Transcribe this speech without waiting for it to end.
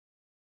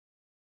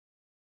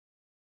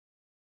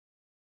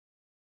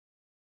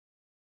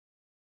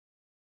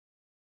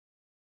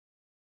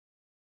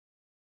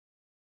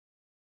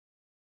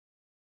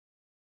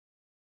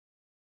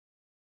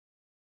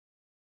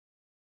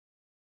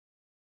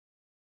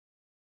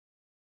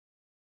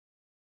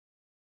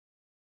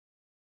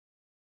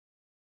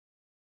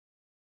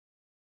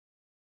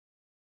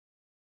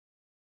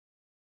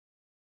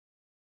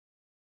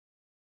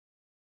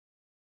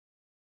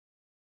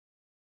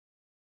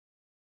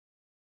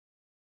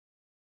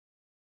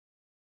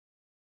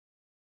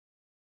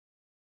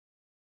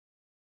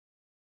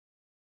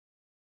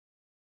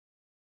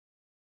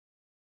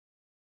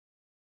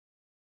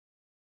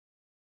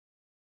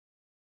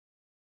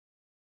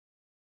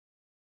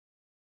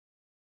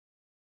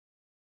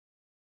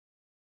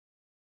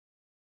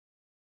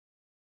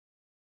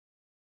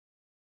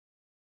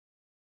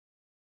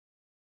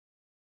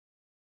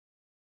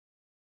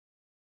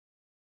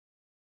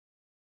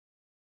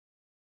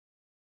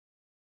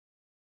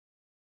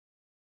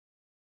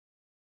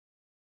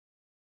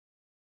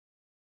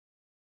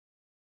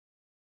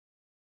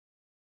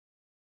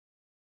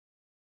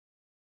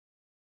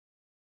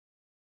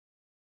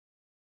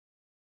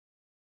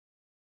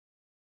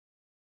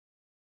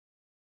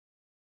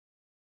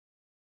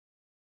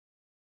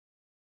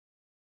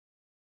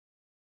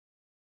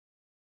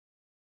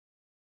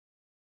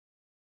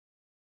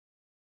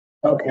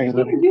Okay. I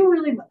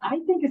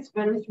think it's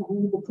better to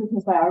read the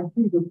person's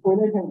biography before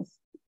they're going to.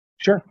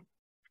 Sure.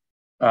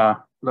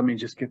 Let me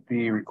just get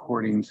the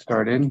recording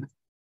started.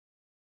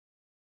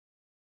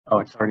 Oh,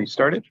 it's already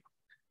started.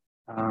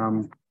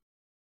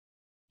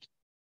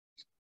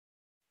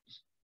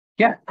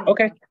 Yeah,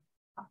 okay.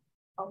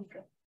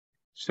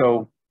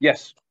 So,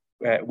 yes,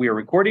 we are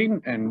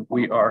recording and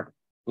we are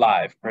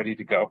live, ready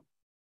to go.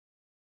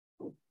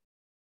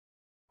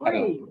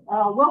 Great.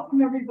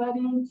 Welcome,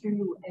 everybody,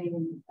 to a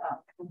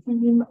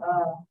continuum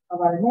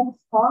of our next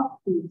talk,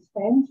 the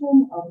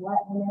expansion of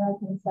Latin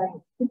American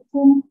science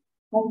fiction,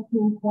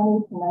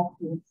 1920 to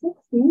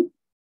 1960.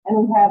 And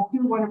we have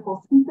two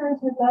wonderful speakers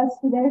with us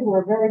today who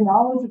are very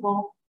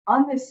knowledgeable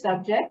on this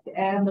subject.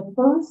 And the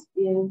first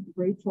is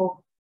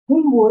Rachel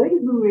Haywood,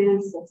 who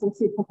is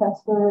Associate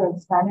Professor of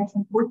Spanish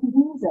and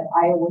Portuguese at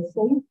Iowa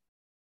State.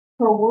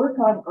 Her work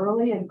on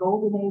early and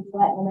golden age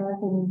Latin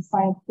American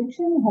science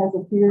fiction has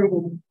appeared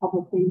in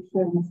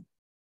publications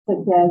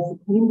such as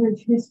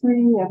Cambridge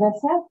History of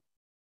SF,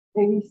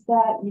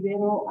 Revista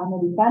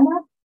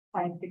Iberoamericana,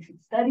 Science Fiction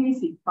Studies,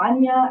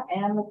 Hispania,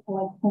 and the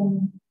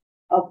collection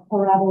of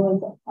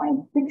parabolas of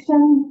science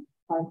fiction,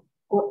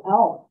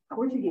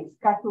 Português,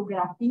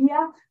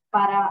 Cartografia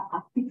para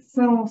a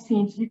Ficção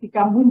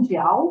Científica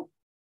Mundial,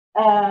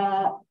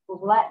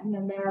 Latin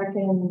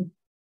American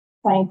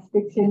Science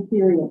Fiction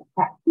Theory and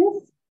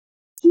Practice.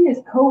 She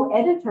is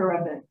co-editor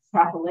of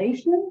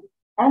Extrapolation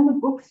and the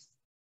book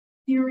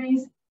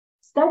series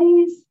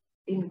Studies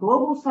in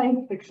Global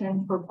Science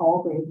Fiction for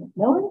Paul Gray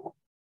Macmillan,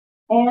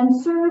 and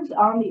serves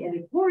on the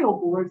editorial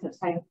boards of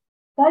Science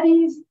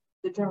Studies,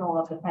 the Journal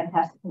of the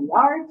Fantastic and the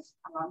Arts,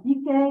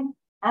 Alambique,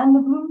 and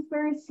the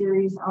Bloomsbury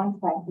series on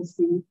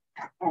fantasy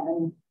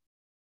and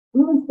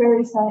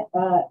Bloomsbury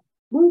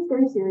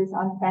series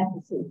on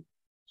fantasy.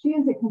 She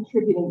is a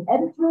contributing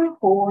editor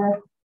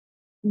for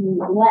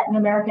the Latin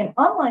American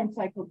Online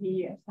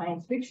Encyclopedia of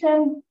Science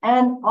Fiction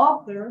and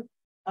author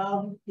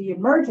of The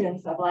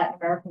Emergence of Latin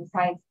American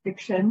Science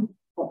Fiction,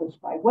 published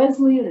by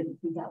Wesleyan in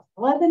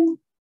 2011.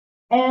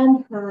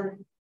 And her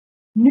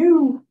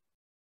new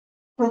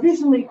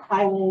provisionally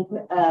titled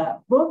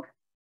book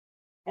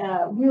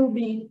will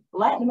be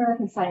Latin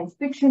American Science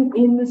Fiction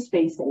in the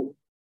Space Age.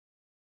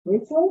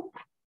 Rachel,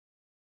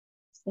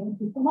 thank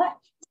you so much.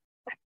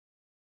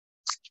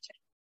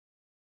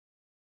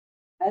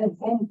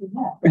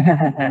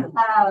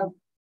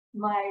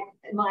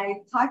 My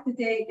talk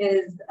today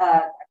is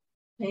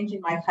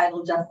changing my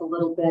title just a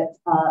little bit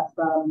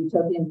from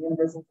Utopian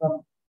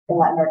Universalism in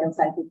Latin American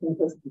science fiction,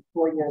 because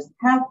 4 years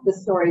half the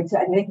story to,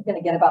 I think I'm going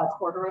to get about a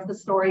quarter of the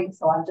story,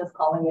 so I'm just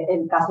calling it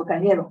El Caso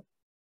Cañero.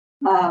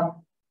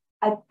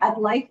 I'd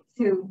like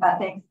to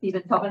thank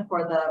Stephen Tobin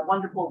for the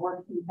wonderful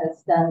work he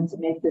has done to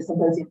make this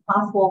symposium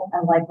possible,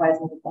 and likewise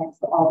thanks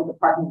to all the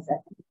departments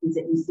and faculties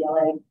at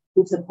UCLA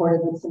who've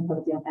supported the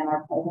symposium and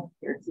are present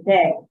here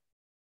today.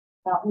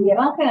 Now, Miguel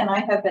Ángel and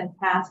I have been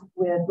tasked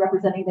with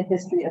representing the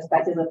history of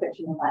speculative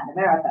fiction in Latin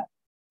America.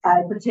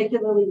 I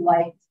particularly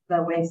liked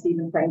the way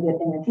Stephen framed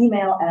it in an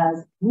email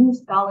as new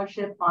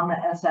scholarship on the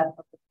SF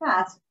of the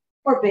past,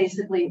 or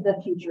basically the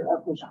future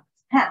of the genre's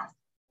past.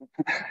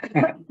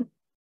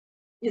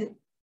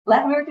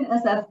 Latin American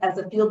SF as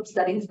a field of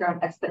study has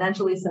grown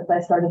exponentially since I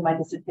started my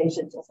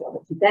dissertation just over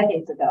 2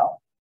 decades ago.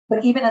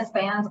 But even as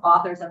fans,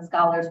 authors, and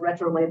scholars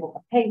retro-label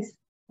the pace,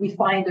 we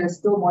find there's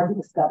still more to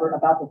discover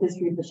about the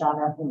history of the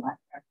genre in Latin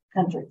American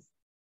countries.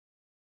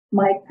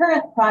 My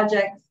current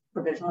project,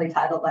 provisionally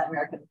titled Latin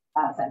American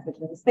Science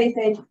Fiction in the Space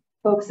Age,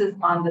 focuses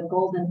on the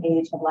golden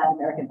age of Latin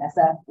American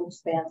SF, which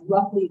spans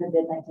roughly the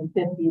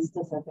mid-1950s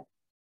to circa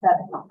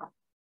 1970.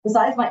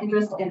 Besides my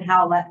interest in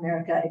how Latin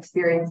America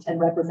experienced and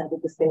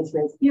represented the space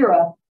race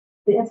era,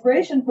 the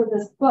inspiration for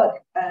this book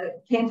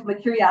came from a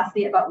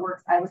curiosity about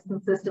works I was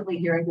consistently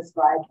hearing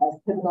described as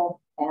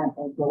pivotal and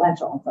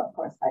influential. And so, of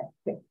course, I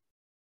picked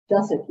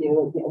just a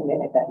few,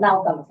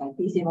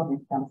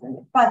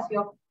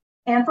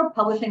 and from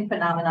publishing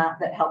phenomena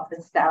that helped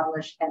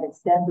establish and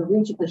extend the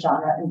reach of the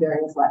genre in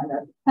various Latin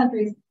American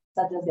countries,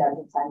 such as the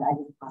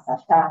Argentine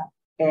Masachta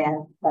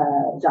and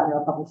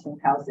genre publishing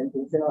house in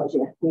Brazil,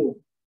 GFP.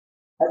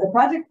 The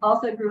project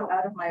also grew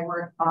out of my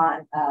work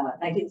on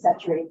 19th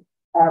century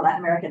Latin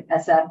American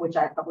SF, which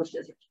I published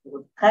as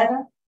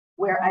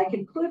where I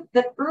conclude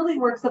that early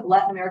works of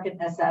Latin American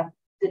SF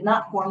did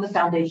not form the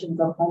foundations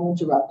of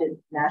uninterrupted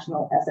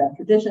national SF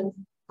traditions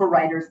for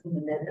writers in the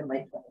mid and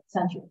late 20th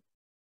century.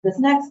 This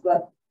next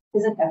book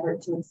is an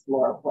effort to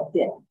explore what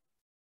did.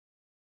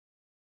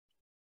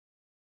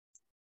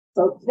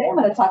 So today I'm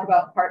going to talk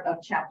about part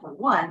of chapter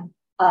 1,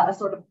 a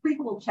sort of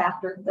prequel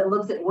chapter that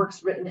looks at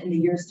works written in the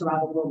years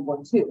surrounding World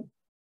War II.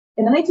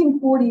 In the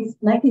 1940s,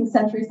 19th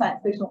century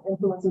science fictional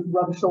influences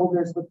rubbed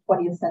shoulders with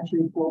 20th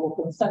century global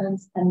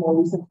concerns and more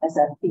recent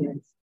SF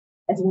theories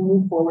as we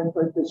move forward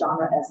towards the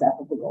genre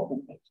SF of the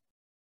Golden Age.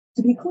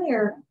 To be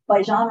clear,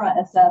 by genre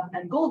SF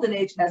and Golden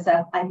Age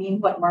SF, I mean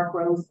what Mark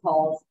Rose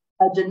calls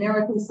a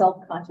generically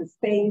self-conscious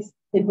phase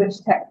in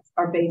which texts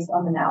are based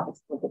on the now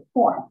explicit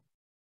form.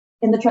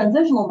 In the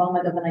transitional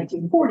moment of the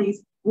 1940s,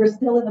 we're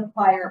still in the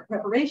prior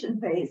preparation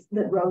phase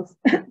that Rose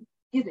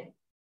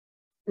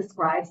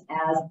describes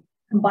as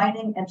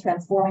combining and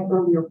transforming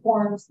earlier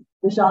forms,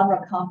 the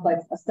genre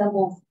complex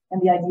assembles,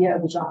 and the idea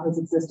of the genre's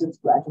existence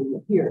gradually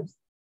appears.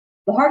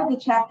 The heart of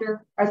the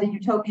chapter are the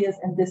utopias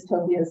and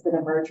dystopias that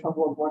emerge from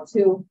World War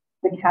II,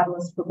 the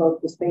catalyst for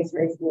both the space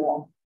race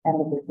era and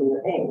the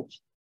nuclear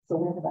age. So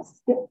we're going to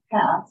skip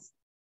past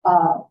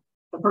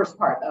the first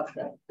part of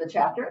the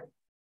chapter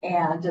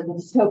and the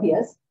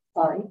dystopias,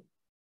 sorry.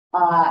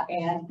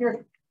 And here's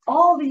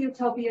all the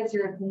utopias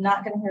you're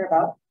not going to hear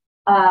about.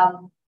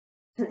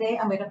 Today,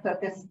 I'm going to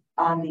focus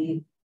on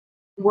the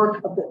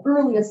work of the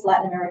earliest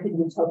Latin American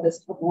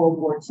utopist of World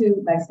War II,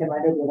 Mexican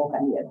writer Diego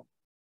Cañedo.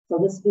 So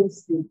this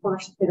is the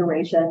first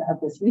iteration of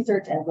this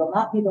research and will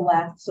not be the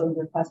last, so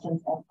your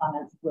questions and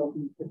comments will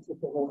be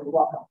particularly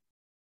welcome.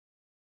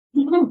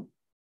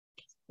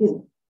 Excuse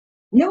me.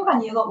 Diego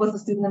Cañedo was the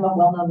pseudonym of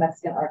well-known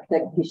Mexican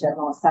architect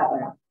Guillermo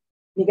Saavedra.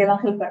 Miguel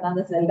Ángel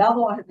Fernández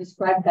Delgado has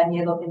described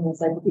Cañedo in the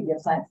Encyclopedia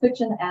of Science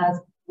Fiction as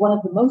one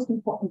of the most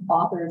important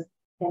authors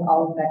in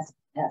all of Mexican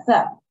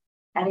SF.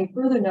 And he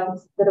further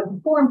notes that of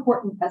the 4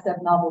 important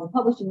SF novels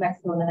published in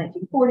Mexico in the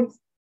 1940s,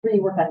 3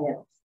 were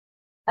Cañedo's.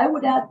 I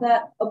would add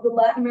that of the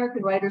Latin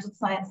American writers of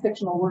science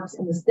fictional works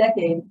in this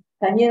decade,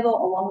 Cañedo,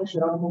 along with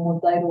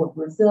Moderator of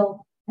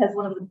Brazil, has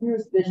one of the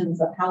clearest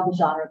visions of how the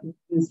genre can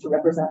be used to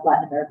represent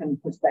Latin American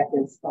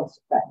perspectives most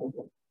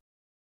effectively.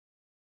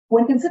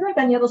 When considering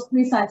Cañedo's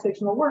 3 science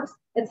fictional works,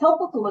 it's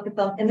helpful to look at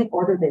them in the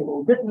order they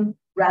were written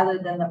rather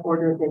than the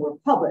order they were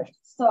published.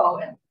 So,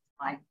 and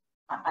I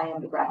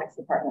am the graphics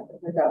department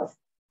as it goes.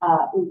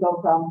 We go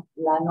from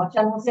La Noche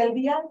Anuncia el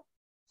Día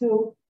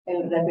to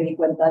El Referi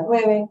Cuenta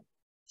Nueve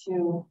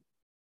to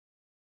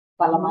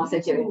Paloma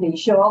Se Chevete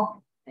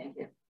Show. Thank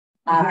you.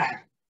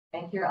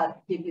 And here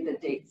I'll give you the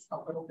dates a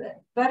little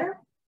bit better.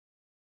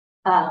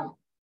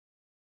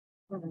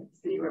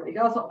 Let's see where we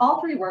go. So all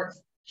 3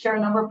 works share a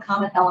number of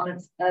common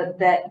elements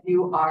that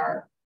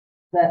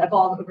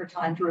evolve over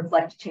time to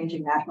reflect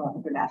changing national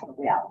and international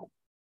reality.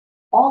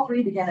 All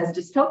 3 begin as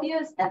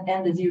dystopias and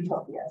end as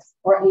utopias,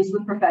 or at least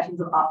with professions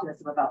of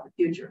optimism about the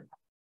future.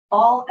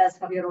 All, as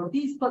Javier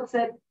Ortiz puts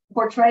it,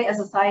 portray a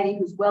society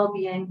whose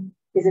well-being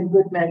is in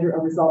good measure a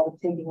result of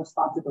taking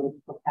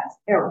responsibility for past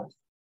errors.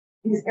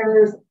 These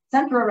errors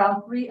center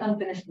around 3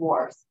 unfinished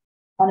wars.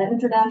 On an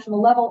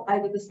international level,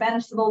 either the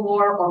Spanish Civil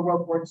War or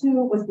World War II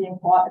was being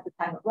fought at the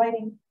time of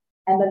writing,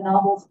 and the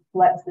novels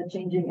reflect the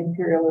changing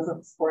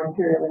imperialisms or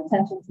imperial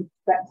intentions with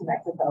respect to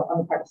Mexico on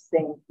the part of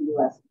Spain, the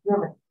US, and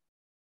Germany.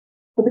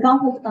 But the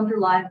conflict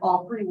underlying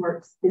all 3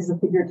 works is the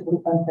figuratively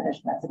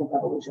unfinished Mexican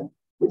Revolution,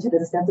 which had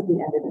ostensibly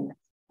ended in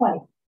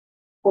 1920.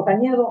 For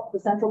Cañedo, the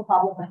central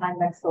problem behind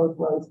Mexico's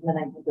woes in the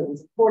 1930s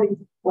and 40s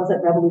was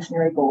that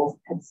revolutionary goals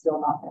had still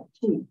not been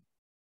achieved.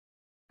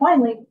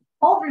 Finally,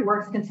 all 3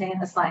 works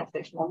contain a science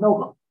fictional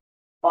novum, a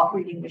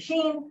thought-reading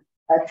machine,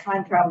 a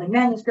time-traveling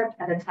manuscript,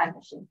 and a time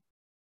machine.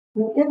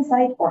 Through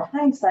insight or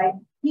hindsight,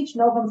 each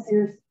novum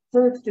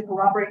serves to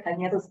corroborate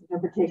Cañedo's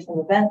interpretation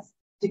of events,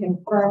 to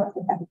confirm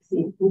the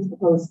efficacy of his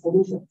proposed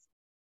solutions.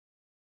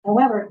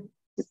 However,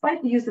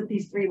 despite the use of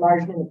these 3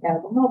 largely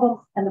mechanical novels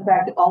and the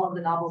fact that all of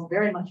the novels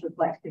very much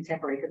reflect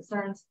contemporary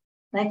concerns,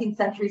 19th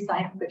century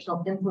science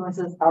fictional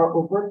influences are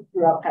overt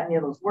throughout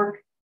Cañedo's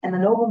work, and the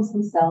novels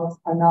themselves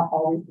are not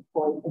always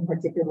deployed in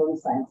particularly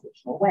science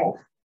fictional ways.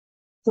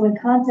 So in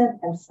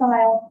content and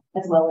style,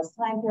 as well as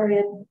time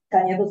period,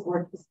 Cañedo's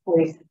work is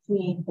poised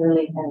between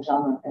early and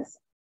genre essay.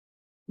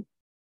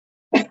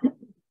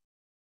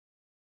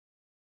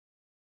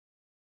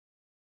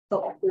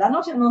 So, La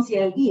Noche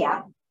Anuncia el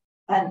Día,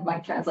 and my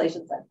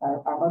translations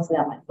are mostly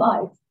on my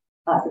slides,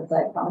 since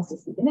I promised to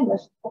speak in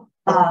English.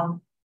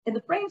 In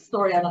the frame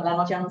story on La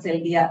Noche Anuncia el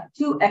Día,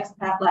 2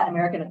 expat Latin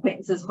American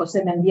acquaintances,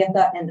 José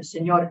Mendieta and the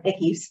Señor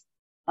X,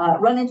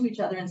 run into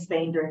each other in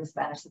Spain during the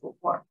Spanish Civil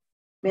War.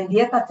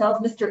 Mendieta tells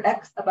Mr.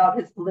 X about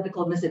his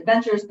political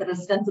misadventures that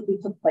ostensibly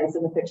took place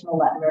in the fictional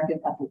Latin American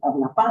country of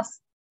La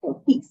Paz, or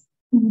peace,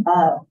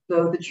 though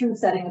the true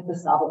setting of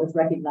this novel is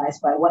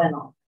recognized by one and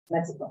all,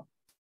 Mexico.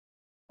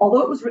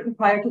 Although it was written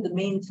prior to the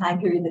main time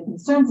period that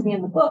concerns me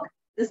in the book,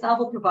 this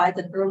novel provides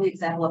an early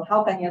example of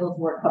how Cañedo's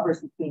work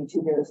covers between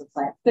 2 eras of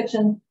science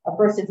fiction, a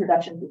first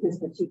introduction to his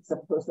critiques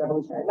of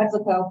post-revolutionary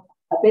Mexico,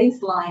 a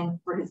baseline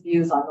for his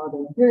views on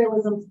northern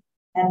imperialism,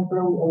 and an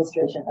early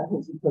illustration of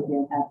his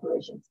utopian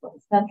aspirations for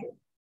his country.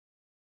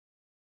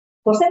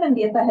 José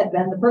Mendieta had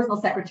been the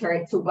personal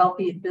secretary to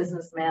wealthy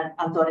businessman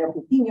Antonio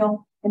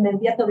Coutinho, and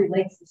Mendieta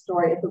relates the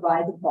story of the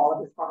rise and fall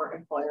of his former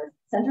employers,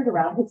 centered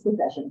around his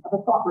possession of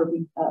a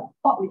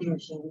thought-reading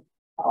machine,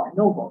 or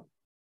Noble.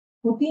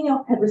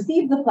 Coutinho had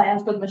received the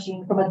plans for the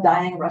machine from a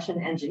dying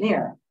Russian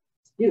engineer,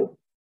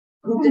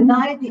 who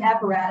denied the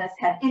apparatus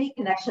had any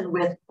connection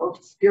with,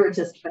 quote,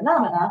 spiritist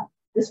phenomena,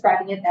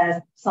 describing it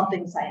as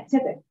something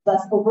scientific,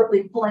 thus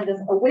overtly pulling us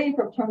away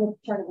from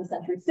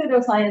turn-of-the-century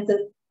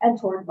pseudosciences and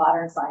toward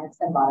modern science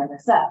and modern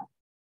SF.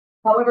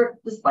 However,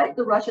 despite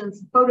the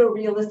Russians'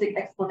 photorealistic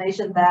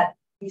explanation that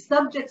the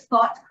subject's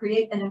thoughts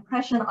create an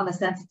impression on a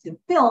sensitive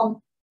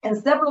film, and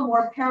several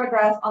more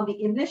paragraphs on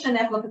the emission,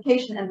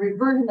 amplification, and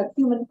reversion of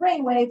human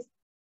brainwaves,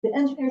 the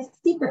engineer's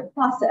secret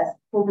process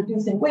for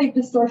reducing wave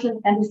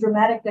distortion and his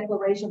dramatic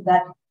declaration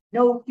that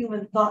no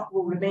human thought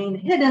will remain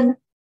hidden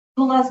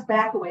pull us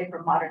back away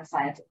from modern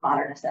science and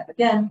modern SF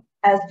again,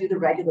 as do the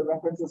regular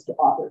references to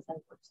authors and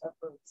works of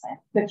early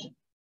science fiction.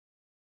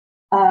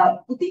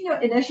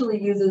 Coutinho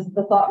initially uses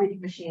the thought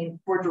reading machine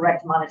for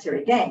direct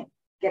monetary gain,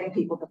 getting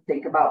people to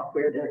think about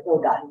where their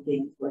ill-gotten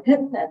gains were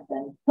hidden and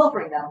then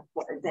pilfering them,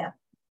 for example.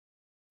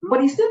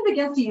 But he soon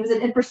begins to use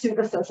it in pursuit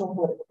of social and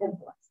political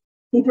influence.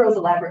 He throws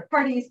elaborate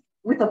parties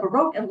with a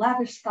Baroque and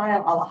lavish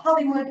style a la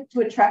Hollywood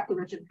to attract the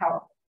rich and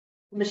powerful.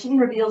 The machine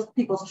reveals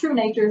people's true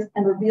natures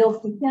and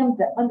reveals to him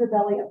the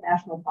underbelly of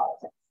national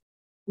politics.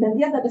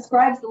 Mendieta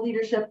describes the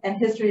leadership and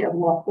history of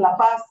La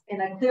Paz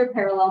in a clear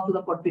parallel to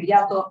the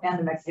Porfiriato and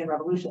the Mexican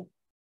Revolution.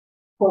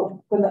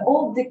 Quote, when the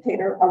old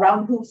dictator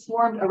around whom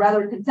swarmed a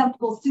rather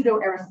contemptible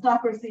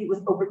pseudo-aristocracy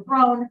was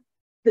overthrown,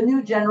 the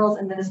new generals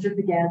and ministers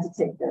began to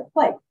take their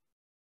place.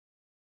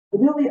 The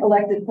newly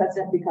elected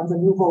president becomes a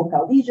nouveau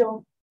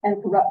caudillo,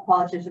 and corrupt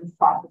politicians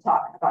talk the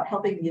talk about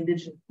helping the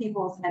indigenous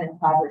peoples and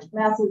impoverished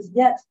masses,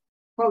 yet,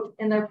 quote,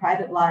 in their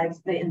private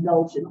lives, they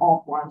indulge in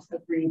all forms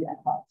of greed and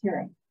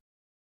profiteering.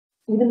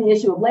 Even the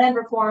issue of land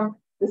reform,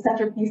 the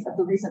centerpiece of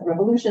the recent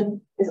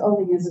revolution, is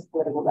only used as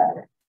political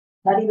rhetoric.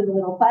 Not even the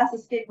middle class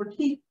escape or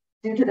keep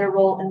due to their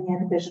role in the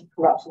inefficient,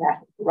 corrupt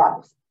national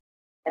bureaucracy.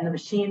 And the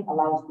machine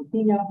allows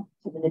Coutinho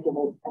to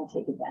manipulate and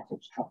take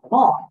advantage of them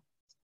all.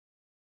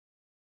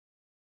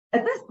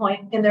 At this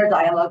point in their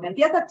dialogue,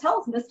 Mendieta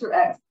tells Mr.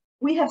 X,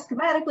 we have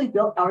schematically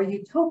built our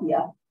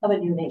utopia of a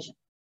new nation.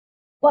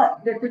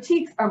 But their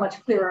critiques are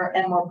much clearer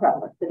and more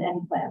prevalent than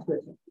any plans for a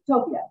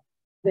utopia.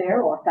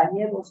 Their, or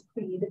Cañedo's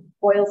creed,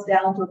 boils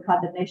down to a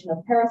condemnation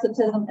of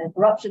parasitism and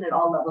corruption at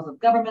all levels of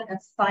government and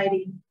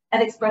society,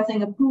 and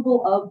expressing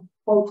approval of,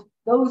 quote,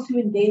 those who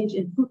engage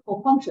in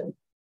fruitful functions,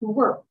 who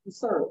work, who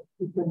serve,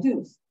 who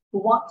produce, who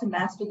want to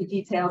master the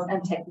details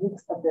and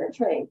techniques of their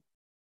trade.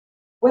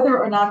 Whether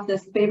or not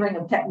this favoring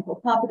of technical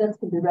competence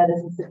can be read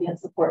as incipient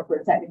support for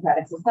a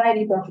technocratic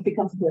society, though it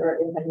becomes clearer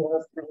in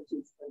Cañedo's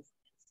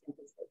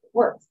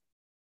works.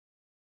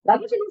 La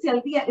Lucha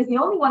Inicial Día is the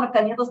only one of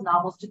Cañedo's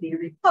novels to be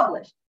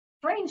republished.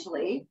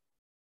 Strangely,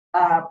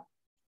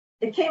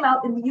 it came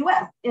out in the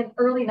US in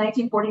early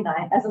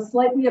 1949 as a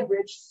slightly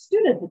abridged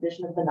student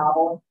edition of the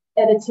novel,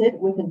 edited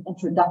with an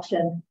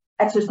introduction,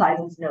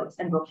 exercises, notes,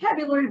 and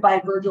vocabulary by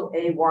Virgil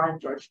A. Warren,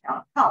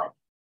 Georgetown College.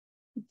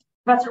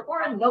 Professor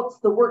Warren notes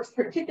the work's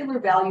particular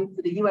value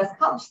for the US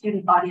college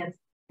student audience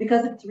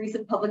because of its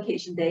recent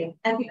publication date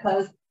and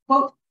because,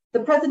 quote,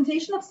 the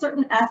presentation of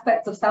certain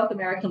aspects of South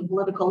American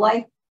political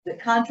life that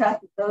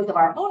contrast with those of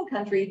our own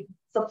country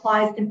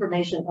supplies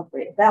information of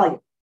great value.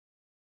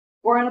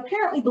 Warren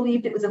apparently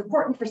believed it was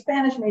important for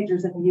Spanish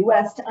majors in the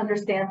US to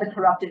understand the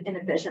corrupt and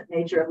inefficient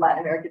nature of Latin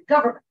American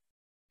government.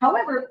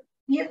 However,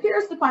 he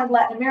appears to find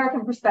Latin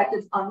American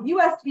perspectives on the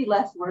US to be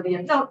less worthy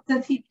of note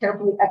since he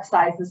carefully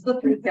excises the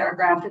 3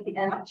 paragraphs at the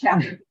end of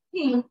chapter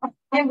 15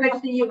 in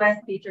which the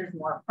US features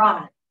more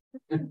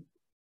prominently.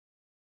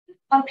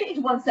 On page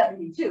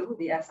 172,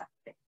 the exile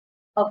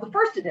of the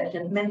first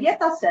edition,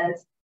 Mendieta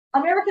says,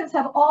 Americans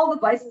have all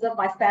the vices of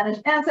my Spanish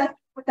ancestors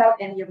without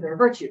any of their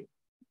virtues.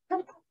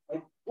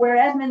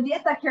 Whereas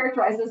Mendieta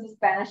characterizes the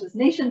Spanish as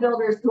nation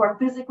builders who are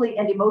physically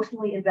and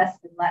emotionally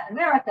invested in Latin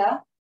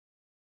America,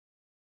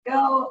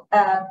 for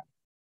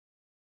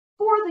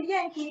the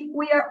Yankee,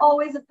 we are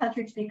always a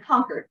country to be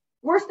conquered.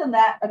 Worse than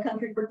that, a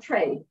country for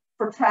trade,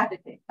 for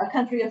trafficking, a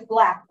country of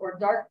black or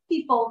dark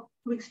people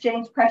who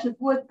exchange precious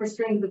wood for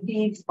strings of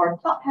beads or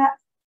top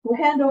hats, who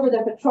hand over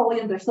their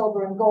petroleum, their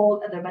silver and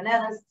gold, and their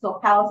bananas so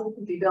palaces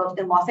can be built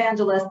in Los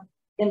Angeles,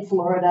 in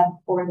Florida,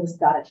 or in the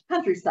Scottish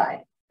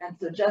countryside. And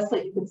so just so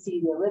you can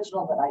see the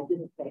original that I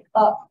didn't make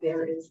up,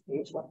 there is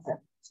page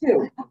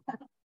 172.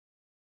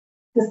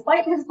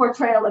 Despite his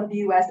portrayal of the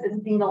US as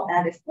venal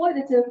and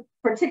exploitative,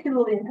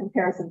 particularly in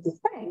comparison to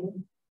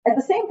Spain, at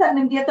the same time,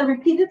 Mendieta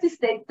repeatedly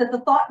states that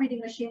the thought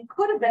reading machine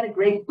could have been a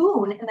great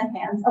boon in the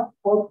hands of,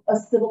 quote, a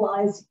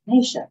civilized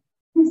nation,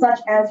 such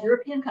as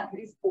European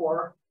countries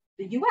or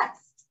the US.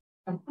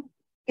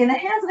 In the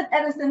hands of an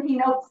Edison, he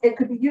notes it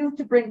could be used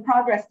to bring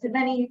progress to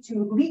many,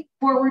 to leap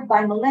forward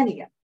by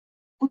millennia.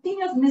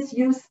 Coutinho's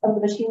misuse of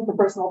the machine for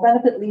personal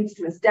benefit leads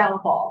to his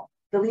downfall.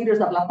 The leaders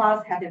of La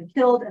Paz have him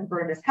killed and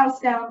burned his house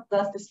down,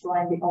 thus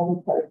destroying the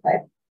only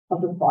prototype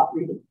of the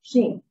thought-reading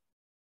machine.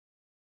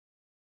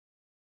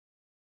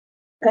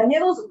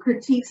 Cañedo's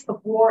critiques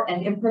of war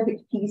and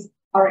imperfect peace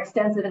are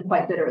extensive and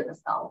quite bitter in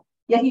this novel.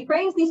 Yet he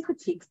frames these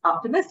critiques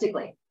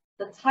optimistically.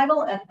 The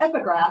title and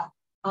epigraph,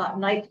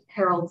 Night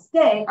Heralds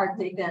Day, are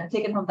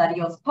taken from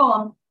Darío's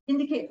poem,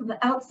 indicate from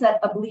the outset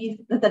a belief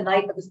that the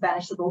night of the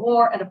Spanish Civil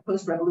War and of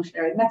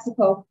post-revolutionary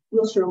Mexico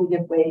will surely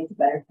give way to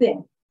better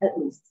things, at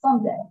least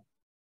someday.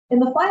 In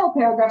the final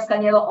paragraphs,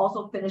 Cañedo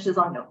also finishes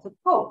on notes of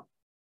hope.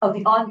 Of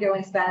the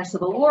ongoing Spanish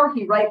Civil War,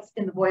 he writes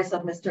in the voice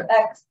of Mr.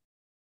 X,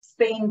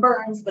 Spain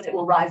burns, but it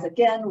will rise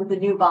again with a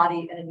new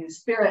body and a new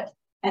spirit,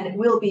 and it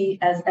will be,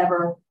 as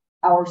ever,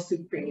 our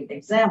supreme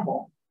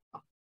example.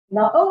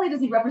 Not only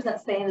does he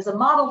represent Spain as a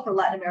model for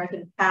Latin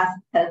American past,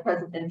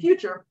 present, and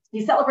future,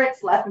 he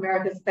celebrates Latin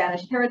America's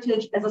Spanish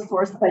heritage as a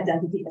source of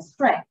identity and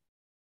strength.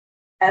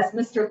 As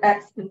Mr.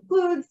 X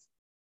concludes,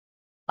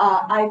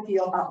 I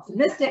feel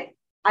optimistic.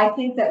 I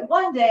think that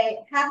one day,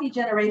 happy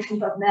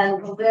generations of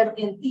men will live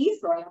in peace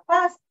or in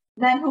paz,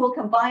 men who will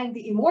combine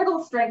the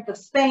immortal strength of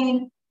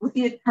Spain with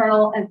the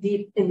eternal and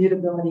deep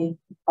immutability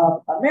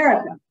of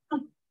America.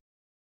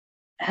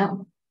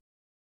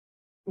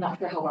 Not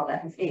sure how well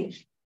that has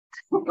aged.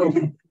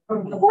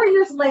 4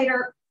 years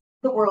later,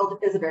 the world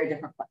is a very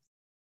different place.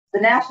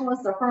 The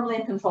nationalists are firmly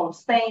in control of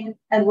Spain,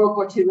 and World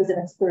War II is in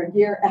its third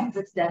year and has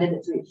extended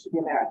its reach to the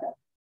Americas.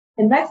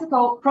 In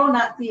Mexico,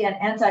 pro-Nazi and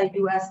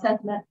anti-US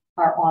sentiment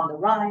are on the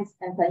rise,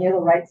 and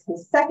Cañedo writes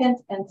his second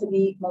and to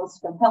me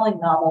most compelling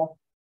novel,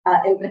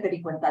 El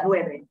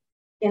 1959,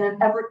 in an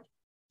effort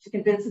to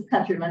convince his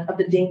countrymen of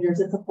the dangers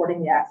of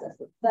supporting the access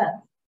to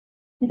defense.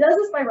 He does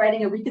this by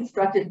writing a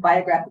reconstructed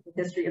biographical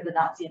history of the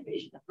Nazi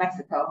invasion of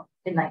Mexico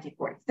in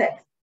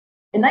 1946.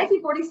 In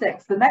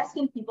 1946, the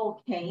Mexican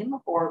people came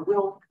or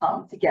will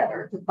come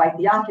together to fight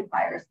the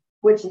occupiers,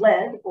 which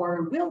led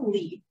or will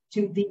lead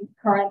to the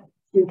current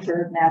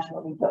future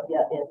national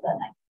utopia in the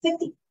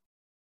 1960s.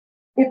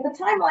 If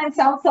the timeline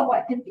sounds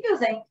somewhat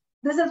confusing,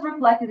 this is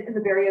reflected in the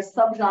various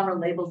subgenre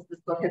labels this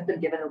book has been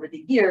given over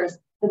the years,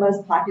 the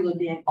most popular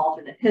being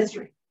alternate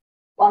history.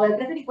 While El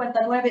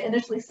 1959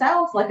 initially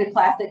sounds like a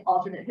classic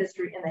alternate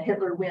history in the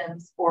Hitler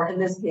wins, or in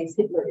this case,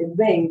 Hitler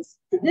invades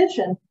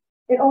tradition,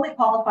 it only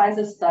qualifies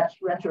as such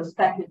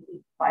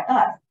retrospectively by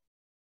us.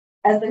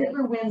 As the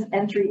Hitler wins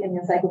entry in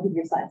the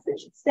Encyclopedia of Science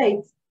Fiction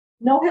states,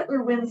 no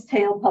Hitler wins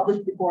tale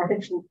published before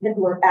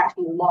Hitler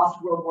actually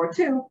lost World War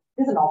II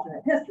is an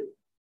alternate history.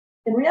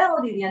 In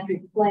reality, the entry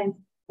explains,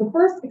 the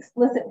first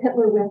explicit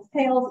Hitler wins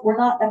tales were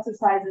not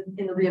exercises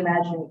in the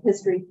reimagining of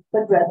history,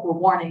 but dreadful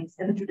warnings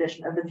in the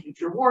tradition of the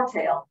future war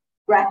tale,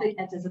 graphic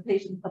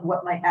anticipations of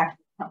what might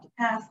actually come to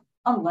pass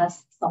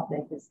unless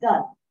something is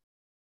done.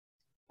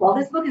 While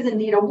this book is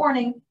indeed a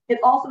warning, it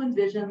also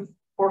envisions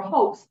or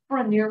hopes for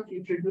a near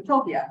future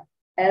utopia.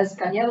 As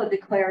Cañedo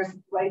declares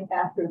right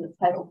after the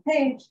title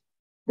page,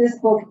 this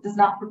book does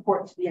not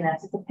purport to be an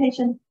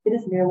anticipation, it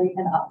is merely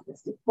an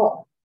optimistic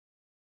book.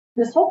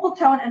 This hopeful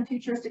tone and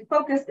futuristic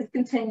focus is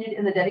continued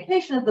in the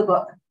dedication of the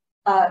book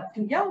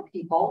to young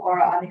people, or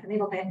a mis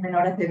amigos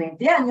menores de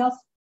 20 años,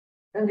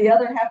 and the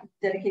other half of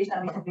the dedication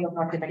a mis amigos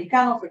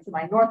norteamericanos, or to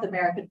my North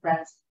American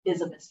friends,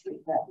 is a mystery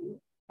that we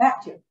will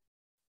back to.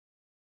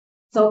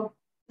 So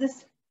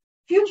this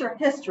future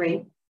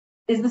history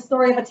is the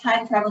story of a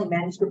time-traveling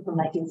manuscript from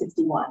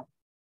 1961.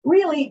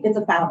 Really, it's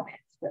a found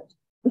manuscript.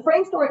 The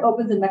frame story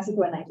opens in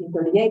Mexico in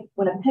 1938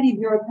 when a petty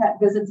bureaucrat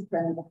visits a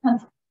friend in the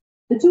country.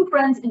 The two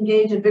friends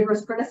engage in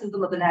vigorous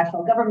criticism of the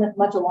national government,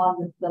 much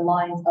along the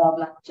lines of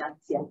La Noche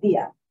Antes del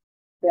Día.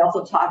 They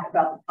also talk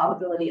about the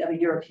probability of a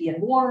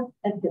European war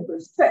and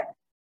Hitler's trick.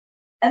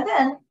 And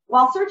then,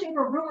 while searching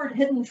for rumored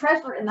hidden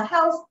treasure in the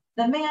house,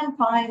 the man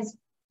finds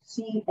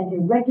an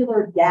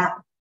irregular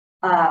gap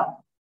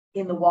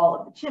in the wall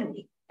of the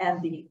chimney,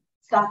 and the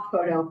stock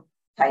photo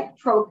type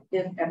trope,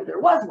 if ever there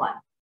was one.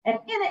 And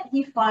in it,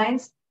 he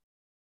finds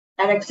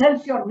an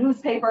Excelsior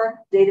newspaper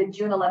dated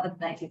June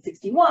 11th,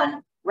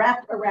 1961,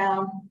 wrapped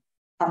around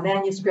a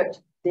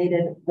manuscript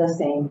dated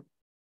the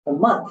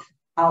month,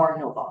 our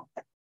novel.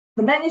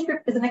 The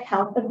manuscript is an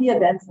account of the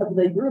events of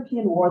the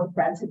European war the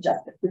friends had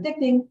just been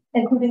predicting,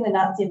 including the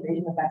Nazi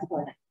invasion of Mexico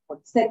in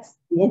 1946,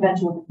 the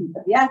eventual defeat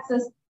of the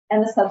Axis,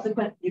 and the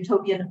subsequent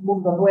utopian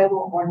Mundo Nuevo,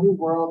 or New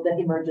World, that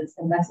emerges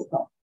in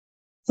Mexico.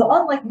 So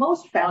unlike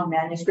most found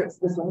manuscripts,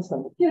 this one is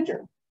from the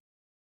future.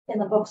 In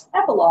the book's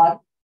epilogue,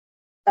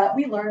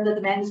 we learn that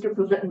the manuscript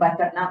was written by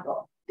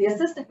Fernando, the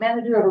assistant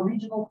manager of a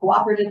regional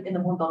cooperative in the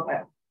Mundo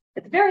Nuevo.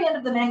 At the very end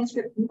of the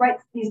manuscript, he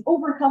writes he's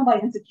overcome by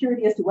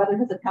insecurity as to whether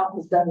his account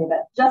has done the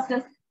event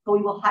justice, so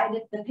he will hide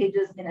the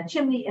pages in a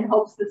chimney in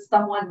hopes that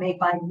someone may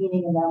find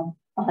meaning in them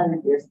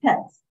 100 years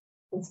hence.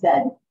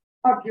 Instead,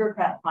 our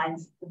bureaucrat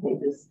finds the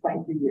pages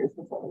 23 years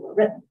before they were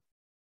written.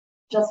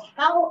 Just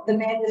how the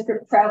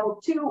manuscript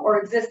traveled to or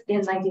exists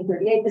in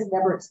 1938 is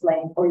never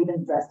explained or even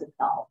addressed in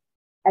the novel.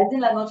 As in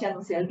La Noche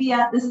Antes del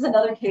Día, this is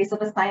another case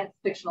of a science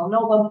fictional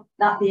novum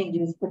not being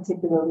used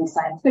particularly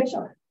science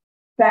fiction.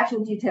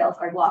 Factual details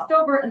are glossed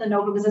over, and the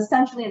novum is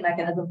essentially a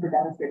mechanism for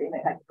demonstrating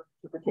that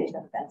interpretation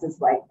of events is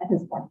right and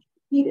his point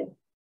repeated.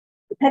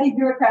 The petty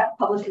bureaucrat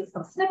publishes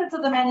some snippets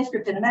of the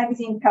manuscript in a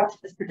magazine couched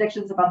as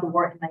predictions about the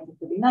war in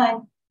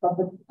 1939, but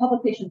the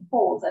publication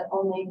folds, and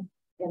only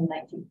in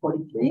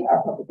 1943,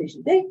 our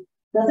publication date,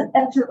 does an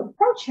editor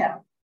approach him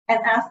and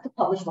ask to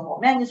publish the whole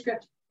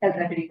manuscript, El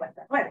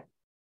 1959.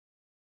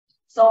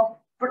 So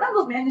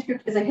Fernando's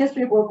manuscript is a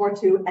history of World War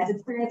II as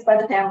experienced by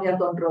the family of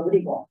Don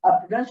Rodrigo, a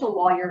provincial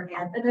lawyer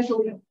and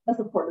initially a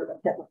supporter of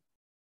Hitler.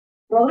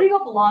 Rodrigo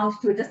belongs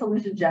to a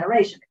disillusioned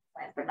generation,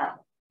 explains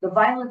Fernando. The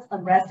violence,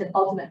 unrest, and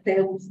ultimate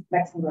failures of the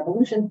Mexican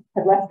Revolution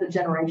had left the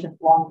generation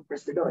longing for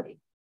stability.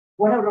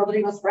 One of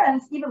Rodrigo's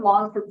friends even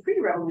longed for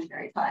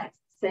pre-revolutionary times,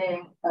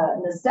 saying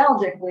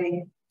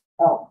nostalgically,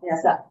 Oh,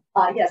 yes.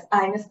 Yes,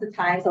 I miss the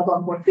times of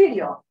Don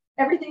Porfirio.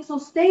 Everything's so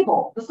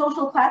stable. The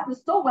social class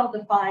is so well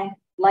defined.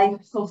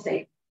 Life so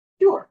safe.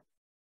 Pure.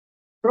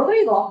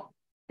 Rodrigo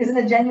is an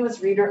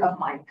ingenuous reader of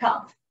Mein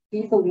Kampf.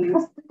 He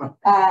believes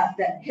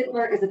that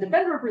Hitler is a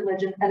defender of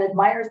religion and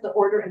admires the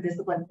order and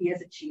discipline he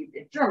has achieved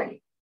in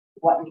Germany.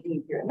 What we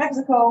need here in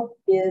Mexico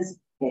is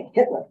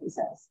Hitler, he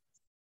says.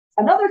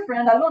 Another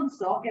friend,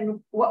 Alonso,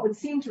 in what would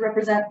seem to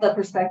represent the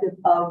perspective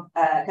of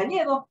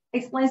Cañedo,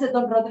 explains that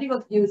Don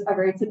Rodrigo's views are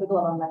very typical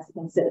among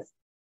Mexican citizens.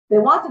 They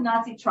want a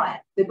Nazi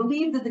triumph. They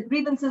believe that the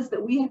grievances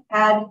that we have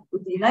had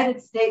with the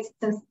United States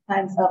since the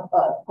times of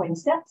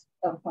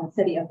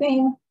Poinsettia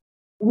fame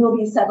will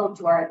be settled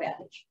to our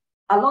advantage.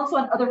 Alonso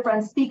and other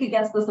friends speak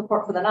against the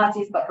support for the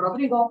Nazis, but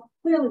Rodrigo,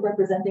 clearly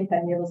representing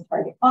Cañedo's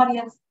target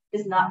audience,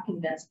 is not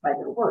convinced by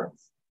their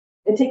words.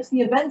 It takes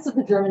the events of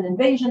the German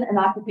invasion and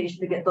occupation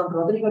to get Don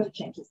Rodrigo to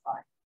change his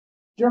mind.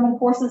 German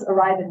forces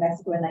arrived in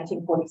Mexico in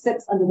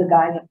 1946 under the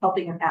guise of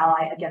helping an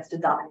ally against a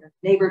dominant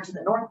neighbor to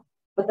the north,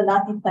 but the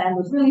Nazi plan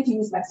was really to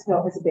use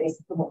Mexico as a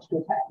base from which to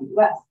attack the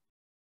U.S.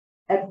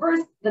 At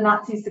first, the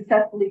Nazis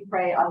successfully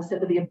prey on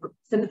the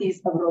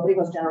sympathies of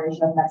Rodrigo's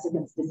generation of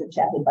Mexicans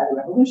disenchanted by the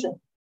revolution.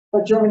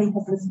 But Germany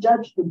has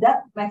misjudged the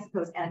depth of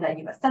Mexico's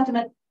anti-U.S.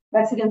 sentiment,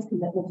 Mexicans'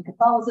 commitment to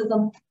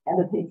Catholicism, and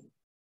the patriot.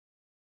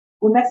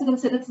 When Mexican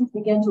citizens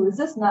began to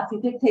resist Nazi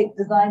dictates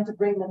designed to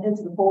bring them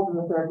into the fold of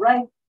the Third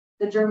Reich,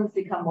 the Germans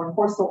become more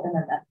forceful in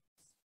their methods.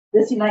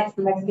 This unites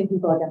the Mexican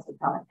people against a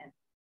common enemy.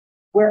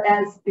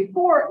 Whereas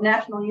before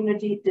national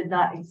unity did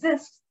not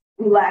exist,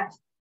 we lacked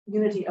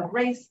unity of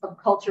race, of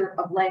culture,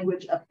 of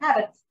language, of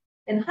habits.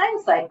 In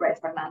hindsight, writes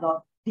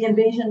Fernando, the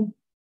invasion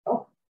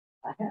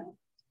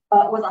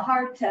was a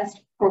hard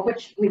test for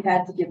which we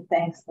had to give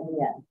thanks in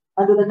the end.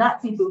 Under the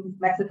Nazi boom,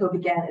 Mexico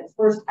began its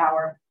first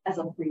hour as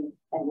a free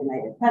and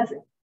united country.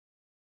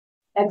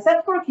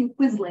 Except for a few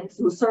quislings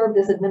who served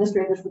as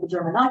administrators for the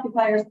German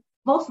occupiers,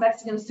 most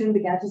Mexicans soon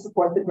began to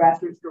support the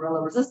grassroots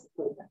guerrilla resistance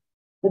movement.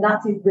 The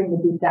Nazis bring the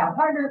beat down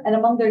harder, and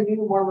among their new,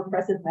 more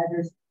repressive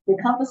measures, they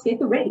confiscate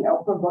the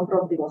radio from Don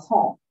Rodrigo's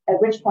home,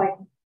 at which point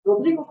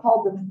Rodrigo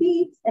called them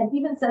thieves and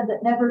even said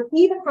that never,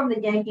 even from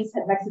the Yankees,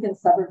 had Mexicans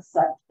suffered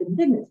such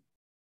indignity.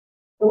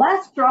 The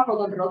last straw for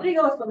Don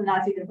Rodrigo is when the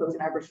Nazis impose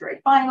an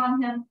arbitrary fine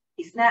on him.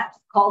 He snaps,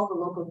 calls the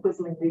local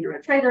quisling leader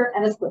a traitor,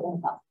 and is put in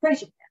a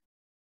concentration camp.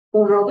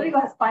 Don Rodrigo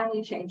has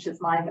finally changed his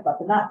mind about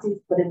the Nazis,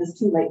 but it is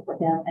too late for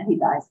him, and he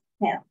dies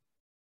in camp.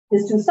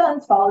 His two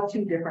sons follow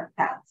two different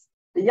paths.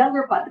 The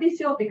younger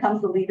Patricio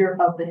becomes the leader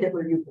of the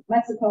Hitler Youth of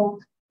Mexico.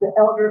 The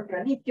elder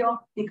Remigio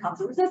becomes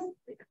a resistance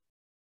leader.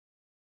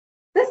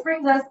 This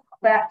brings us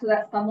back to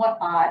that somewhat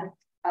odd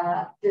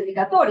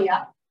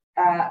dedicatoria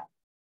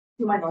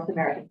to my North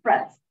American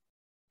friends.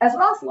 As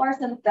Ross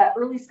Larson, that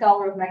early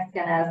scholar of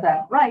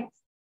Mexicanism, writes,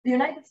 the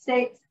United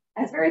States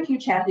has very few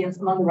champions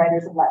among the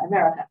writers of Latin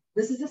America.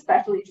 This is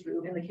especially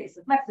true in the case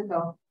of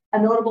Mexico.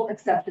 A notable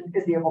exception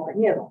is Diego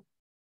Cañedo.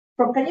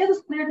 From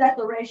Cañedo's clear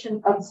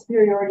declaration of the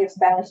superiority of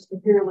Spanish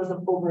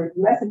imperialism over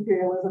U.S.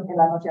 imperialism in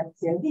La Noche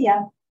hacia el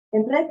Día,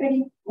 in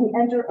Treferi, we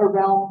enter a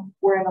realm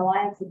where an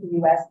alliance with the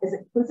U.S. is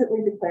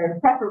explicitly declared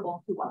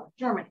preferable to one with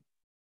Germany.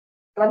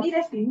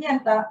 Ramírez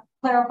Pimienta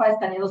clarifies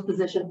Cañedo's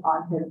position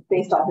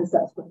based on his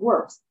subsequent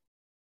works.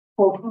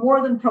 Quote,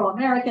 more than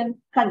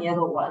pro-American,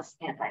 Cañedo was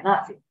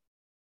anti-Nazi.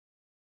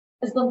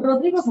 As Don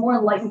Rodrigo's more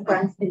enlightened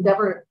friends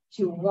endeavor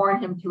to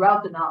warn him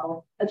throughout the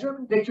novel, a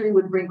German victory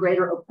would bring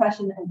greater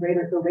oppression and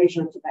greater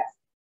erasure to Mexico.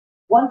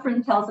 One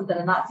friend tells him that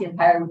a Nazi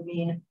empire would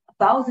mean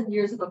 1,000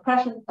 years of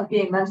oppression, of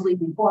being mentally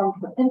deformed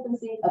from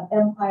infancy, of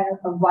empire,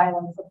 of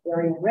violence, of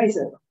Aryan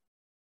racism.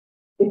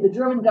 If the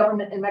German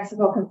government in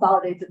Mexico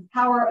consolidates its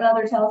power,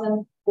 another tells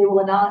him, they will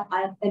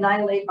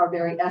annihilate our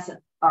very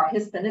essence, our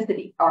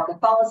Hispanicity, our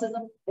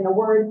Catholicism, in a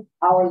word,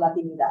 our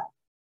Latinidad.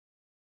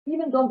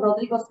 Even Don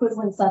Rodrigo's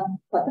quisling son,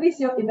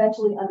 Patricio,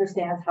 eventually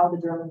understands how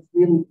the Germans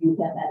really view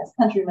him and his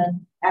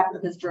countrymen after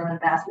his German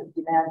masters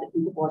demand that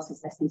he divorce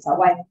his mestiza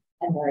wife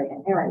and marry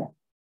an Aryan.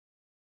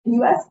 The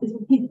U.S. is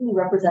repeatedly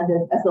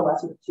represented as the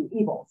lesser of two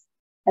evils.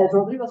 As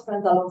Rodrigo's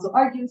friend Alonso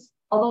argues,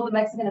 although the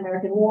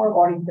Mexican-American War,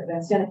 or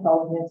Intervención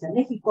Estadounidense en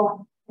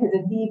México, has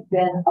indeed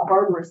been a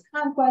barbarous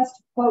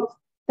conquest, quote,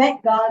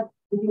 thank God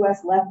the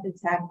U.S. left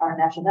intact our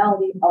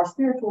nationality, our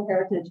spiritual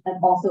heritage,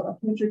 and also a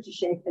future to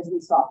shape as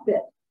we saw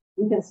fit.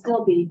 We can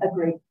still be a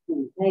great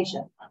free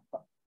nation.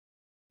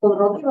 So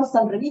Rodrigo's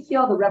son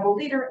Remigio, the rebel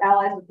leader,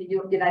 allies with the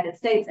United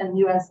States and the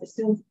U.S.,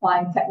 assumes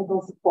supplying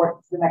technical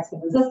support to the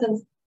Mexican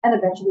resistance and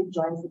eventually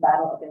joins the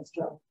battle against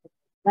Germany in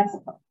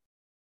Mexico.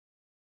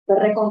 The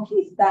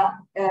Reconquista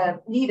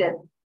needed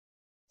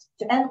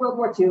to end World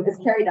War II is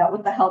carried out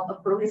with the help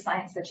of early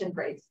science fiction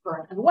greats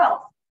Verne and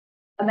Wells.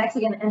 A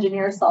Mexican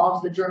engineer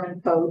solves the German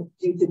code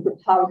due to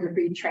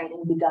cryptography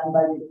training begun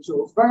by reading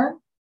Jules Verne,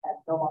 and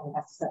no longer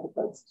has to send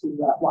the codes to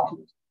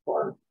Washington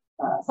for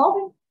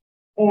solving.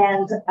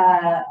 And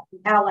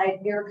Allied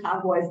air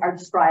convoys are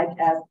described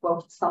as,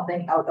 quote,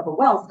 something out of a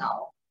Wells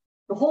novel.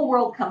 The whole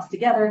world comes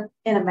together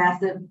in a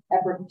massive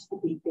effort to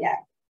defeat the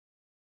Axis.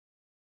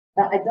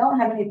 Now, I don't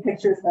have any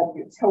pictures of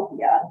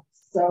Utopia,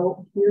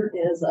 So here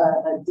is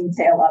a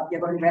detail of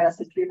Diego Rivera's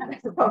history of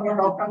Mexico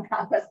from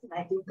conquest to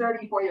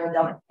 1930 for your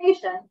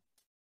demonstration.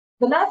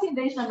 The Nazi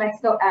invasion of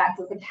Mexico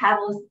acts as a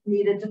catalyst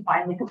needed to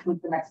finally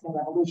complete the Mexican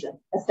Revolution,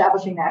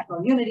 establishing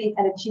national unity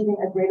and achieving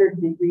a greater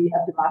degree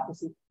of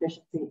democracy,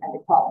 efficiency, and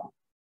equality.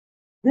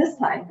 This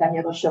time,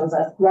 Cañedo shows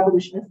us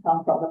revolution has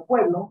come from the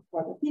pueblo,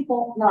 or the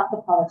people, not the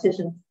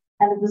politicians,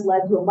 and it has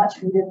led to a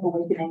much-needed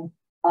awakening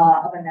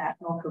of a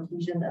national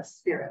cohesion of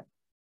spirit.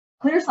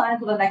 Clear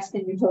signs of a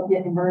Mexican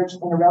utopia emerged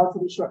in a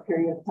relatively short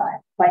period of time.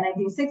 By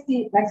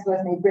 1960, Mexico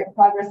has made great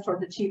progress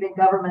towards achieving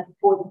government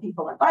for the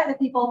people and by the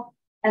people,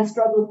 and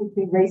struggles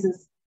between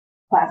races,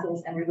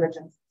 classes, and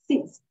religions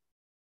ceased.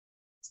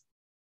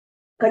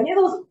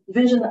 Cañedo's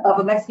vision of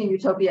a Mexican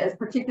utopia is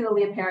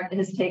particularly apparent in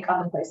his take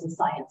on the place of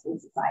science in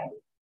society.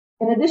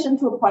 In addition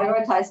to a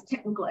prioritized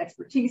technical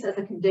expertise as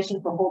a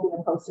condition for holding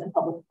a post in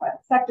public and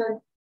private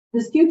sector,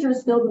 this future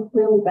is filled with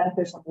clearly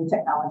beneficial new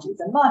technologies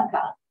and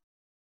non-con.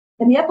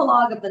 In the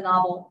epilogue of the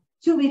novel,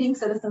 two leading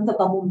citizens of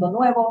the Mundo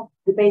Nuevo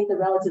debate the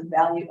relative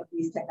value of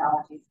these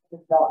technologies in the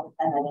development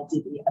and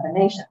identity of a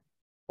nation.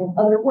 In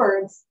other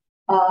words,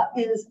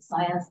 is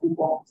science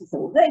equal to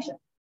civilization?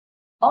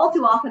 All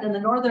too often in the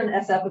northern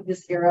SF of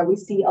this era, we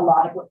see a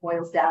lot of what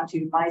boils down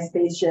to my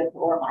spaceship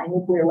or my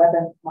nuclear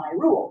weapon, my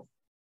rules.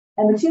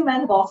 And the two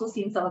men have also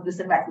seen some of this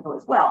in Mexico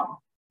as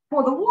well.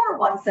 For the war,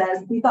 one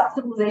says, we thought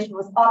civilization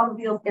was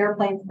automobiles,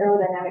 airplanes,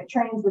 aerodynamic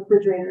trains,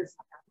 refrigerators,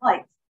 and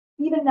lights.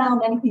 Even now,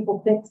 many people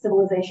think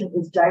civilization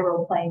is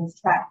gyroplanes,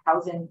 track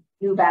housing,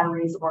 new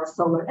batteries, or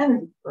solar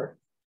energy birds.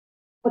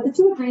 But the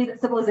two agree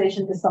that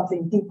civilization is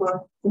something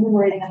deeper,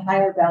 enumerating a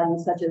higher value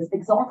such as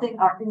exalting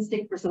our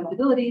instinct for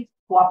sociability,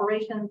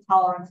 cooperation,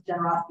 tolerance,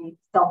 generosity,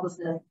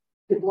 selflessness,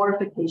 the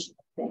glorification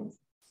of things,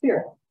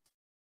 spirit.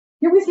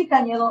 Here we see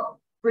Cañedo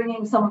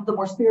bringing some of the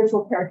more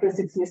spiritual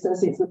characteristics he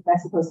associates with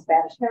Mexico's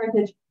Spanish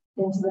heritage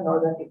into the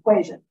northern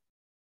equation.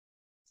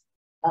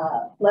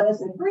 Let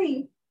us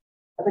agree,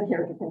 the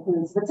character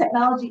concludes, that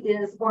technology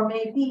is, or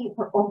may be,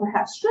 or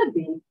perhaps should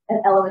be,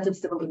 an element of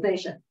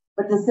civilization.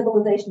 But the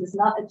civilization is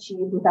not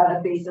achieved without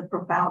a base of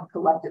profound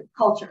collective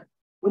culture.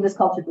 When this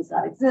culture does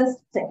not exist,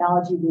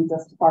 technology leads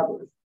us to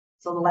barbarism.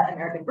 So the Latin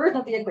American version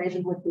of the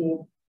equation would be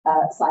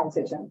science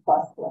fiction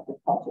plus collective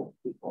culture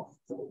equals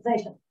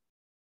civilization.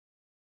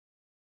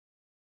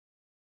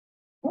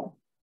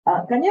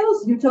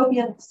 Cañedo's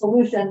utopian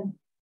solution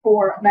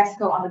for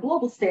Mexico on the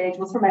global stage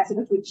was for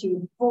Mexico to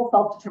achieve full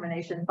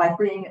self-determination by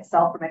freeing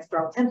itself from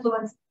external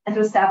influence and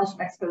to establish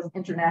Mexico's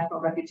international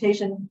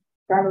reputation,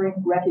 garnering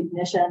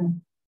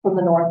recognition from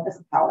the North as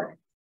a power,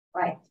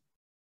 right?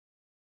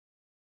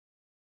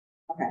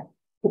 Okay.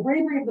 The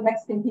bravery of the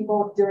Mexican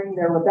people during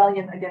their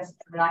rebellion against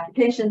German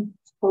occupation,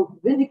 quote,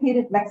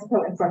 vindicated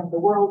Mexico in front of the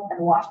world and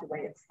washed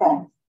away its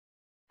faults.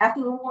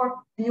 After the war,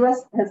 the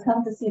U.S. has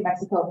come to see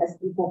Mexico as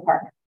equal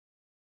partner.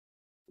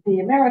 The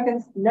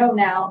Americans know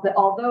now that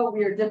although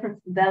we are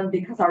different from them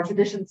because our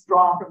traditions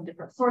draw from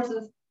different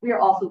sources, we are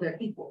also their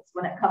equals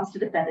when it comes to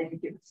defending the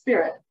human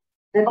spirit.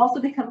 They've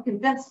also become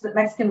convinced that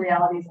Mexican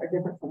realities are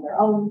different from their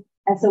own,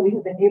 and so we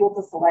have been able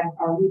to select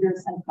our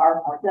leaders and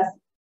carve our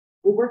destiny.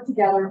 We work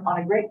together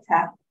on a great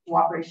task of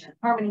cooperation and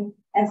harmony,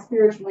 and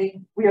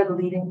spiritually, we are the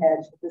leading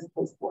edge of this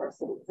post-war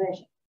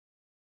civilization.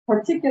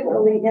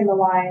 Particularly in the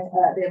line,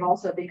 they've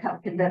also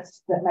become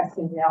convinced that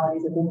Mexican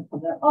realities are different from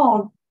their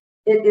own.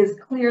 It is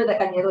clear that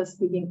Cañedo is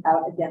speaking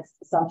out against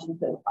assumptions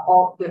that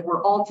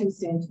were all too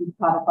soon to be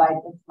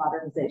codified into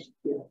modernization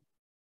theory.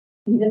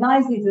 He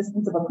denies the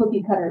existence of a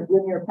cookie-cutter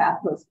linear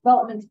path towards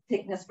development,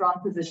 taking a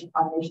strong position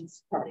on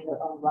nations determining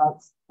their own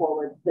routes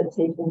forward that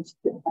take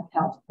into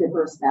account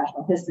diverse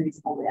national histories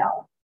and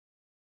realities.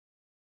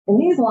 In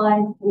these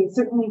lines, we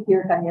certainly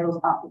hear Cañedo's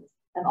optimism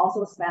and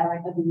also a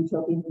smattering of the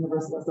utopian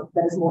universalism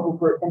that is more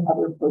overt in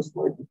other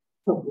post-war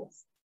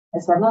utopias.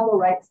 As Fernando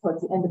writes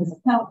towards the end of his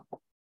account,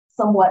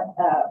 somewhat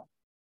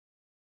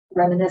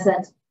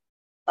reminiscent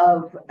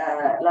of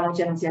La Noche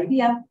Anuncia el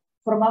Día,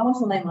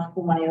 formamos una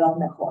humanidad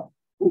mejor.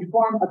 We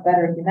form a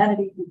better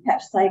humanity. We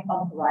catch sight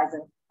on the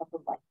horizon of the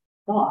light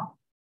dawn.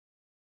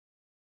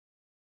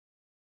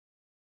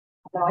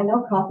 Now, I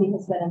know coffee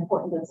has been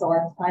important, and so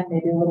our time may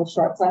be a little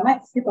short, so I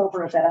might skip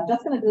over a bit. I'm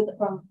just going to do it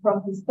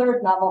from his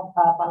third novel,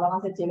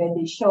 Palomas de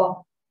Chile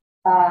Show,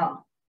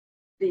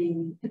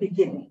 the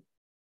beginning.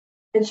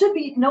 It should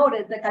be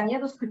noted that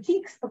Cañedo's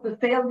critiques of the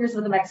failures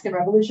of the Mexican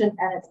Revolution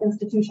and its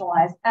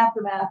institutionalized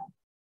aftermath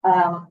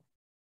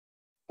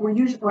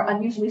were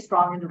unusually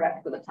strong and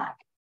direct for the time.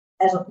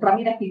 As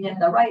Ramira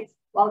Pimienta writes,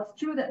 while it's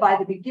true that by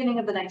the beginning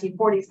of the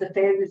 1940s, the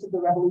failures of the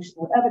revolution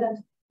were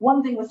evident,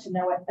 one thing was to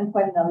know it, and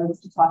quite another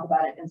was to talk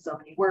about it in so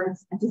many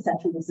words and to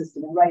censure the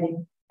system in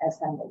writing, as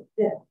Cañedo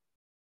did.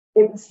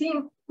 It would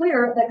seem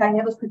clear that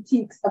Cañedo's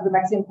critiques of the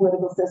Mexican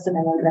political system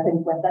and the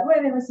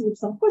Universalism received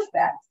some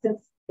pushback,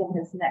 since in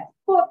his next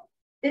book,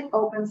 it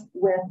opens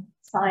with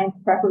signed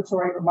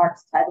preparatory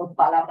remarks titled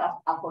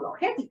Palabras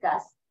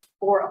Apologéticas,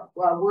 or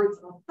words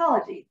of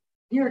apology.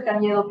 Here,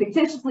 Cañedo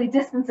fictitiously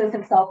distances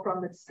himself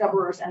from the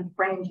discoverers and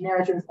framed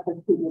narrators of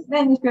his previous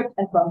manuscript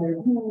and from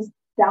their views,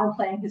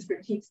 downplaying his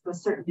critiques to a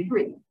certain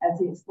degree. As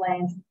he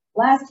explains,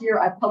 last year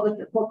I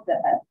published a book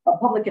that a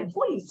public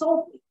employee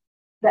sold me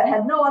that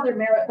had no other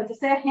merit but to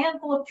say a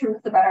handful of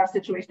truths about our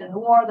situation in the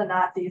war, the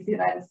Nazis, the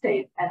United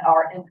States, and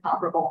our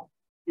incomparable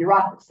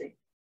bureaucracy.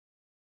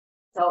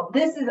 So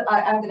this is,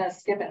 I'm going to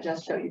skip and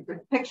just show you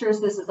pictures.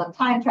 This is a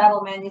time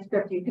travel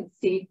manuscript. You can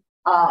see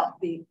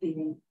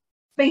the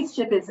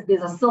spaceship is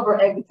a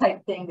silver egg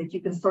type thing that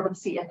you can sort of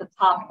see at the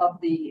top of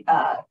the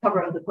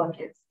cover of the book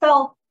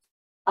itself.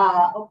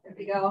 There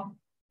we go.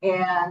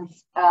 And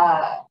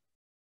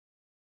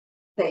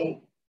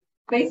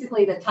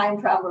basically the time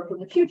traveler from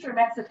the future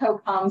Mexico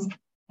comes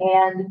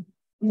and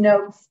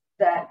notes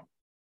that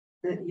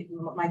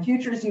my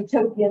future is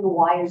utopian.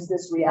 Why is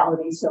this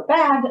reality so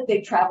bad?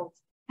 They travel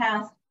to the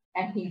past,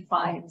 and he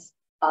finds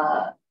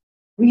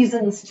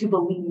reasons to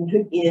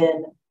believe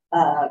in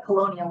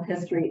colonial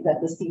history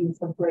that the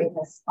seeds of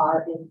greatness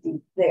are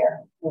indeed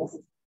there. This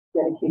is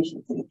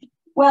dedication to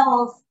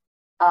Wells,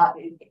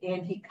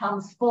 and he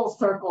comes full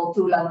circle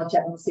to La Noche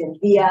Anuncia el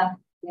Día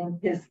in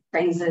his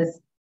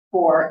praises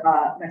for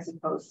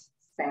Mexico's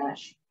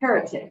Spanish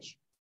heritage.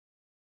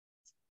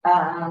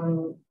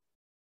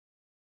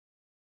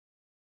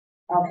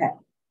 Okay.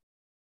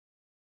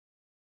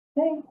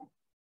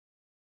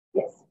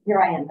 Yes, here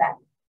I am back.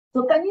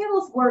 So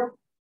Cañedo's work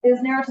is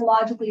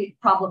narratologically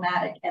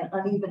problematic and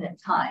uneven at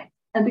times.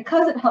 And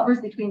because it hovers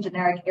between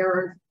generic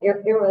eras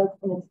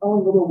in its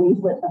own little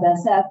wavelet of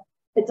SF,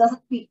 it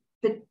doesn't fit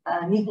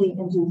neatly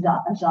into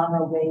a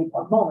genre wave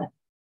or moment.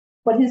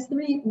 But his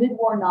three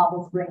mid-war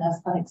novels bring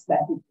us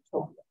unexpected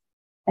utopia.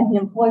 And he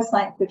employs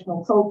science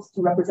fictional tropes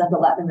to represent the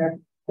Latin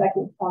American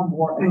perspective on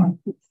war and on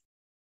peace.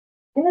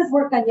 In his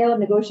work, Cañedo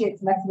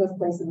negotiates Mexico's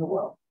place in the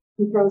world.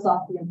 He throws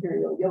off the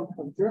imperial yoke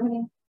of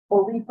Germany,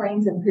 or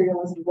reframes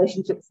imperialist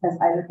relationships as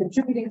either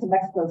contributing to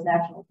Mexico's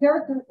national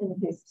character in the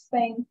case of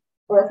Spain,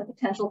 or as a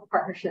potential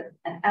partnership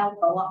and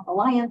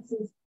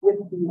alliances with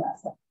the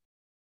US.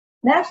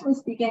 Nationally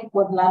speaking,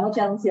 with La Noche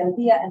Anuncia el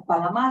Día and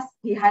Palamas,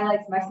 he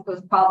highlights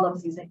Mexico's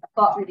problems using a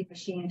thought-reading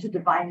machine to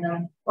divine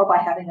them, or by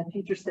having a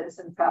future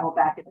citizen travel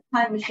back in a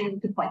time machine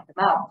to point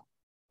them out.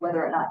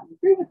 Whether or not you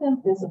agree with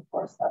him is, of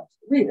course, up to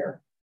the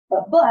reader.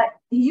 But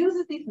he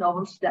uses these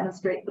novels to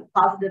demonstrate the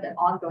positive and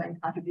ongoing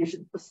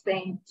contributions of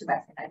Spain to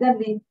Mexican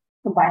identity,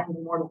 combined with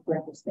the immortal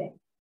strength of Spain,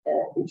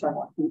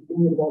 eternal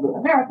immutable to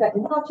America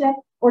in Noche,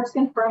 or to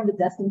confirm the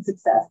destined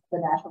success of the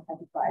national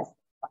enterprise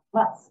in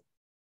months.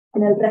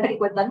 In El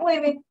Prefericuen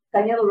 9,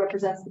 Cañedo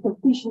represents the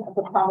completion of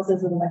the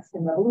promises of the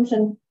Mexican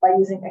Revolution by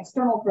using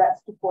external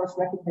threats to force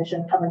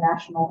recognition of a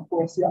national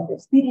cohesión de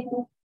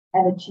espíritu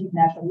and achieve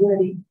national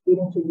unity,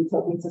 leading to a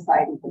utopian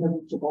society in a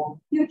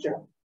reachable future.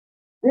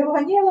 Diego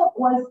Cañedo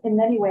was in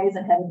many ways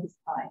ahead of his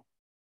time.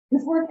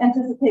 His work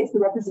anticipates the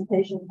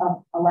representation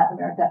of Latin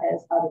America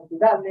as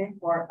aventurable,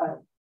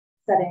 or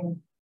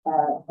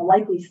a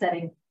likely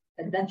setting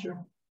adventure.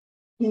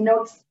 He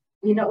knows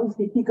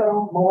the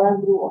Picaro,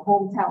 Malandro, a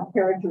hometown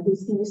character who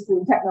sees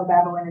through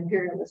technobabble and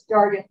imperialist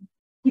jargon.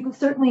 He could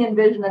certainly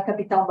envision a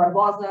Capitán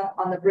Barbosa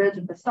on the bridge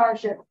of the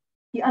starship.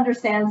 He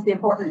understands the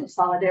importance of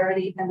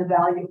solidarity and the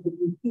value of the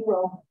Greek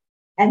hero,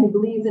 and he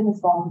believes in his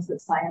bones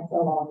that science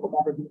alone will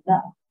never be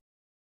enough.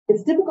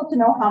 It's difficult to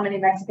know how many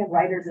Mexican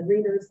writers and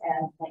readers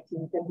and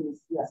 1950s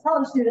US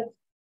college students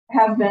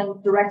have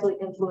been directly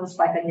influenced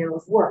by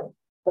Cañedo's work,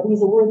 but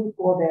he's a worthy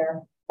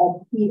forebear, a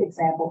key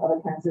example of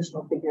a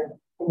transitional figure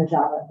in the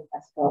genre of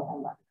Mexico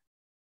and Latin.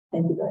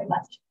 Thank you very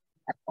much.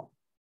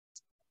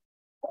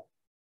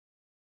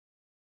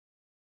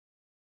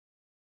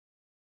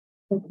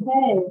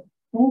 Okay,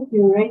 thank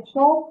you,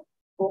 Rachel.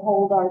 We'll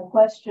hold our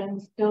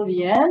questions till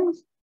the end. I'm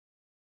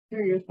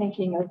sure you're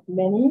thinking of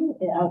many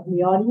out in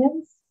the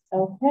audience.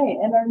 Okay,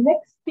 and our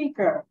next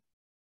speaker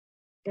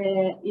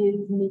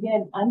is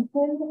Miguel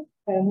Ángel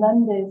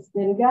Fernández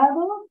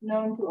Delgado,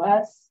 known to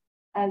us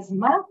as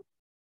MAF.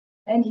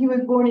 And he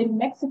was born in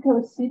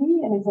Mexico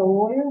City and is a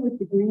lawyer with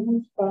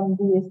degrees from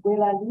the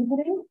Escuela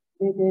Libre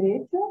de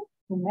Derecho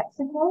in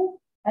Mexico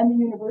and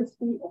the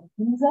University of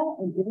Pisa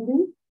in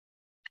Italy.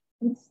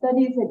 He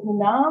studies at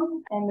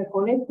UNAM and the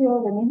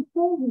Colegio de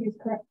Mexico.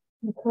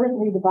 He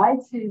currently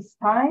divides his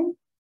time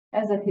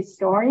as a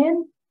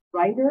historian,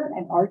 writer,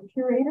 and art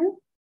curator.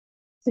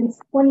 Since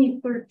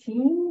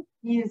 2013,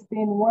 he has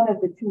been one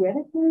of the two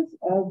editors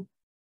of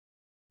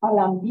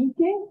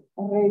Alambique,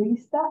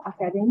 Revista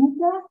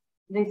Académica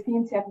de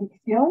Ciencia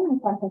Ficción y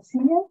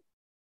Fantasía,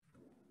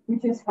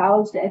 which is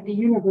housed at the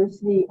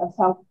University of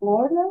South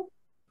Florida.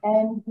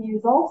 And he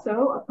is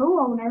also a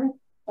co-owner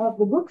of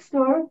the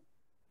bookstore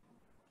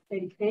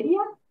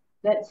Periferia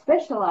that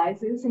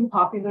specializes in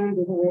popular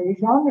literary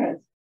genres.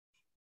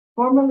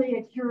 Formerly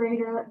a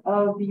curator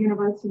of the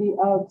University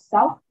of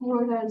South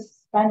Florida's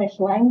Spanish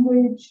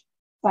language,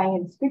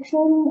 science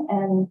fiction,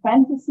 and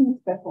fantasy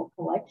special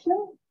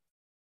collection,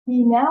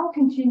 he now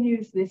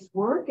continues this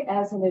work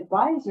as an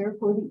advisor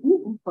for the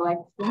Eaton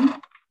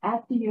Collection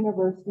at the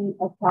University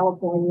of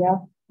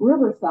California,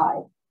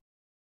 Riverside.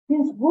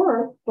 His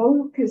work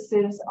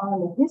focuses on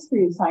the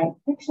history of science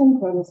fiction,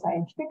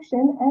 proto-science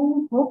fiction,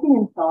 and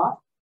utopian thought,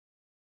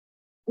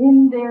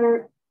 in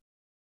their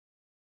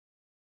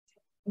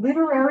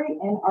literary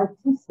and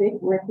artistic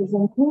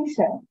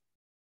representation.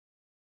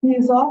 He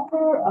is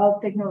author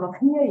of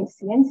Tecnología y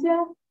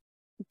Ciencia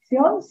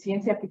Ficción,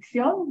 Ciencia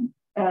Ficción,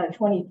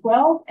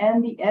 2012,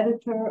 and the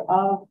editor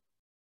of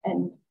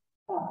and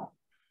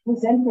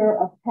presenter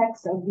of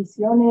texts of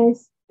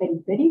Visiones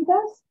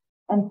Periféricas,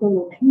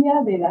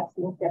 Antología de la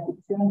Ciencia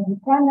Ficción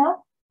Mexicana,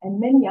 and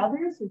many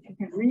others, which you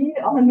can read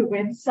on the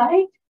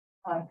website,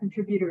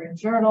 contributor in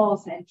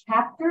journals and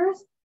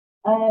chapters.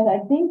 And I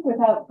think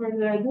without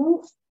further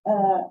ado,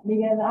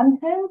 Miguel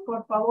Ángel,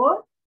 por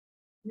favor,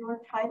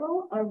 your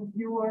title of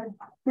your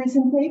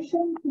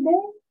presentation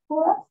today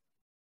for us.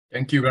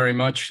 Thank you very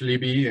much,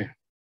 Libby.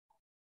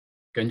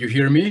 Can you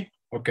hear me?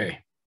 Okay.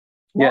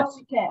 Yes.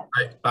 Yes.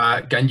 We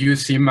can. Can you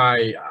see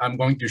I'm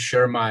going to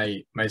share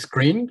my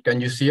screen.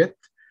 Can you see it?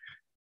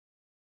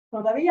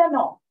 Todavía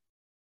no.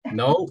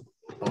 No?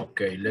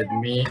 Okay, let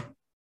me.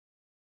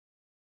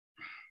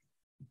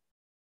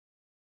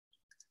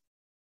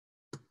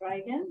 Try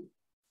again.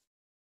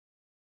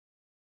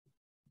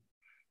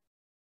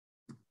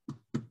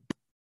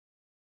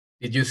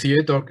 Did you see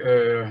it?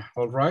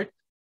 All right.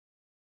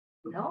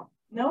 No,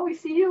 no, we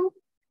see you.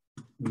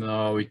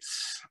 No,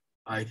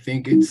 I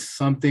think it's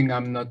something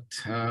I'm not,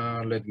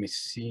 let me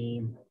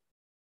see.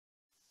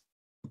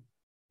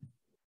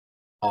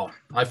 Oh,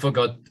 I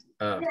forgot.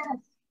 Yes,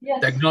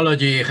 yes.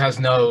 Technology has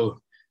no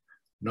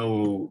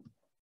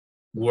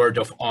word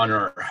of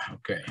honor.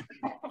 Okay.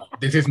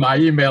 This is my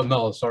email.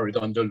 No, sorry,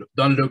 don't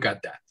look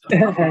at that.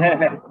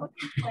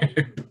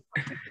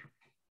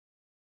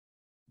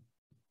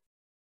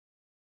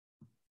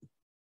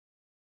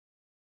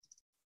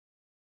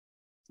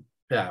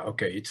 Yeah,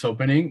 okay, it's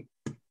opening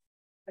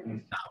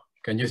now.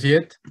 Can you see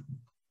it?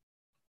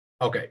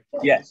 Okay.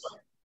 Yes.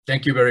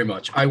 Thank you very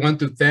much. I want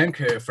to thank,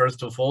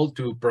 first of all,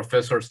 to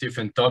Professor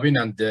Stephen Tobin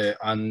and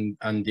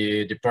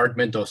the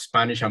Department of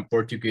Spanish and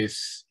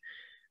Portuguese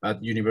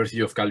at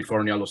University of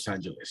California, Los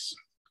Angeles.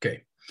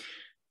 Okay.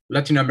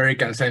 Latin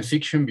American science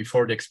fiction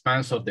before the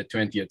expanse of the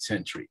 20th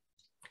century.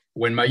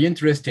 When my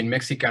interest in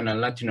Mexican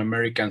and Latin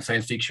American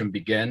science fiction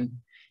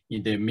began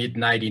in the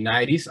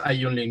mid-1990s,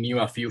 I only knew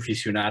a few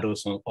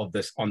aficionados of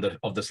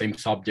the same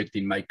subject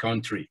in my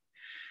country.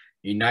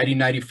 In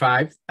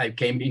 1995, I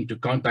came into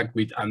contact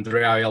with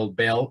Andrea L.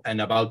 Bell, and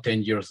about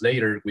 10 years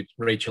later with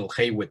Rachel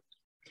Haywood.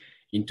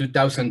 In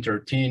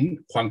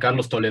 2013, Juan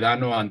Carlos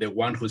Toledano and The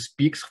One Who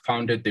Speaks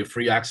founded the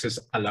free access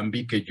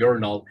Alambique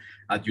Journal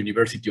at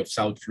University of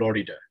South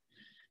Florida.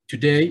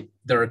 Today,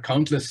 there are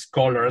countless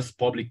scholars,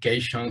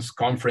 publications,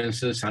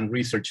 conferences, and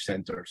research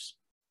centers.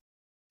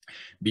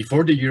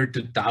 Before the year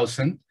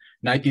 2000,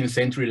 19th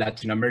century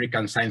Latin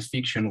American science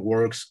fiction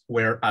works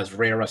were as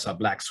rare as a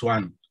black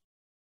swan.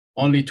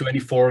 Only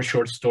 24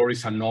 short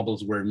stories and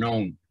novels were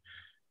known.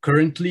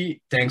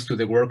 Currently, thanks to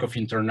the work of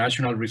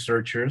international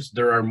researchers,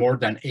 there are more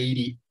than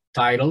 80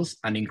 titles,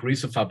 an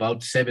increase of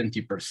about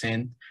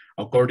 70%,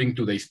 according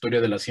to the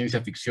Historia de la Ciencia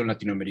Ficción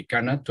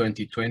Latinoamericana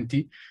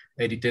 2020,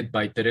 edited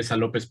by Teresa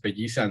López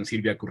Pelliza and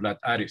Silvia Curlat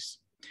Ares.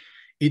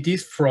 It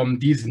is from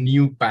this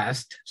new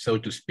past, so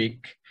to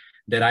speak,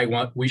 that I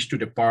wish to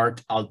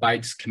depart,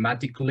 albeit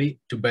schematically,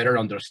 to better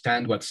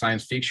understand what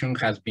science fiction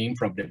has been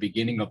from the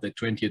beginning of the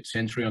 20th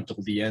century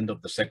until the end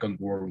of the Second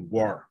World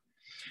War.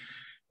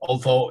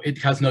 Although it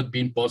has not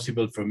been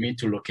possible for me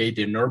to locate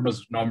the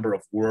enormous number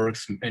of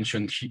works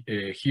mentioned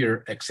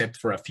here, except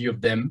for a few of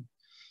them,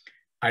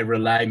 I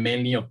rely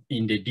mainly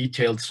in the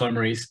detailed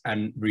summaries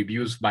and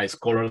reviews by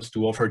scholars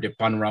to offer the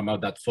panorama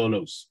that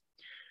follows.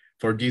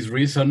 For this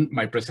reason,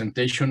 my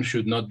presentation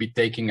should not be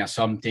taken as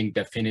something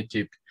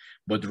definitive,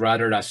 but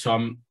rather as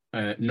some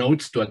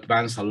notes to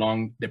advance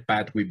along the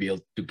path we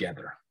built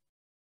together.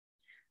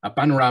 A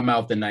panorama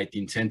of the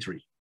 19th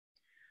century.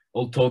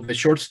 Although the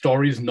short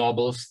stories,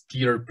 novels,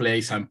 theater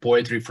plays, and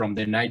poetry from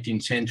the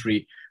 19th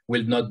century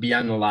will not be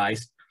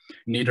analyzed,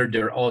 neither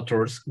their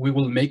authors, we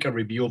will make a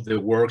review of the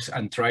works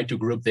and try to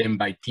group them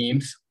by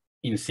themes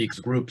in 6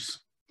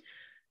 groups.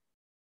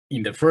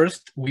 In the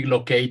first, we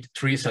locate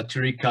 3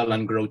 satirical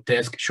and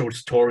grotesque short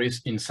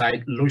stories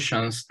inside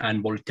Lucian's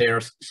and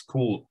Voltaire's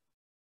school.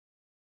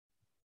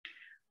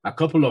 A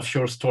couple of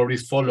short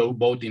stories follow,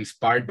 both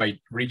inspired by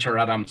Richard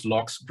Adams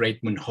Locke's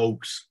Great Moon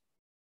Hoax.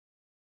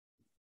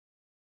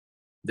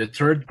 The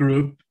third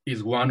group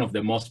is one of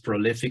the most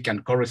prolific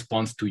and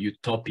corresponds to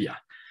Utopia.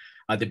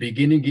 At the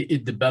beginning,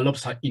 it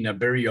develops in a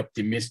very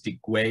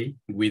optimistic way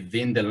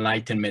within the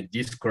Enlightenment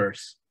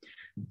discourse.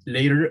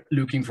 Later,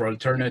 looking for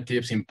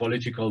alternatives in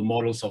political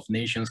models of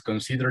nations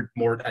considered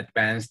more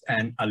advanced,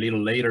 and a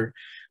little later,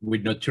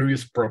 with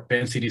notorious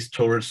propensities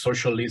towards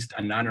socialist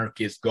and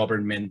anarchist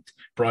government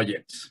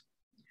projects.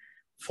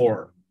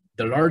 4.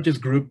 The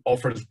largest group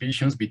offers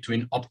visions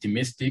between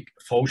optimistic,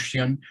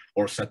 Faustian,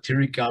 or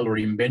satirical, or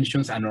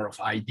inventions and of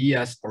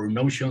ideas or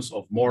notions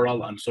of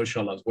moral and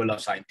social as well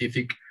as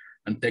scientific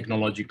and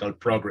technological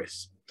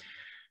progress.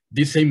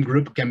 This same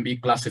group can be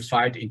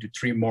classified into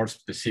 3 more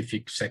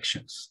specific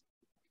sections.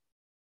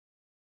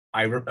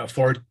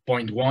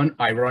 4.1,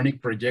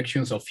 ironic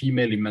projections of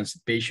female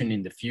emancipation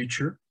in the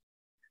future.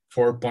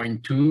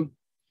 4.2,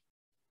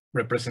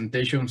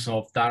 representations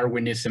of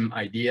Darwinism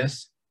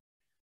ideas.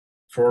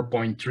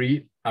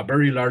 4.3, a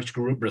very large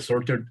group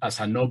resorted as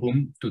a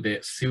novum to the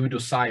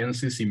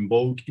pseudosciences in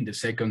vogue in the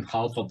second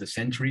half of the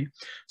century,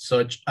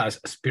 such as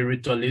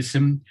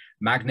spiritualism,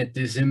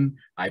 magnetism,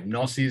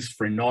 hypnosis,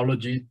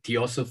 phrenology,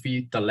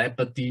 theosophy,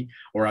 telepathy,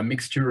 or a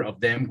mixture of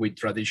them with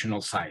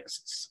traditional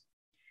sciences.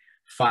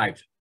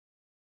 5,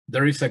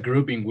 there is a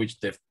group in which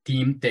the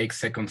team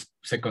takes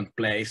second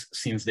place,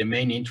 since the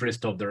main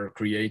interest of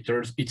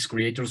its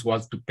creators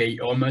was to pay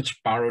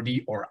homage,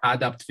 parody, or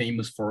adapt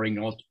famous foreign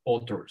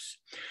authors.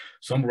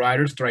 Some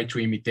writers try to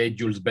imitate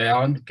Jules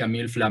Verne,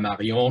 Camille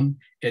Flammarion,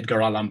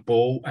 Edgar Allan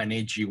Poe, and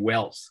H.G.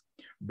 Wells.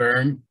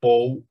 Verne,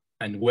 Poe,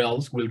 and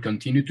Wells will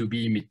continue to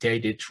be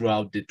imitated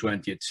throughout the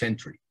 20th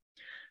century.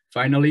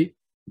 Finally,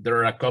 there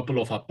are a couple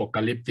of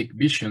apocalyptic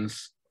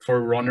visions,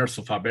 forerunners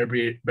of a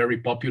very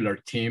popular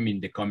theme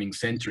in the coming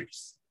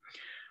centuries.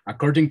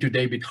 According to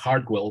David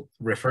Hartwell,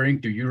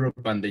 referring to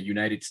Europe and the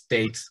United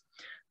States,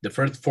 the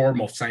first form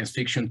of science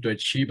fiction to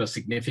achieve a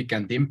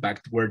significant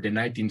impact were the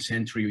 19th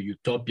century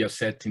utopia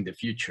set in the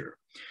future,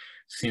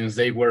 since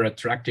they were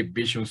attractive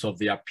visions of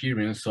the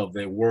appearance of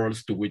the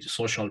worlds to which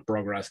social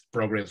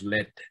progress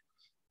led.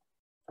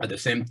 At the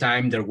same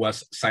time, there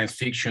was science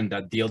fiction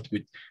that dealt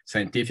with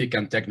scientific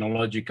and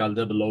technological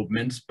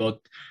developments, but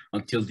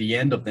until the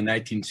end of the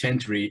 19th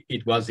century,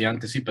 it was the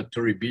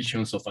anticipatory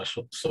visions of a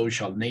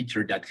social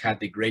nature that had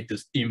the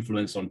greatest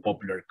influence on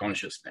popular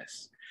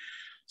consciousness.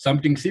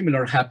 Something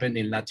similar happened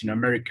in Latin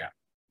America,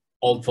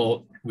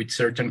 although with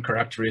certain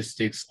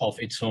characteristics of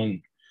its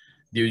own.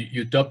 The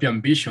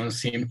utopian vision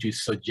seemed to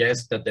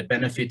suggest that the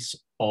benefits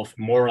of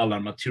moral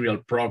and material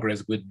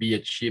progress would be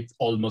achieved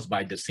almost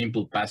by the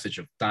simple passage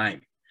of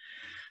time.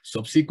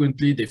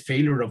 Subsequently, the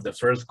failure of the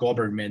first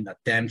government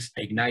attempts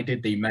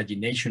ignited the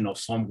imagination of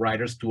some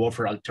writers to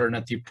offer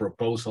alternative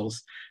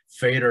proposals,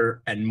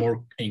 fairer and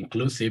more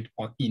inclusive,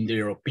 in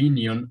their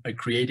opinion,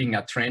 creating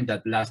a trend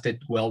that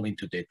lasted well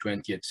into the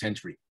 20th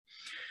century.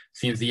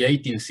 Since the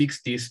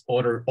 1860s,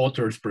 other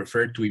authors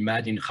preferred to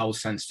imagine how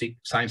science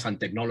and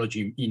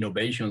technology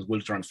innovations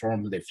will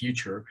transform the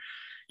future,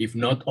 if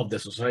not of the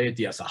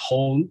society as a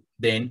whole,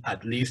 then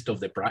at least of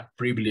the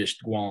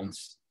privileged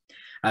ones.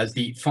 As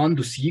the fin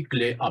du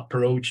siècle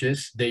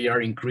approaches, they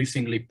are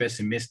increasingly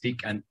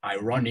pessimistic and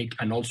ironic,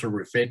 and also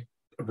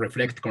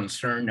reflect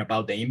concern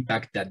about the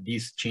impact that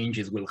these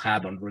changes will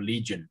have on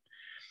religion.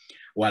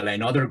 While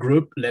another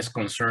group, less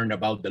concerned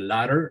about the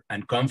latter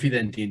and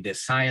confident in the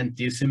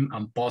scientism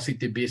and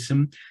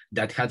positivism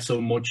that had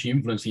so much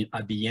influence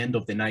at the end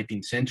of the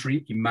 19th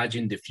century,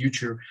 imagined the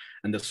future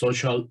and the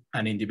social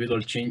and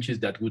individual changes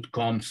that would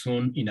come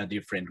soon in a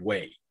different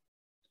way.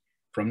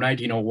 From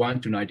 1901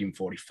 to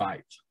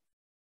 1945.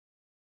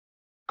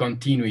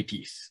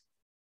 Continuities.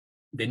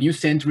 The new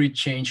century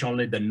changed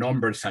only the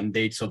numbers and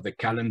dates of the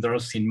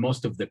calendars, since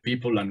most of the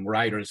people and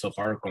writers of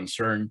our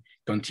concern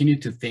continue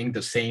to think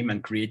the same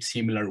and create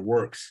similar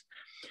works.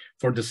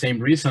 For the same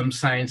reason,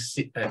 science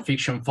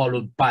fiction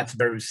followed paths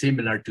very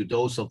similar to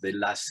those of the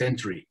last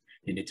century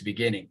in its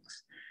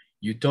beginnings.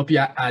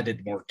 Utopia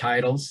added more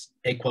titles,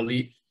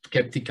 equally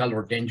skeptical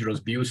or dangerous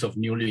views of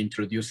newly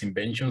introduced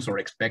inventions or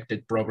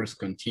expected progress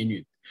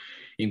continued,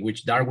 in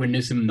which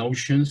Darwinism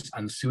notions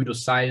and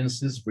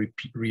pseudosciences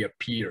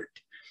reappeared.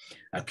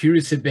 A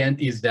curious event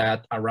is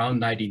that around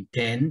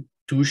 1910,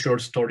 2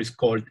 short stories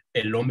called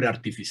El Hombre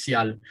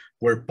Artificial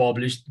were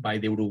published by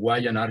the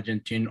Uruguayan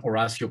Argentine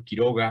Horacio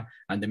Quiroga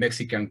and the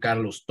Mexican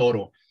Carlos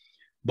Toro.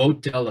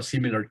 Both tell a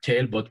similar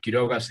tale, but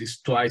Quiroga's is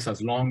twice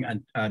as long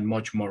and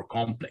much more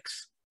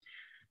complex.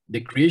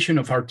 The creation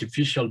of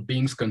artificial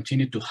beings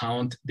continued to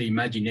haunt the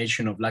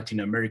imagination of Latin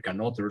American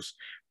authors,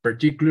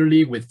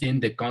 particularly within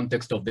the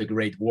context of the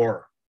Great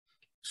War.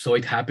 So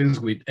it happens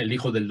with El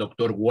Hijo del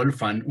Doctor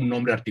Wolfgang, Un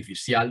Hombre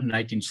Artificial,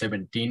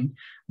 1917,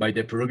 by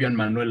the Peruvian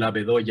Manuela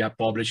Bedoya,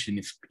 published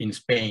in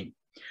Spain.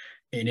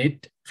 In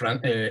it,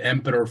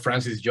 Emperor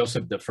Francis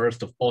Joseph I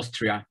of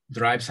Austria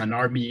drives an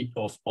army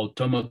of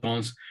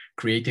automatons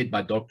created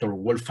by Dr.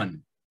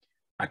 Wolfgang,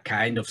 a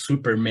kind of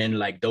supermen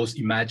like those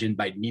imagined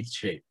by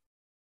Nietzsche,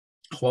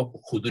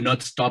 who do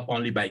not stop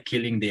only by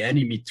killing the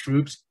enemy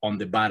troops on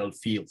the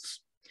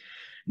battlefields.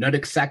 Not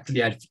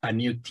exactly a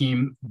new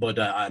theme, but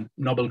a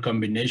novel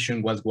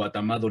combination was what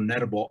Amado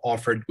Nervo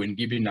offered when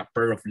giving a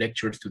pair of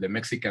lectures to the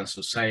Mexican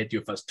Society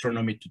of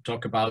Astronomy to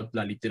talk about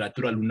la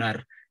literatura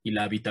lunar y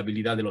la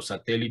habitabilidad de los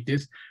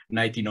satélites,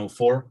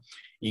 1904,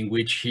 in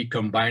which he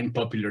combined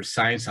popular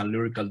science and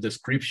lyrical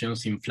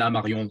descriptions in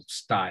Flammarion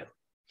style.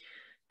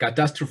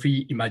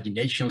 Catastrophe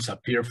imaginations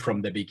appear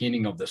from the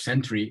beginning of the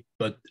century,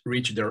 but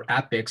reach their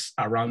apex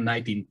around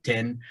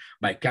 1910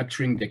 by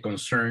capturing the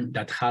concern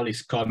that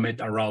Halley's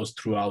Comet aroused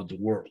throughout the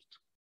world.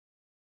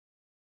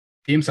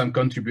 Themes and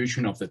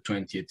contribution of the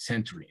 20th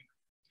century.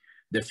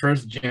 The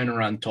first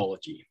genre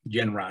anthology.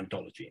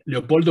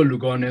 Leopoldo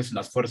Lugones,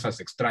 Las Fuerzas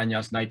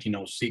Extrañas,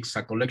 1906,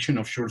 a collection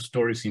of short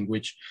stories in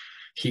which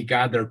He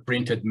gathered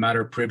printed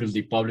matter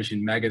previously published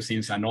in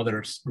magazines and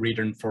others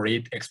written for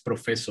it ex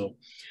professo,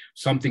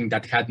 something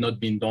that had not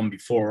been done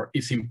before.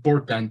 Is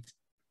important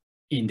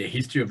in the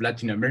history of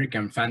Latin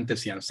American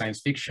fantasy and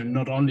science fiction,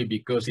 not only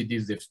because it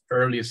is the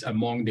earliest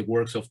among the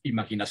works of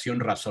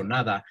imaginación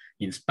razonada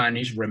in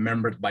Spanish,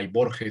 remembered by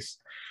Borges,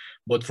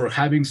 but for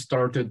having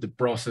started the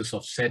process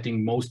of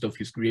setting most of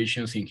his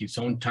creations in his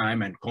own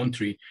time and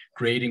country,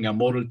 creating a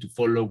model to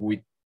follow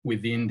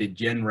within the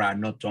genre,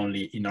 not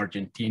only in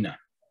Argentina.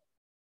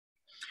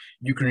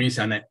 Euclid's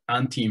and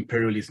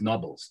anti-imperialist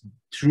novels,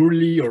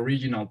 truly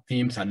original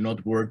themes and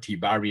noteworthy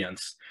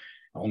variants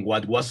on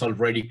what was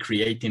already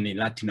created in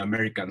Latin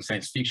American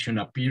science fiction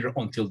appeared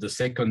until the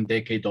second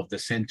decade of the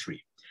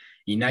century.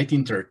 In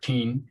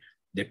 1913,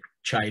 the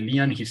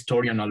Chilean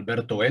historian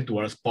Alberto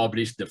Edwards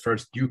published the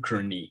first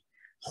Euclid.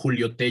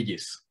 Julio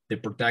Telles, the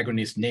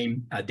protagonist,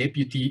 named a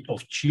deputy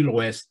of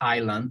Chiloé's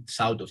island,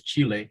 south of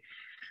Chile,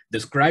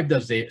 described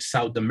as the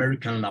South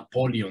American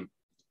Napoleon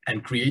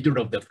and creator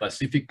of the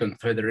Pacific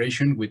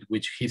Confederation, with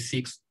which he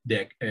seeks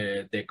the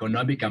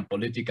economic and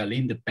political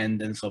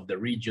independence of the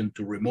region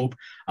to remove,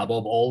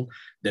 above all,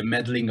 the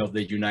meddling of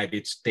the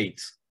United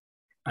States.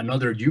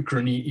 Another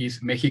Euclid is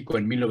México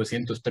en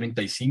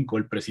 1935,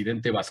 El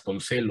Presidente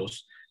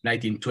Vasconcelos,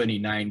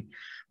 1929,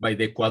 by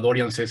the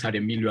Ecuadorian Cesar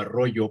Emilio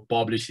Arroyo,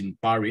 published in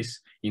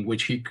Paris, in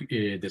which he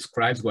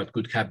describes what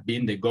could have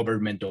been the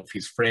government of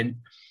his friend,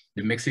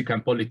 the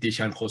Mexican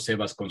politician José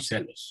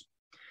Vasconcelos.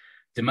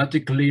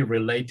 Thematically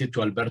related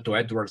to Alberto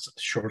Edwards'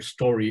 short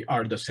story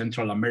are the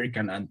Central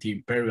American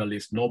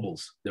anti-imperialist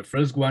novels. The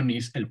first one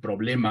is El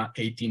Problema,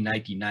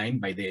 1899,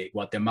 by the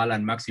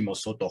Guatemalan Máximo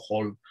Soto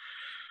Hall.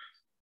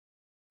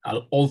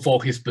 Although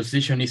his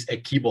position is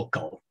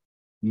equivocal,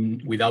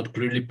 without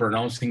clearly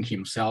pronouncing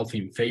himself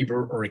in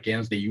favor or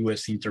against the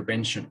US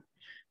intervention,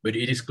 but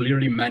it is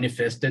clearly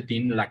manifested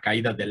in La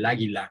Caída del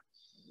Águila,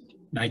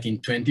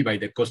 1920, by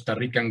the Costa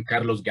Rican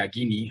Carlos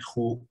Gagini,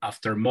 who,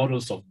 after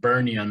models of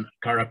Burnian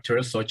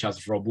characters such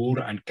as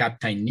Robur and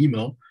Captain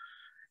Nemo,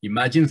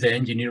 imagines the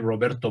engineer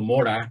Roberto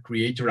Mora,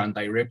 creator and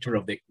director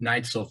of the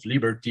Knights of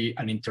Liberty,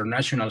 an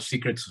international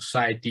secret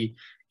society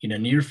in a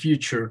near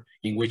future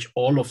in which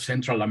all of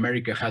Central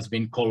America has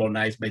been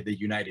colonized by the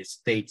United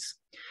States.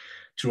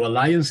 Through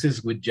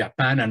alliances with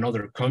Japan and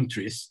other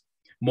countries,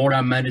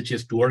 Mora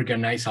manages to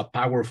organize a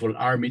powerful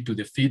army to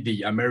defeat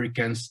the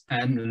Americans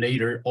and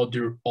later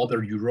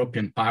other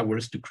European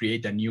powers to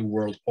create a new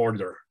world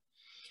order.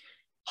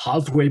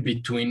 Halfway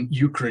between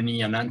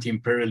Ukrainian and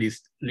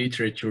anti-imperialist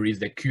literature is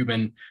the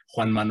Cuban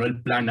Juan Manuel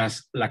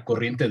Plana's La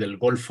Corriente del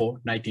Golfo,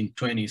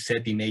 1920,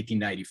 set in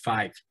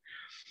 1895.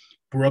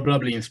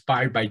 Probably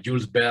inspired by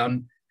Jules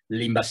Verne,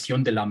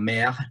 L'Invasion de la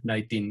Mer,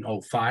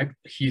 1905,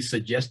 he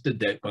suggested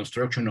the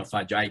construction of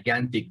a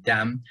gigantic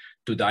dam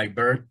to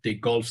divert the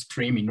Gulf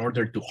Stream in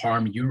order to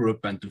harm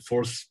Europe and to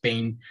force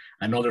Spain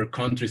and other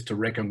countries to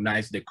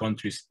recognize the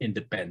country's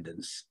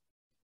independence.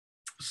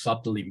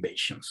 Subtle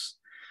invasions.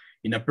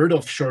 In a pair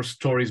of short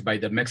stories by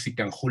the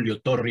Mexican Julio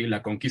Torri, La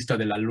Conquista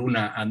de la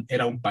Luna and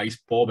Era un País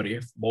Pobre,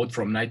 both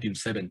from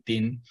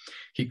 1917,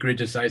 he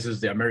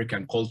criticizes the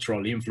American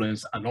cultural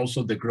influence and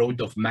also the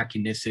growth of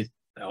mechanism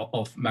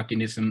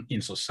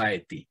in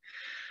society.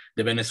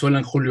 The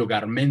Venezuelan Julio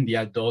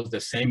Garmendia does the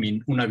same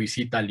in Una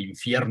Visita al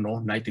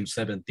Infierno,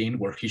 1917,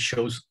 where he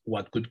shows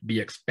what could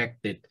be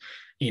expected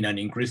in an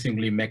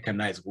increasingly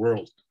mechanized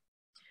world.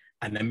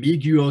 An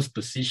ambiguous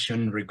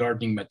position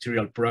regarding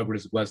material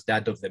progress was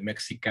that of the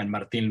Mexican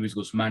Martín Luis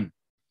Guzmán.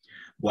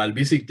 While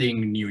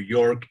visiting New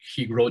York,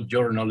 he wrote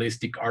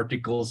journalistic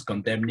articles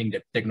condemning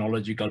the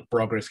technological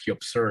progress he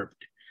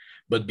observed,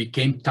 but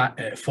became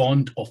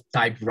fond of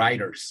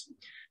typewriters,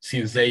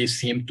 since they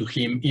seemed to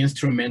him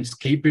instruments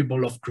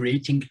capable of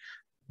creating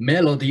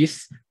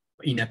melodies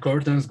in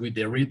accordance with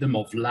the rhythm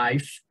of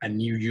life and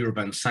new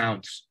urban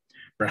sounds.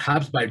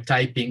 Perhaps by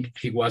typing,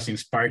 he was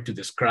inspired to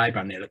describe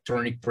an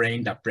electronic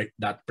brain that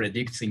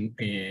predicts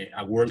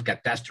a world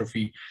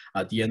catastrophe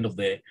at the end of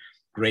the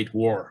Great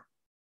War.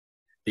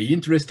 The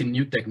interest in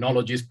new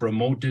technologies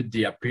promoted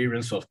the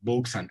appearance of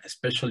books and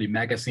especially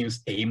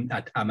magazines aimed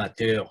at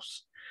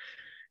amateurs,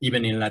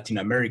 even in Latin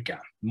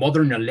America.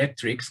 Modern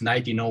Electrics,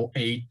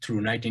 1908 through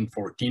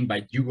 1914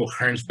 by Hugo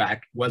Hernsback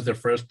was the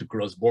first to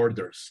cross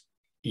borders.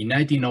 In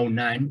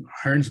 1909,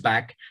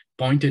 Hernsback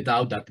pointed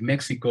out that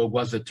Mexico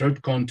was the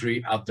third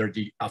country after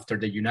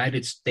the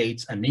United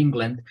States and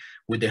England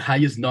with the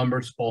highest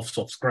numbers of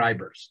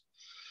subscribers.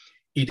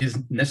 It is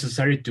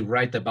necessary to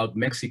write about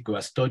Mexico,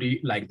 a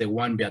study like the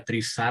one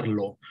Beatriz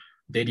Sarlo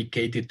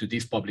dedicated to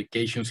these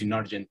publications in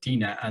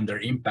Argentina and their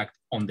impact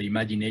on the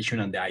imagination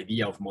and the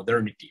idea of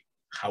modernity.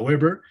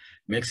 However,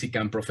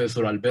 Mexican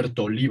professor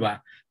Alberto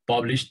Oliva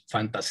published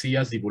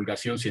Fantasías,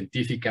 Divulgación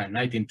Científica in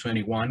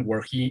 1921,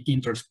 where he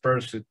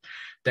interspersed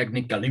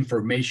technical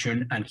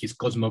information and his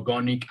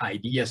cosmogonic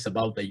ideas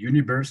about the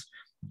universe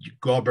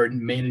governed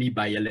mainly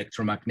by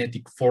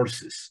electromagnetic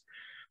forces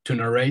to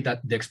narrate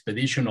the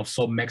expedition of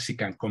some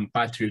Mexican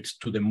compatriots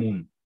to the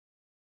moon.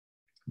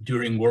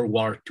 During World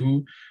War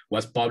II,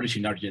 was published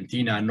in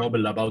Argentina a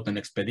novel about an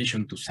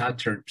expedition to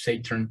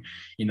Saturn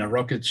in a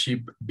rocket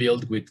ship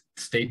built with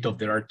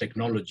state-of-the-art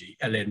technology,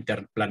 El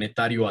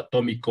Interplanetario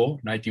Atómico,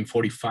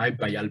 1945,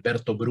 by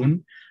Alberto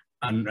Brun,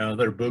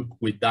 another book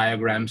with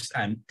diagrams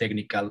and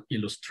technical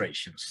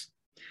illustrations.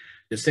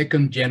 The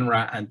second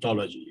genre,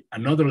 anthology.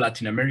 Another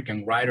Latin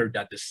American writer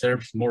that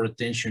deserves more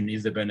attention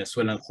is the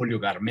Venezuelan Julio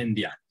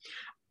Garmendia,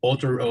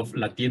 author of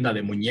La Tienda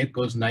de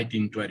Muñecos,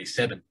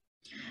 1927.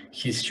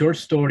 His short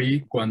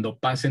story, Cuando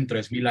pasen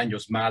 3,000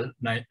 años más,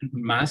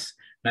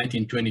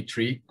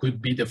 1923,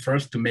 could be the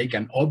first to make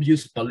an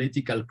obvious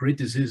political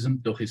criticism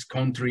of his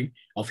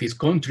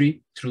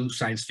country through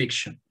science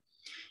fiction.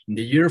 In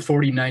the year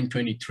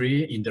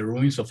 4923, in the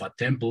ruins of a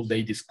temple,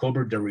 they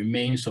discovered the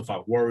remains of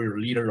a warrior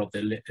leader of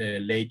the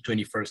late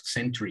 21st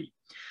century.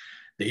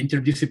 The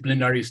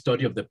interdisciplinary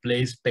study of the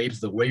place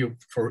paves the way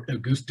for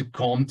Auguste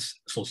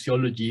Comte's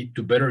sociology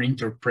to better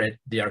interpret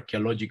the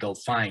archaeological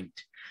find,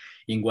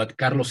 in what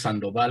Carlos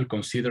Sandoval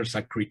considers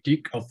a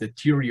critique of the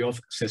theory of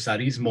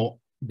Cesarismo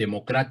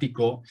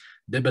Democrático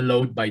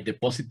developed by the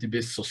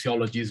positivist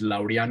sociologist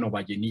Laureano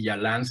Vallenilla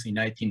Lanz in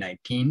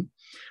 1919,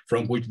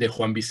 from which the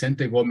Juan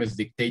Vicente Gómez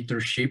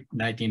dictatorship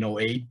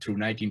 1908 through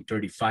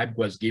 1935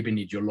 was given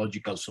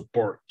ideological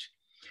support.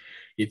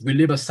 If we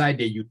leave aside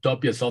the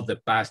utopias of the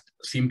past,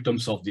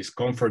 symptoms of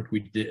discomfort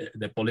with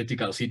the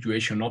political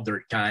situation of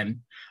their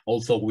time,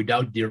 also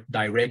without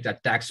direct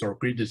attacks or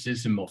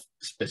criticism of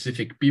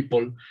specific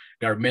people,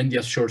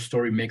 Garmendia's short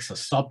story makes a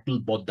subtle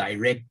but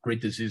direct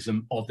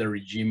criticism of the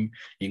regime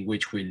in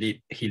which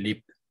he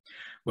lived.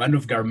 One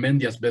of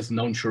Garmendia's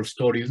best-known short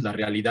stories, La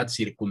Realidad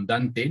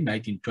Circundante,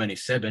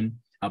 1927,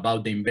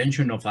 about the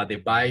invention of a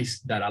device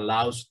that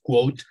allows,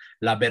 quote,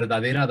 la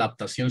verdadera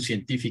adaptación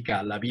científica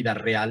a la vida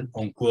real,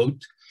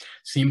 unquote,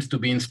 seems to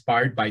be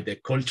inspired by the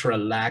cultural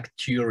lag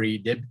theory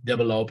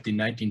developed in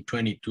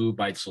 1922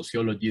 by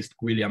sociologist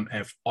William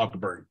F.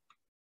 Ogburn.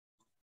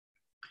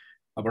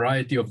 A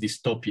variety of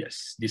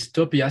dystopias.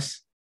 Dystopias,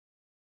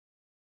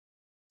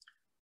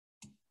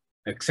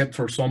 except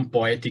for some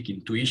poetic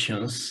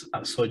intuitions,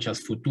 such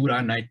as Futura,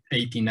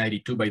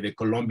 1892 by the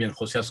Colombian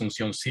José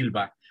Asunción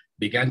Silva,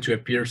 began to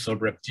appear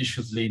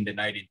surreptitiously in the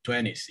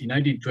 1920s. In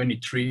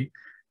 1923,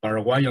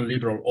 Paraguayan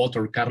liberal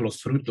author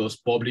Carlos Frutos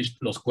published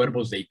Los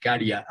Cuervos de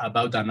Icaria,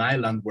 about an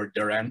island where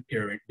their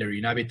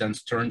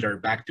inhabitants turned their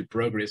back to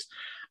progress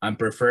and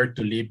preferred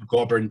to live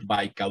governed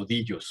by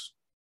caudillos.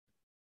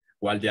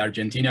 While the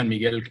Argentinian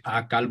Miguel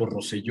A. Calvo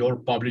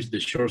Rosselló published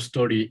the short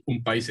story Un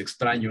País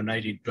Extraño,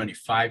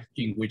 1925,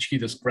 in which he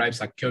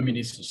describes a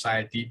communist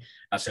society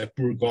as a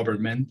poor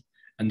government,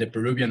 and the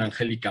Peruvian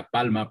Angélica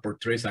Palma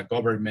portrays a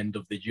government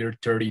of the year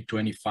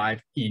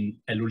 3025 in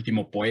El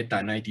Último Poeta,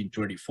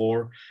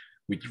 1924,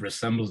 which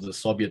resembles the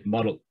Soviet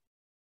model.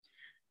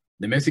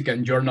 The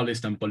Mexican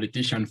journalist and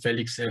politician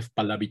Félix F.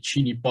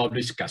 Pallavicini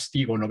published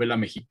Castigo, novela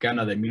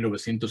mexicana de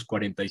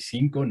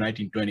 1945,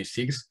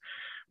 1926,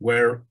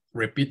 where,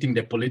 repeating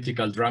the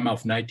political drama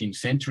of 19th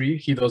century,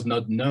 he does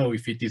not know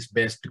if it is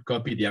best to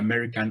copy the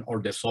American or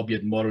the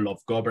Soviet model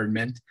of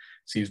government,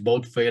 since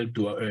both failed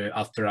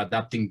after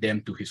adapting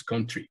them to his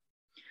country.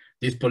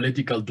 This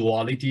political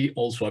duality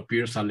also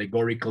appears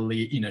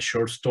allegorically in a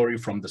short story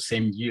from the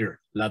same year,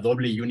 La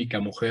Doble y Única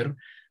Mujer,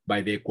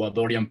 by the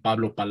Ecuadorian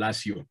Pablo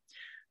Palacio,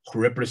 who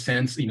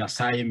represents in a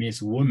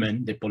Siamese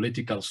woman the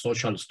political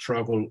social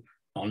struggle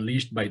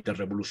unleashed by the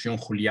Revolución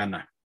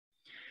Juliana.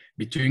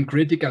 Between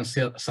critic and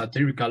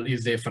satirical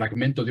is the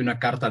fragmento de una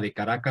carta de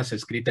Caracas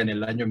escrita en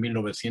el año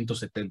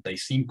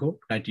 1975,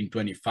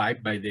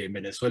 1925, by the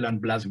Venezuelan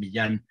Blas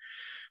Millán,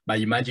 by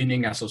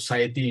imagining a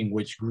society in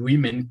which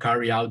women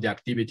carry out the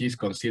activities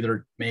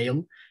considered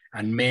male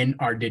and men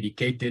are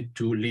dedicated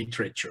to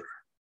literature.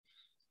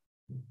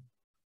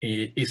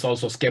 It is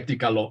also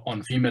skeptical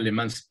on female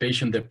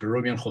emancipation. The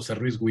Peruvian José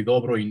Ruiz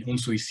Huidobro in Un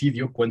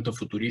Suicidio, Cuento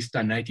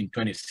Futurista,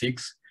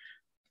 1926,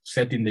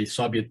 set in the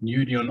Soviet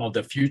Union of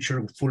the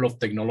future full of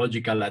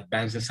technological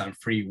advances and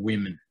free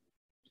women.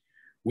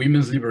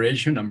 Women's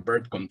liberation and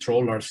birth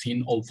control are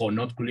seen, although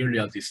not clearly,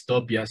 as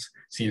dystopias,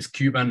 since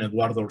Cuban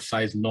Eduardo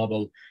Orsay's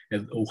novel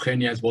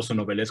Eugenia Esbozo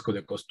Novelesco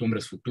de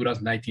Costumbres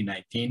Futuras,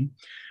 1919,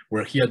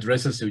 where he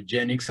addresses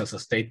eugenics as a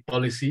state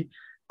policy,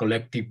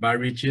 collective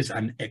marriages,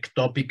 and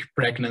ectopic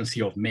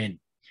pregnancy of men.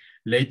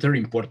 Later,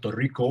 in Puerto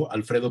Rico,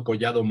 Alfredo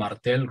Collado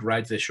Martel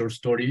writes the short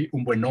story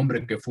Un buen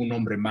hombre que fue un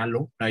hombre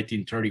malo,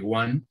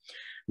 1931,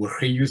 where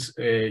he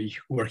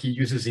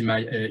uses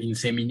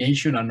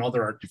insemination and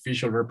other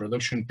artificial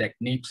reproduction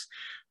techniques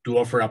to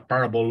offer a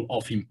parable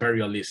of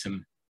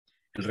imperialism.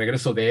 El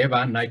regreso de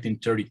Eva,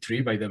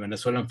 1933, by the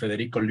Venezuelan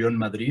Federico León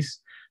Madrid,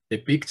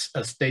 depicts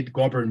a state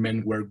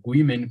government where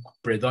women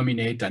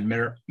predominate and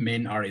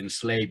men are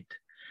enslaved.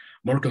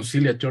 More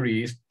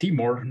conciliatory is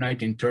Timor,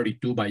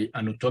 1932, by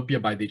an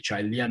utopia by the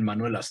Chilean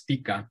Manuel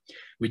Astica,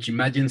 which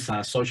imagines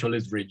a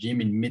socialist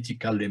regime in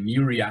mythical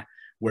Lemuria,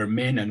 where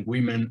men and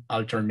women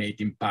alternate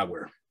in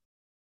power.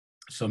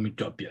 Some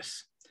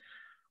utopias.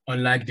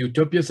 Unlike the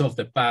utopias of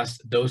the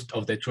past, those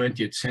of the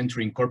 20th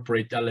century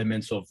incorporate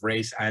elements of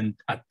race and,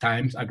 at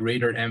times, a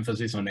greater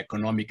emphasis on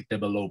economic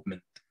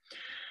development.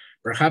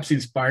 Perhaps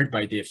inspired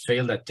by the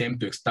failed attempt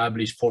to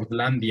establish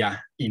Fortlandia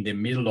in the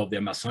middle of the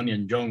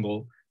Amazonian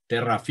jungle,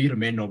 Tierra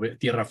Firma,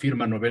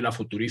 novela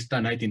futurista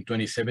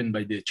 1927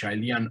 by the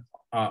Chilean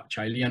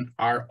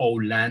R.O.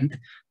 Land,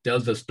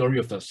 tells the story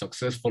of a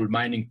successful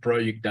mining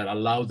project that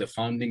allowed the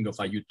founding of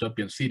a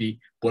utopian city,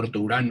 Puerto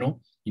Urano,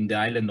 in the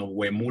island of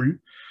Huemul,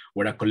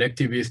 where a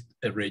collectivist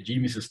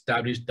regime is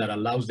established that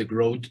allows the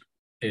growth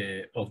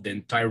of the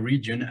entire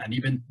region and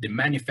even the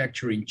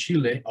manufacture in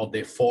Chile of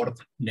the fourth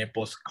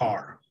Nepos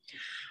car.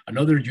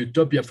 Another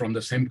utopia from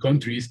the same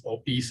country is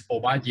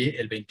Ovalle,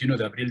 el 21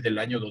 de abril del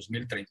año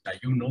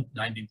 2031,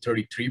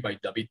 1933, by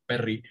David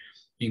Perry,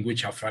 in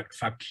which a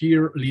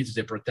fakir leads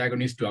the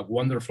protagonist to a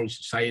wonderful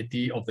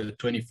society of the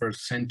 21st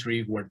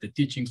century where the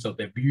teachings of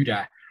the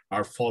Buddha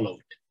are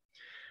followed.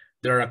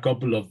 There are a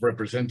couple of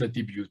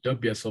representative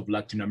utopias of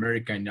Latin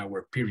America in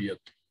our period.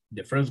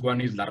 The first one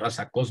is La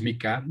Raza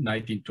Cósmica,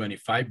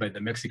 1925, by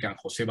the Mexican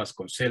José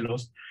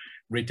Vasconcelos,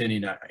 written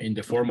in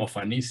the form of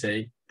an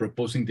essay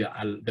proposing the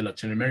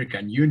Latin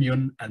American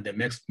Union and the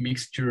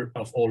mixture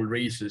of all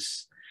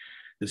races.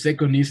 The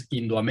second is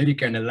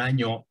Indoamérica en el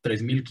año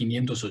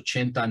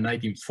 3580,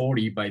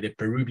 1940, by the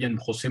Peruvian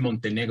José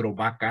Montenegro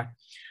Vaca,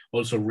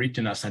 also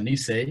written as an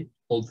essay,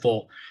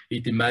 although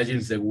it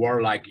imagines the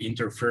warlike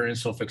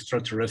interference of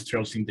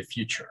extraterrestrials in the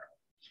future.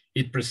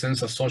 It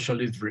presents a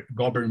socialist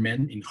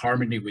government in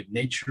harmony with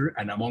nature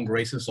and among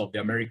races of the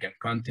American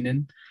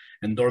continent,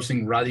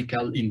 endorsing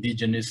radical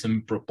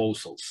indigenism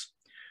proposals.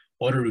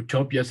 Other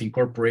utopias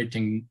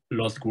incorporating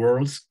lost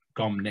worlds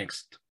come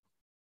next.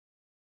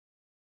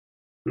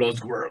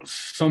 Lost worlds.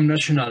 Some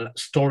national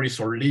stories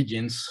or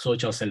legends,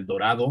 such as El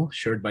Dorado,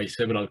 shared by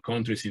several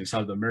countries in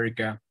South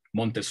America,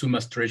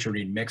 Montezuma's treasure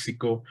in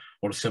Mexico,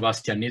 or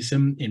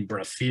Sebastianism in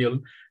Brazil,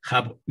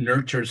 have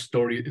nurtured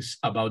stories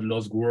about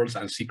lost worlds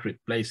and secret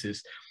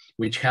places,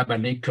 which have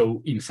an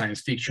echo in science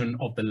fiction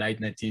of the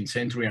late 19th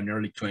century and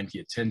early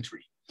 20th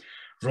century.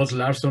 Ross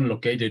Larson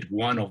located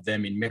one of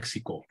them in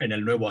Mexico, en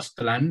el Nuevo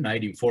Aztlán,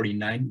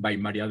 1949, by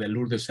María de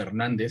Lourdes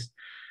Hernández,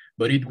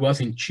 but it was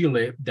in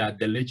Chile that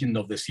the legend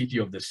of the city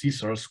of the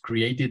Caesars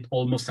created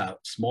almost a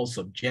small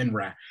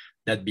subgenre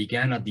that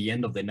began at the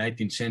end of the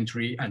 19th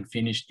century and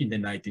finished in the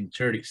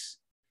 1930s.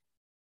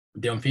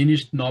 The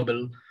unfinished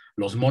novel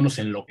Los Monos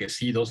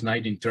Enloquecidos,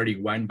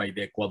 1931, by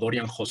the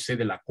Ecuadorian José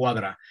de la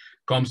Cuadra,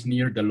 comes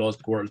near the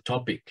lost world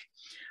topic.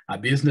 A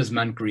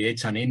businessman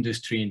creates an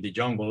industry in the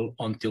jungle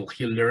until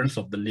he learns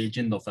of the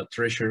legend of a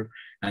treasure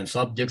and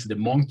subjects the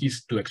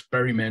monkeys to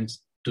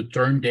experiments to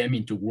turn them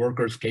into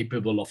workers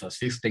capable of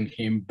assisting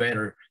him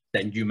better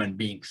than human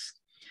beings.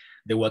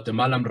 The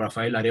Guatemalan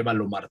Rafael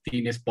Arevalo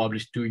Martinez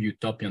published two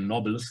utopian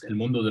novels, El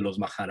Mundo de los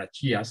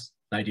Maharachías,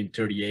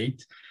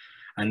 1938,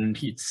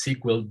 and its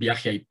sequel,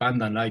 Viaje a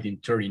Ipanda,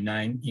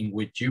 1939, in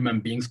which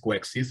human beings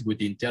coexist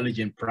with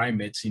intelligent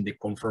primates in the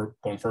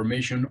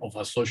conformation of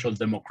a social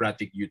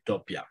democratic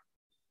utopia.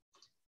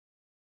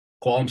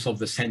 Poems of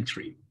the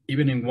century.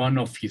 Even in one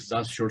of his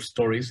last short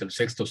stories, El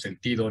Sexto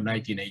Sentido,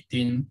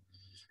 1918,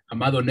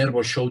 Amado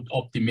Nervo showed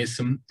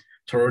optimism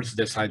towards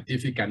the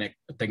scientific and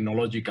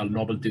technological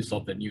novelties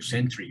of the new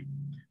century.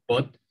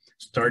 But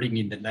starting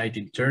in the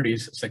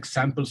 1930s,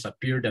 examples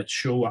appear that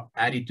show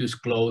attitudes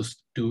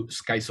close to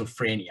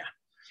schizophrenia,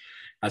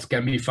 as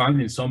can be found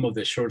in some of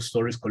the short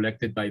stories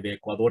collected by the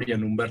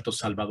Ecuadorian Humberto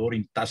Salvador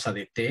in Taza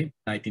de Té,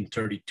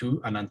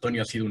 1932, and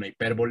Antonio ha sido una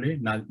hipérbole,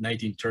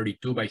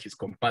 1932, by his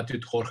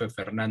compatriot Jorge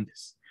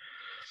Fernández.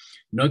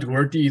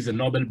 Noteworthy is the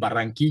novel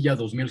Barranquilla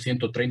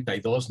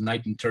 2132,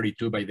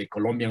 1932, by the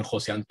Colombian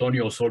José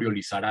Antonio Osorio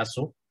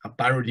Lizarazo, a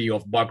parody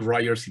of Buck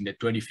Rogers in the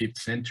 25th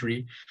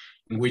century,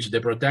 in which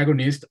the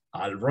protagonist,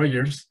 Al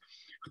Rogers,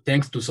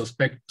 thanks to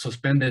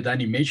suspended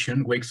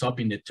animation, wakes up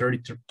in the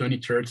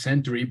 23rd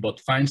century, but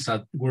finds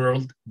a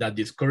world that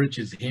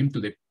discourages him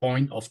to the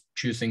point of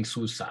choosing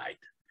suicide.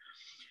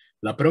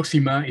 La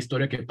próxima,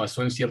 Historia que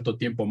pasó en cierto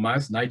tiempo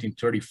más,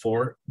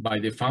 1934, by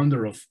the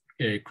founder of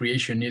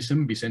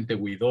creationism, Vicente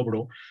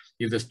Huidobro,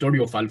 is the story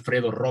of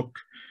Alfredo Rock,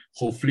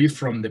 who flees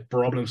from the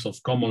problems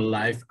of common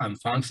life and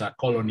founds a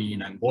colony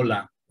in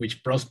Angola,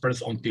 which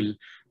prospers until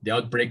the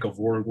outbreak of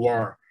World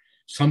War.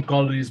 Some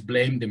colonists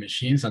blame the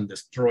machines and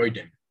destroy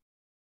them.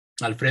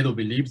 Alfredo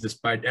believes,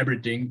 despite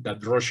everything,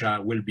 that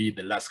Russia will be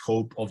the last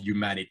hope of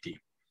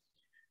humanity.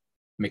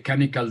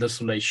 Mechanical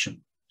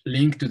desolation.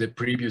 Linked to the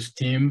previous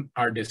theme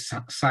are the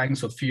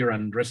signs of fear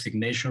and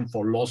resignation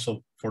for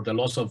the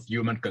loss of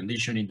human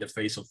condition in the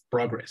face of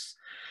progress.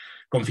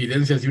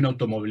 Confidencias de un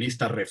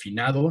automovilista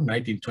refinado,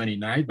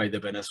 1929, by the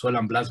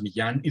Venezuelan Blas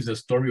Millán, is the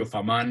story of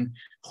a man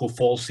who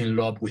falls in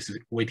love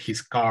with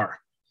his car.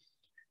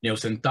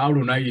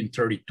 Neocentauro,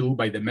 1932,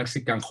 by the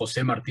Mexican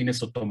José Martínez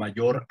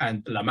Sotomayor,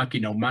 and La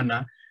Máquina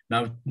Humana,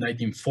 now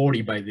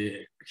 1940, by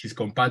his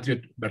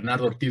compatriot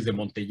Bernardo Ortiz de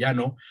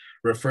Montellano,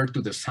 refer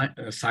to the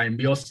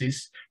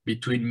symbiosis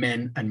between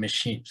men and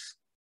machines.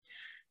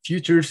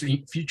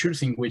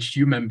 Futures in which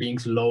human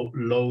beings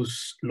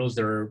lose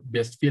their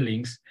best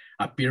feelings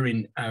appear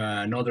in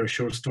another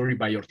short story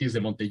by Ortiz de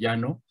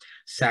Montellano,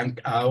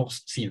 Cinq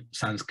Heures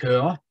Sans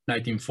Cœur,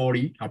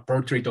 1940, a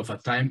portrait of a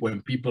time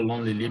when people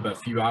only live a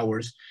few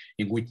hours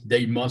in which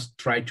they must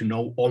try to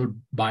know all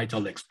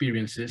vital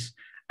experiences,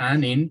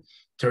 and in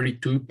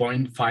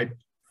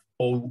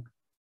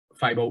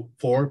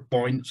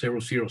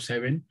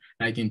 32.504.007,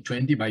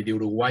 1920, by the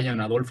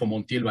Uruguayan Adolfo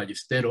Montiel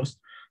Ballesteros,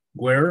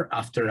 where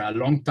after a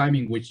long time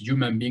in which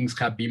human beings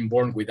have been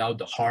born without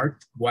the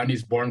heart, one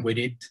is born with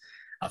it,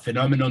 a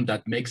phenomenon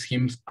that makes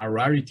him a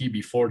rarity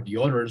before the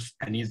others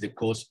and is the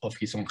cause of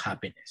his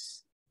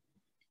unhappiness.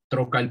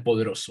 Troca el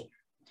Poderoso.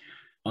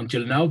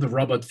 Until now, the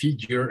robot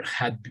figure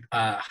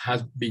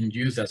has been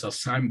used as a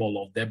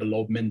symbol of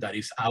development that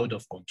is out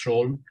of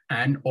control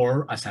and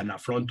or as an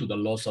affront to the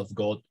laws of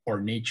God or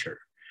nature.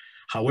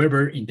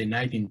 However, in the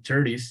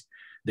 1930s,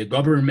 the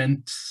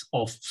governments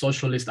of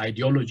socialist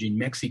ideology in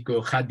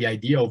Mexico had the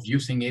idea of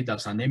using it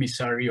as an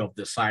emissary of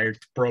desired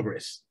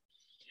progress.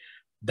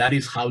 That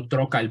is how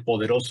Troca el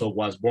Poderoso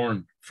was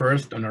born,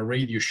 first on a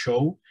radio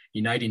show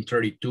in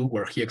 1932,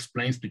 where he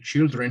explains to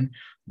children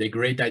the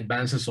great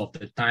advances of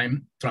the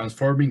time,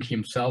 transforming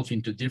himself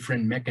into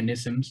different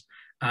mechanisms.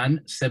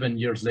 And 7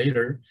 years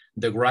later,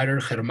 the writer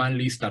Germán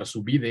Liz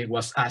Tarzubide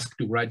was asked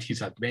to write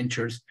his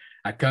adventures,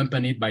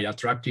 accompanied by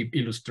attractive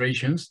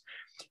illustrations,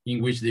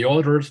 in which the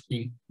author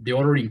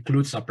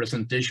includes a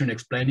presentation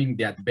explaining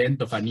the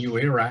advent of a new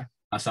era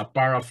as a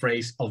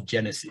paraphrase of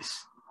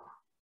Genesis.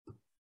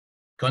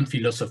 Contes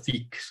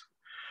philosophiques.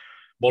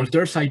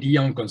 Voltaire's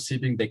idea on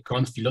conceiving the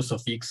contes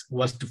philosophiques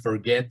was to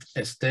forget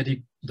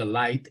aesthetic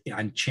delight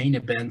and chain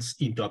events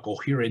into a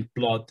coherent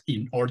plot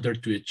in order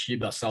to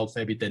achieve a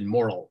self-evident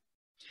moral.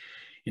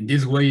 In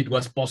this way, it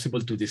was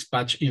possible to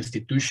dispatch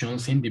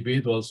institutions,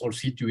 individuals, or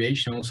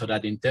situations so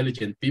that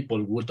intelligent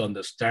people would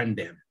understand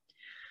them.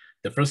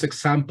 The first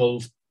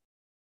examples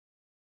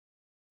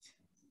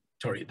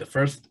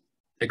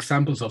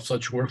of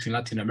such works in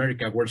Latin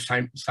America were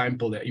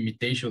sample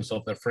imitations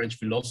of the French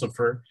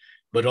philosopher,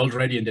 but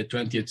already in the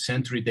 20th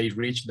century, they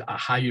reached a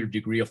higher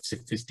degree of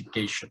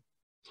sophistication.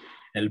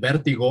 El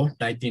Vértigo,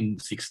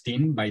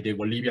 1916, by the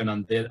Bolivian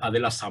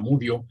Adela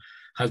Zamudio,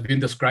 has been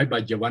described by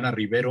Giovanna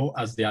Rivero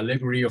as the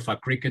allegory of a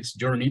cricket's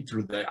journey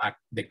through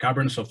the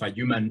caverns of a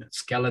human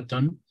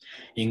skeleton,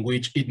 in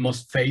which it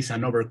must face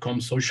and overcome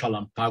social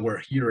and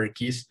power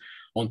hierarchies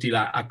until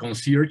a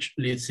concierge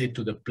leads it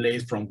to the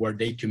place from where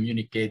they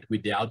communicate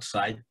with the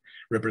outside,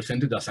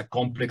 represented as a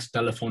complex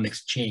telephone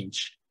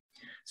exchange.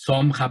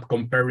 Some have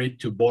compared it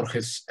to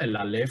Borges' El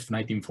Aleph,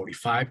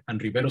 1945,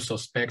 and Rivero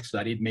suspects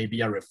that it may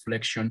be a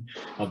reflection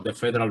of the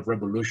Federal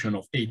Revolution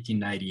of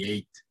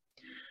 1898.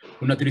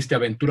 Una triste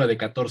aventura de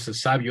 14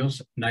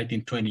 sabios,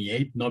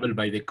 1928, novel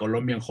by the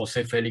Colombian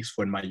José Félix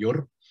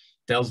Fuenmayor,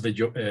 tells the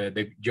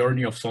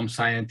journey of some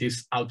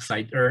scientists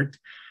outside Earth,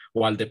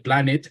 while the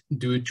planet,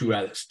 due to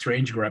a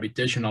strange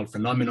gravitational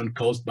phenomenon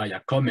caused by a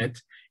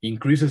comet,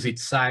 increases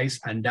its size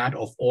and that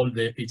of all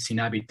its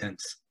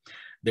inhabitants.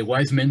 The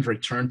wise men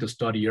return to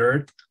study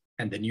Earth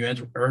and the new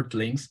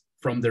Earthlings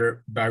from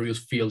their various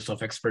fields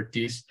of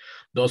expertise,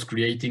 thus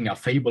creating a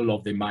fable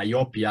of the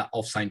myopia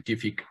of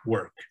scientific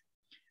work.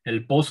 El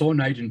Pozo,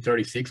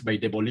 1936, by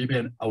the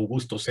Bolivian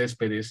Augusto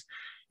Céspedes,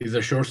 is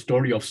a short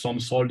story of some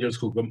soldiers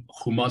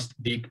who must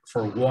dig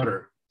for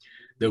water.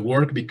 The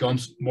work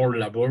becomes more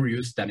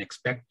laborious than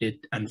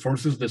expected and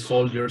forces the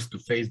soldiers to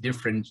face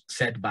different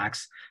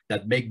setbacks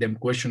that make them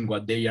question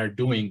what they are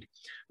doing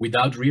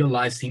without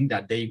realizing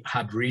that they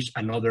have reached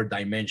another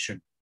dimension.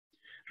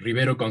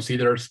 Rivero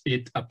considers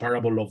it a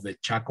parable of the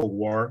Chaco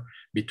War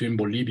between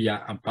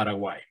Bolivia and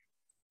Paraguay.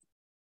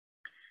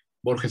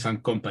 Borges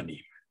and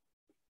Company.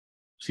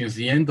 Since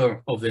the end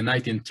of the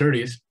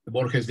 1930s,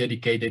 Borges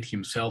dedicated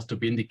himself to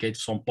vindicate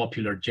some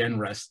popular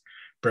genres,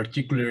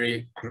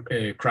 particularly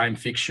crime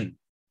fiction.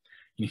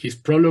 In his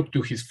prologue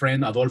to his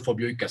friend Adolfo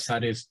Bioy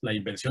Casares' La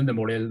Invención de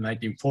Morel,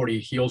 1940,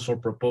 he also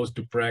proposed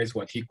to prize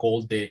what he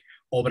called the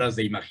obras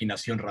de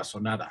imaginación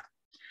razonada.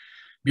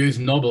 Bioy's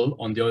novel,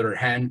 on the other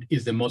hand,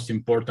 is the most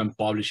important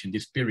published in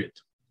this period.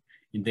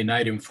 In the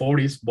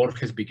 1940s,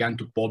 Borges began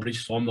to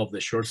publish some of the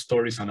short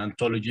stories and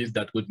anthologies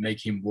that would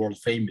make him world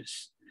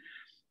famous.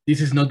 This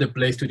is not the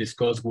place to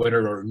discuss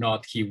whether or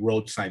not he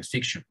wrote science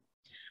fiction.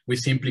 We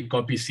simply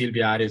copy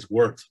Silvia Ares'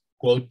 words,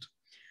 quote,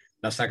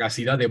 "La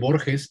sagacidad de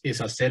Borges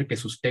es hacer que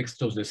sus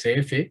textos de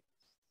CF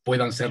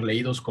puedan ser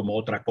leídos como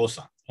otra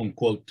cosa,"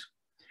 unquote.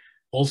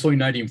 Also in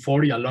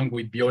 1940, along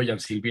with Bioy and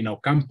Silvina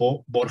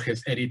Ocampo,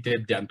 Borges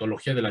edited the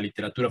Antología de la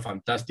Literatura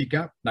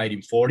Fantástica,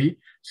 1940,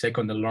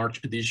 second and large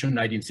edition,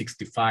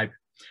 1965,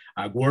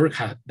 a work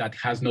that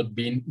has not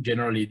been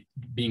generally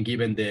been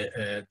given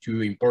the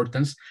due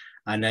importance.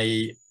 And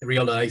I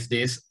realized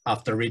this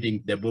after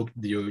reading the book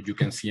you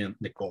can see on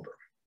the cover.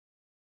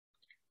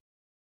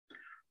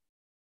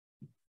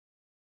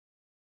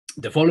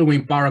 The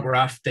following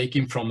paragraph,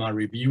 taken from a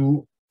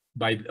review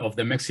of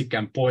the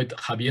Mexican poet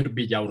Javier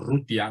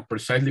Villaurrutia,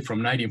 precisely from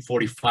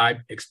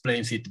 1945,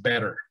 explains it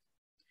better.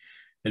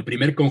 El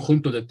primer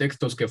conjunto de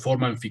textos que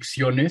forman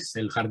ficciones,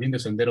 El jardín de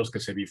senderos que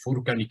se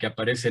bifurcan y que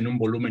aparece en un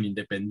volumen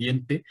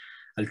independiente,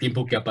 al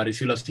tiempo que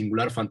apareció la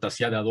singular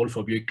fantasía de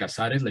Adolfo Bioy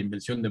Casares, La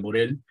invención de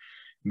Morel,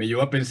 me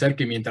llevó a pensar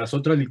que mientras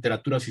otras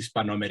literaturas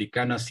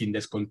hispanoamericanas, sin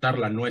descontar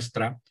la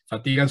nuestra,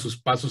 fatigan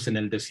sus pasos en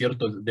el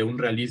desierto de un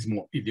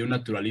realismo y de un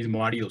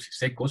naturalismo áridos y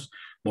secos,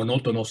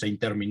 monótonos e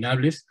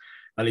interminables,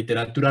 la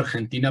literatura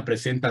argentina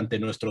presenta ante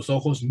nuestros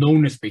ojos no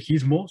un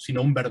espejismo,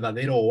 sino un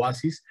verdadero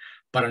oasis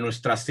para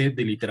nuestra sed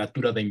de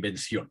literatura de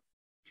invención.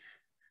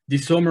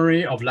 This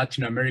summary of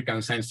Latin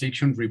American science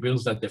fiction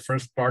reveals that the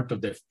first part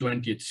of the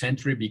 20th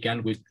century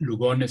began with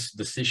Lugones'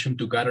 decision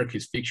to gather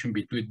his fiction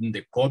between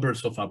the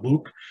covers of a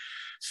book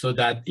so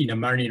that, in a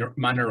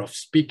manner of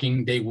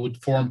speaking, they would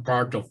form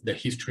part of the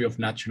history of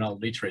national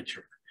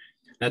literature.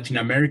 Latin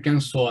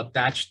Americans, so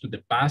attached to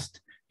the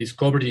past,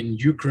 discovered in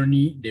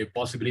Ukraine the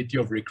possibility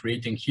of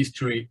recreating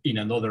history in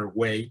another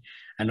way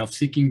and of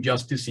seeking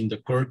justice in the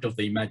court of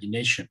the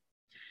imagination.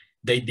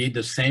 They did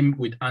the same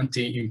with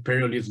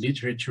anti-imperialist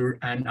literature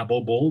and,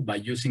 above all, by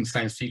using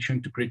science fiction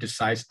to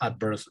criticize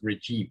adverse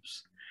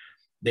regimes.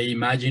 They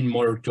imagined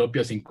more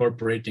utopias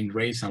incorporating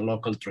race and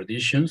local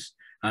traditions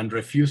and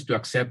refused to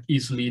accept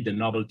easily the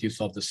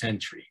novelties of the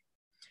century.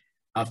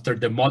 After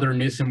the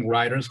modernism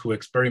writers who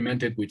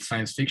experimented with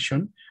science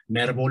fiction,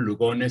 Nervo,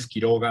 Lugones,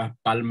 Quiroga,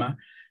 Palma,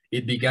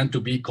 it began to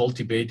be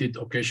cultivated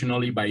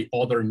occasionally by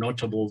other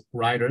notable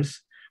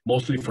writers,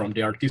 mostly from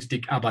the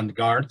artistic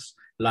avant-gardes,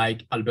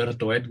 like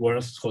Alberto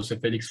Edwards, José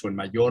Félix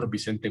Fuenmayor,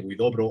 Vicente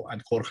Huidobro,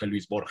 and Jorge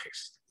Luis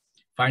Borges.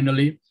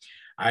 Finally,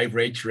 I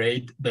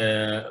reiterate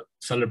the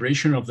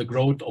celebration of the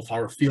growth of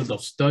our field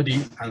of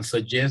study and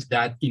suggest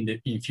that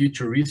in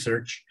future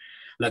research,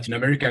 Latin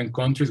American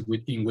countries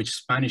in which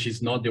Spanish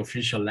is not the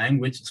official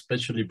language,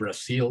 especially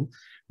Brazil,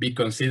 be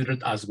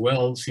considered as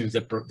well, since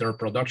their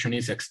production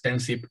is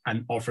extensive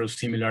and offers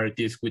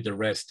similarities with the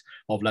rest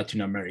of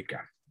Latin America.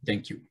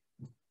 Thank you.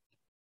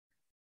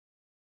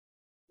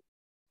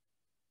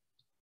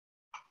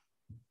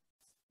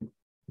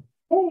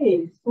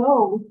 Okay,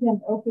 so we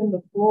can open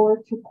the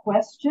floor to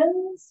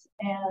questions,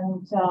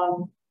 and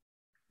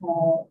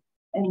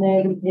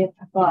then if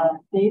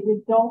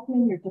David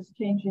Dalton, you're just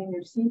changing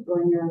your seat,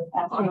 or you're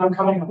asking. I'm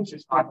coming up.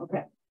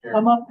 Okay,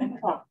 come up and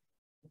talk.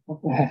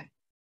 Okay.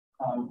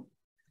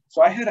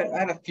 So I had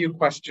a few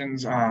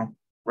questions,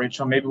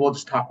 Rachel. Maybe we'll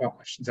just talk about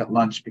questions at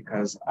lunch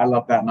because I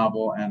love that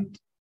novel, and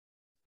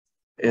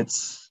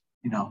it's,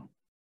 you know,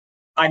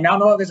 I now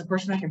know there's a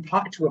person I can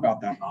talk to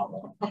about that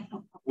novel,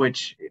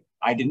 which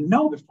I didn't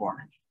know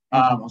before.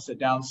 I'll sit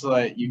down so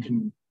that you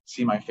can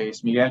see my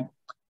face, Miguel.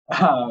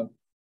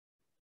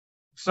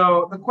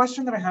 So the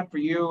question that I had for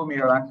you,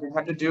 Miguel Ángel,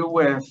 had to do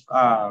with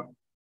the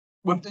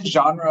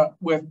genre,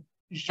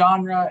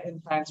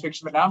 in science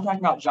fiction. But now I'm talking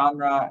about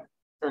genre,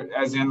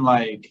 as in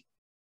like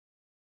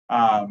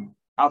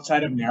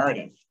outside of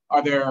narrative.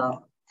 Are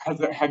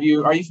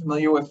you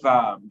familiar with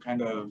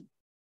kind of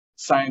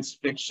science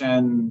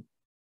fiction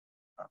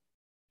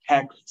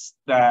texts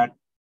that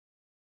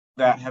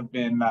have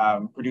been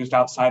produced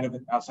outside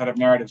of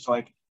narrative, so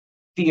like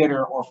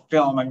theater or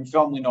film? I mean,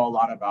 film we know a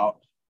lot about.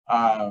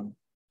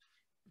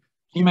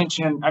 You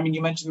mentioned La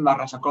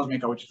Raza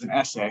Cósmica, which is an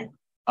essay,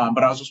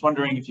 but I was just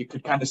wondering if you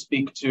could kind of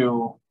speak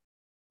to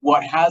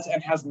what has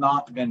and has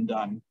not been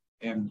done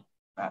in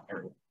that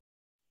area.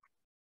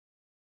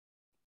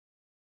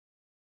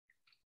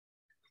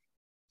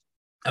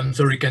 I'm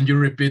sorry, can you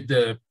repeat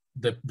the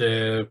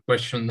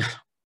question?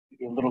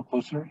 A little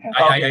closer.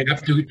 I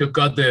have to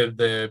cut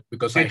the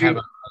because I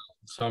have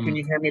some. Can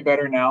you hear me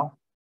better now?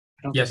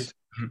 Yes.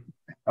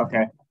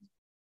 Okay.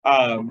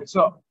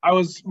 So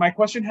my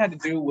question had to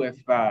do with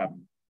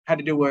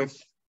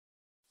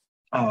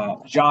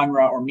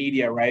genre or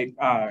media, right?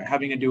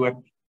 Having to do with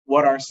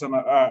what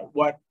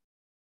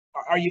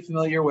are you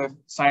familiar with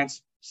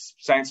science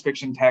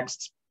fiction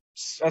texts,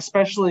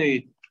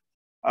 especially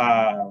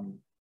kind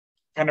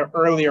of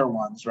earlier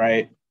ones,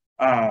 right?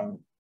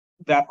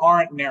 That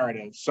aren't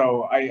narrative.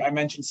 So I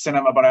mentioned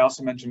cinema, but I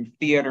also mentioned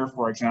theater,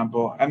 for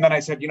example. And then I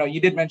said, you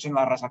did mention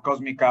La Raza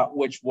Cósmica,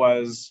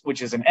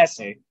 which is an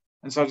essay.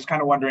 And so I was just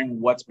kind of wondering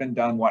what's been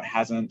done, what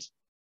hasn't,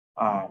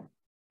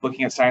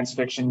 looking at science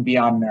fiction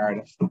beyond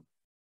narrative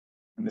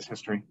in this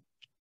history.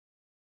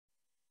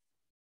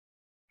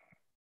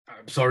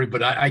 I'm sorry,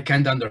 but I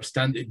can't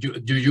understand.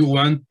 Do you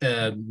want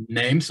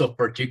names of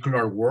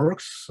particular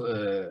works?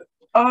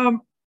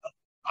 I'm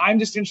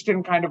just interested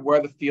in kind of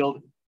where the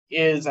field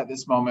is at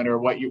this moment, or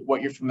what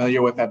you're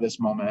familiar with at this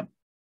moment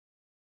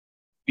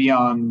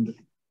beyond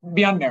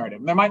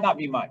narrative. There might not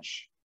be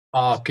much.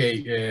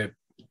 Okay,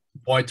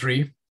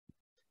 poetry.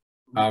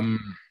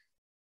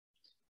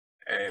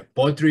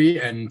 Poetry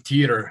and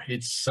theater.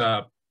 It's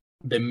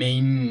the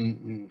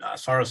main,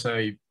 as far as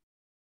I've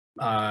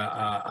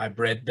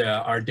read,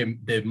 are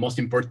the most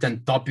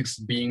important topics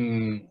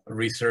being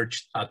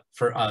researched at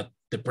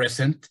the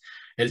present.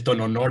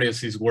 Elton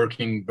Honores is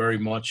working very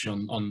much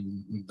on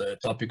the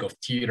topic of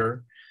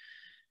theater.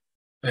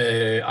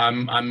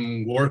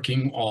 I'm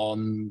working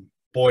on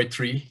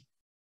poetry.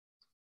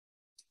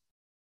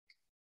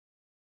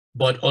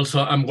 but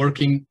also I'm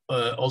working,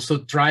 also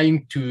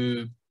trying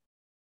to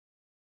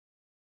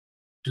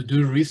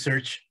do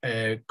research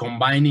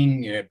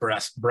combining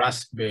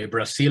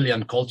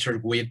Brazilian culture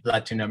with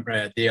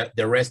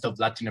the rest of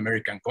Latin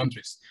American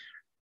countries.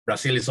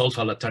 Brazil is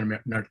also a Latin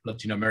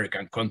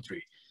American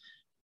country,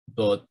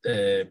 but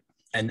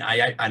and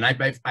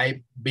I've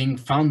been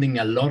finding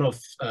a lot of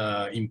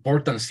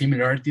important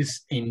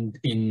similarities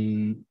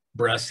in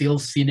Brazil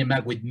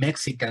cinema with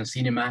Mexican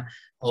cinema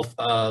of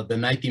the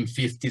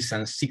 1950s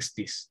and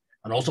 60s,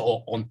 and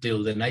also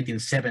until the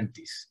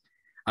 1970s.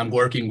 I'm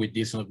working with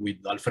this with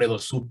Alfredo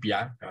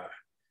Supia,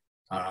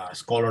 a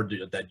scholar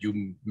that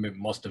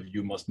most of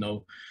you must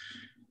know,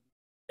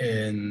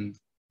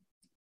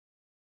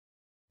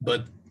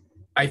 but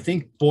I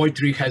think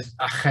poetry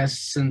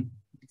hasn't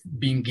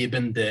been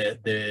given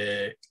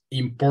the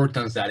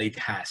importance that it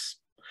has,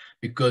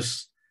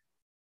 because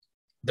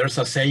there's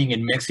a saying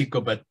in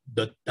Mexico, but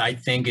I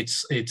think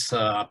it's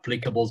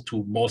applicable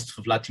to most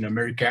of Latin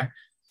America,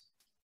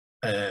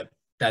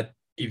 that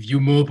if you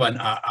move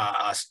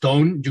a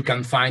stone, you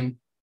can find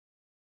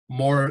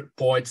more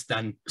poets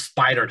than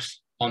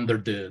spiders under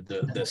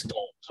the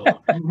stone. So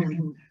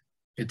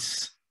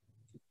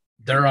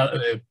there are,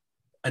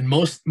 and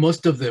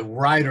most of the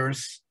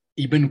writers,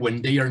 even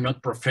when they are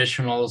not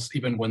professionals,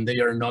 even when they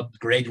are not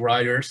great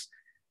writers,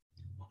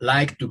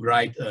 like to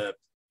write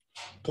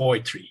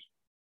poetry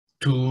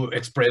to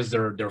express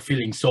their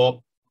feelings.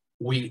 So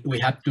we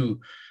have to,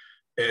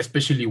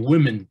 especially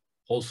women,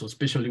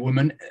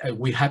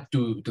 we have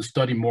to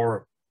study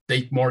more,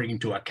 take more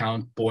into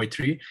account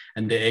poetry.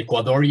 And the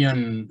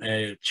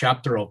Ecuadorian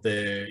chapter of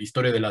the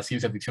Historia de la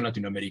Ciencia Ficción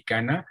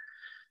Latinoamericana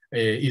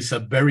is a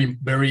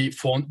very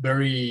fond,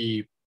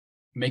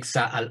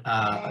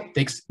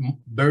 takes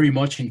very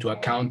much into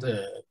account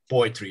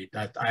poetry.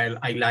 That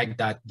I like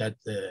that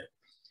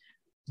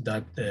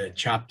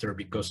chapter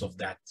because of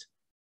that.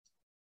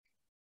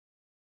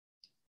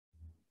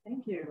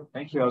 Thank you.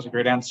 Thank you. That was a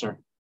great answer.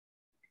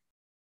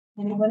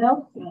 Anyone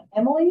else?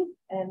 Emily,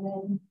 and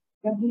then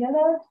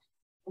Gabriela,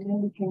 and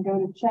then we can go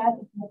to chat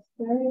if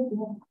necessary.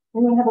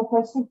 Anyone have a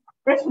question?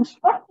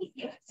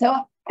 So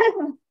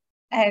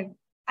I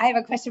have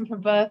a question for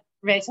both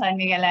Rachel and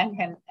Miguel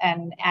Ángel,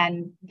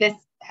 and this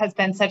has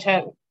been such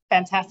a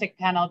fantastic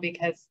panel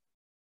because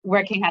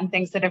working on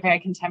things that are very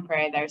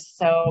contemporary, there's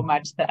so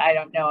much that I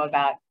don't know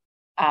about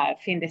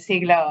fin de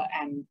siglo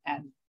and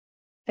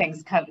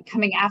things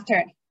coming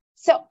after.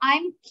 So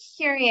I'm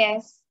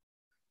curious,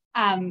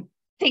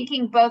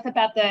 thinking both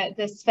about the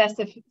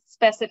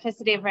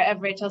specificity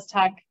of Rachel's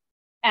talk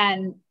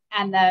and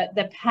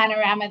the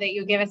panorama that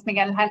you gave us,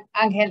 Miguel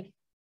Ángel,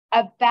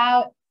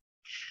 about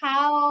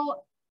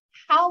how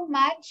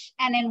much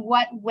and in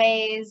what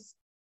ways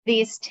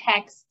these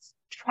texts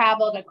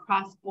traveled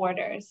across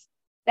borders.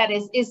 That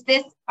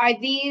are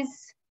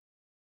these,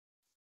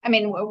 I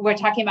mean, we're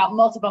talking about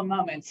multiple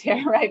moments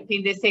here, right?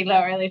 Fin de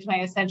siglo, early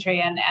 20th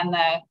century, and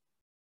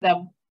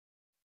the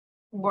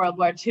World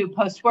War II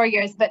post-war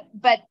years, but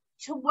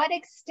to what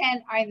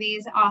extent are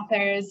these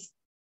authors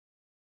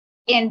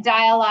in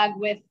dialogue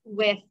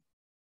with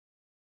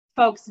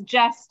folks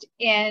just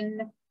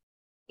in,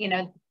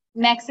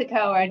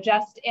 Mexico or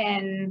just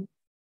in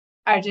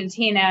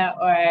Argentina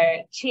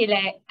or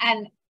Chile,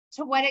 and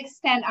to what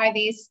extent are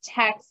these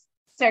texts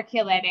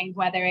circulating,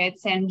 whether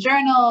it's in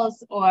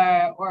journals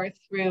or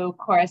through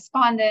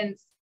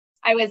correspondence?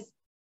 I was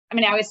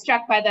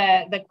struck by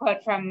the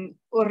quote from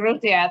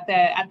Urrutia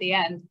at the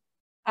end.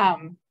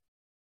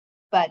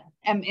 But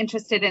I'm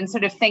interested in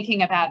sort of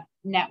thinking about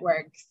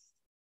networks.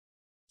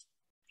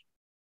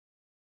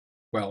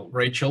 Well,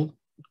 Rachel,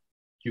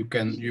 you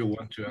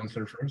want to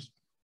answer first?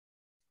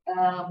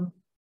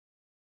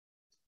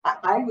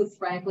 I was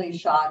frankly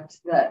shocked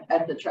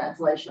at the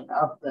translation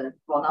of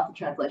not the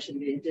translation,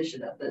 the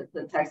edition of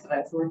the text that I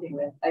was working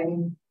with. I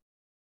mean,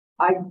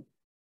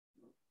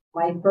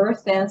 my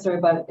first answer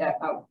about, I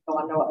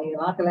want to know what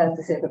Miguel Ángel has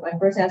to say, but my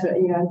first answer,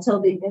 until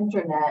the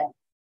internet,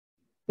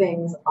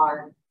 things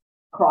aren't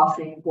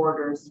crossing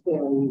borders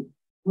very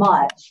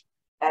much.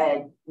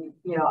 And,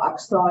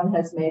 Axon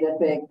has made a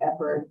big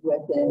effort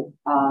with it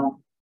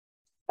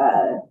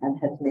and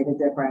has made a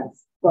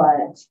difference.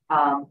 But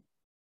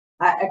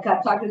I've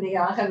talked to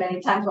Miguel Ángel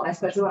many times,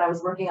 especially when I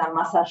was working on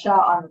Masasha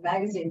on the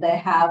magazine. They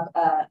have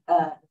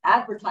an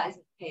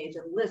advertising page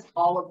and list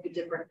all of the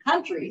different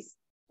countries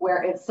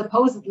where it's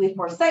supposedly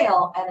for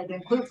sale, and it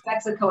includes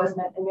Mexico as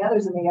and the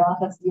others. And Miguel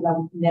Ángel,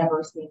 I've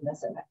never seen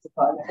this in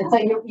Mexico. And so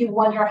you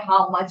wonder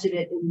how much of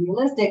it is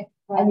realistic.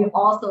 And you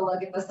also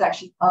look at the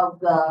section of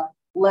the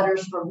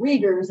letters from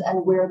readers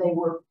and where they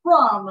were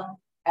from.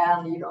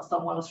 And,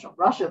 someone was from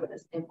Russia, but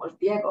his name was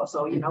Diego.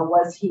 So,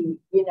 was he,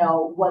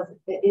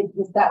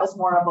 that was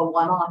more of a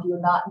one-off. You're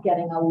not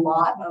getting a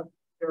lot of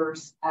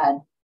readers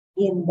and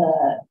in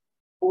the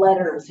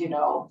letters,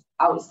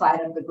 outside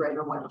of the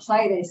greater Buenos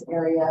Aires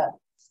area.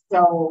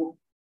 So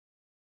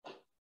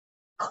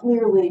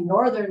clearly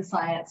northern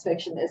science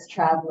fiction is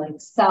traveling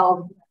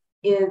south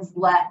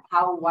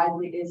how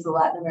widely is the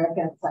Latin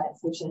American science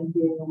fiction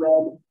being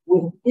read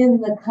within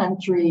the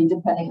country,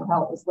 depending on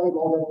how it was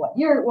labeled and what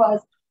year it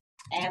was,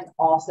 and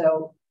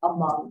also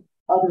among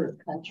other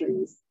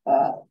countries.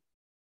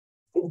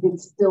 It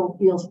still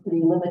feels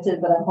pretty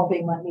limited, but I'm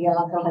hoping Miguel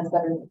Ángel has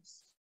better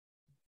news.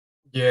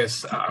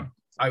 Yes,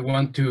 I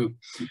want to.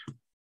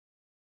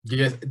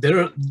 Yes,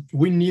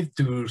 we need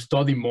to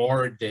study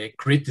more the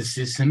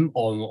criticism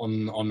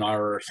on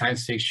our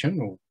science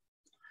fiction,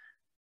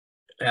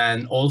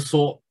 and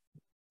also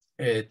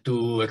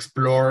to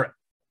explore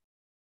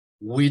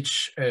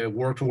which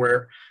works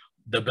were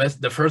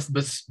the first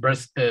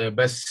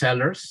best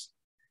sellers,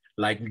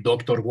 like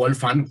Dr.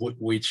 Wolfgang,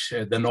 which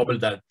the novel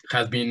that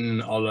has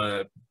been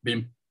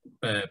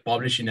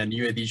published in a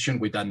new edition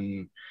with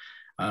an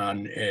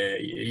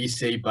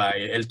essay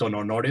by Elton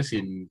Honores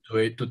in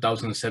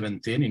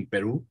 2017 in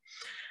Peru,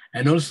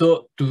 and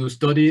also to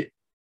study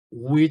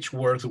which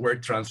works were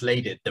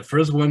translated. The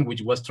first one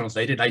which was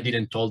translated, I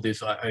didn't told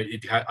this,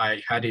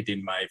 I had it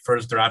in my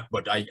first draft,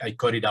 but I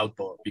cut it out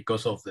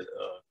because of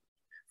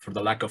for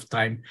the lack of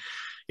time.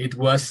 It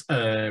was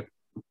León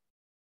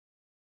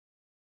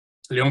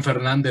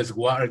Fernández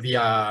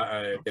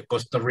Guardia, the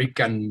Costa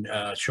Rican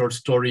short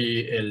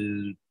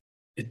story,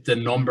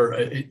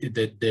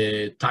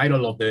 the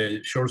title of the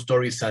short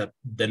story is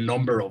The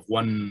Number of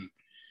One,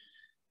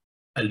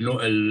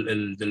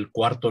 el del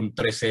cuarto en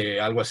 13,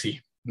 algo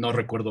así. No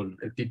recuerdo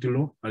el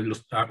título.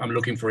 I'm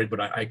looking for it,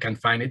 but I can't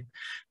find it.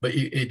 But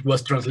it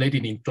was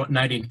translated in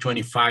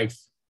 1925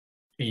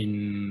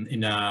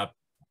 in a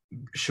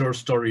short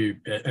story,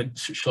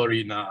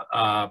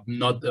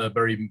 not a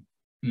very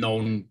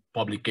known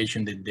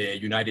publication in the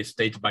United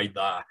States by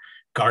the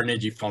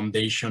Carnegie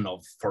Foundation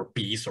for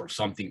Peace or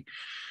something.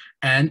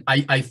 And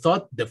I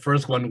thought the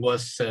first one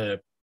was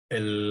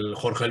el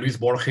Jorge Luis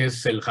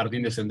Borges, El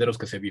Jardín de Senderos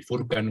que se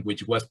bifurcan,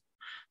 which was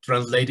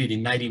translated in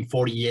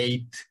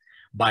 1948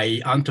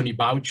 by Anthony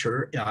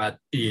Boucher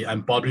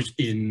and published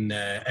in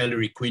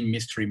Ellery Queen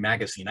Mystery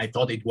Magazine. I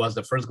thought it was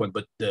the first one,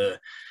 but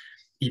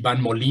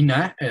Ivan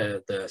Molina,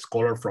 the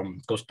scholar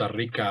from Costa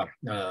Rica,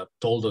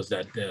 told us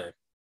that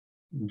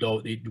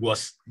though it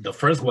was the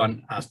first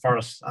one, as far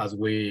as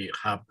we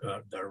have,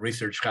 the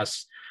research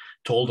has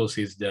told us,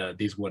 is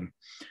this one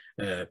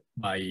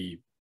by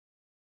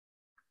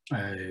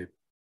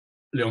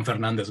León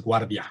Fernández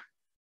Guardia.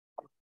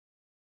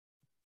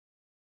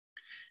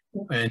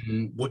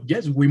 And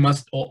yes, we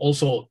must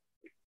also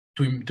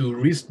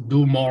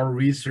do more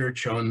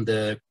research on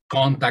the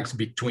contacts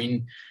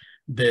between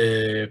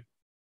the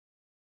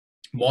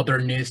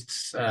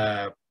modernists,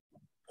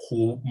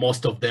 who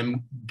most of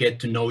them get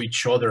to know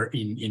each other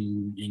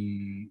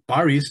in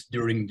Paris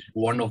during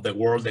one of the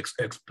world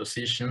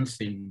expositions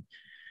in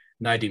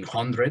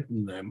 1900,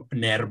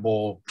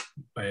 Nervo,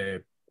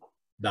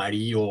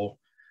 Darío,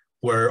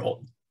 where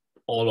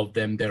all of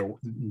them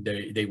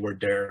they were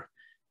there.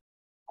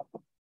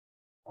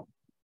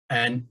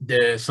 And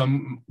I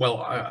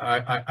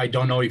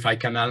don't know if I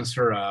can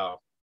answer a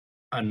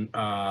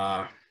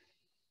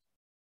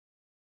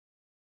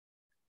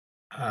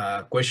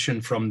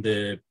question from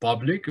the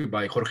public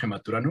by Jorge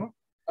Maturano.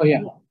 Oh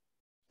yeah,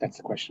 that's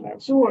the question I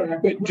was. Sure.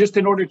 But just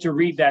in order to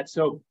read that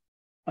so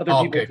other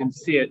people can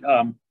see it,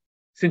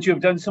 since you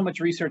have done so much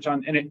research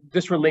on, and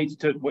this relates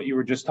to what you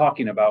were just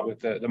talking about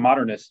with the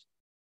modernist,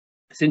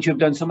 since you have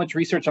done so much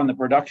research on the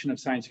production of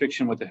science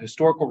fiction with a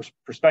historical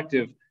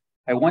perspective,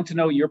 I want to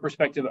know your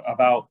perspective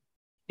about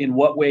in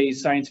what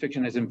ways science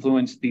fiction has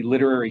influenced the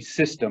literary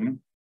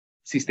system,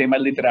 sistema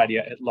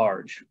literaria at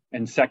large.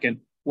 And second,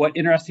 what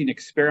interesting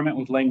experiment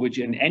with language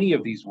in any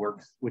of these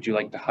works would you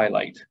like to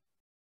highlight?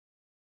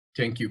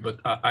 Thank you, but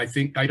I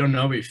think, I don't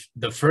know if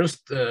the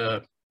first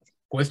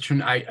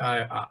question,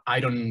 I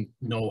don't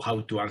know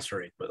how to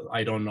answer it, but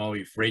I don't know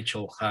if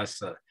Rachel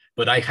has,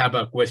 but I have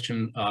a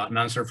question, an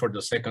answer for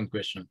the second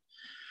question.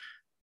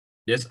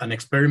 Yes, an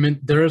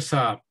experiment. There's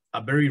a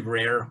very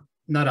rare,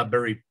 not a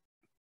very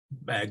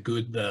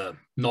good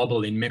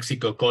novel in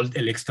Mexico called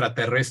El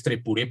Extraterrestre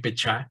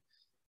Purépecha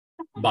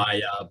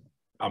by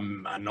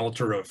an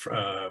author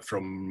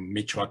from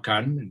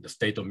Michoacán, in the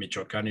state of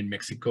Michoacán in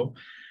Mexico,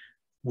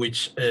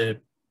 which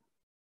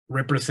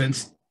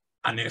represents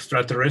an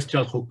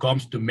extraterrestrial who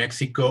comes to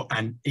Mexico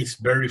and is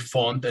very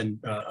fond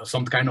and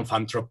some kind of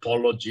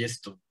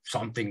anthropologist or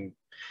something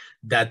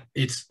that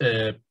it's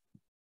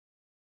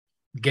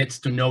gets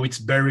to know. It's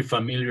very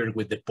familiar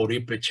with the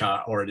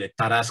Purépecha or the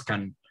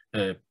Tarascan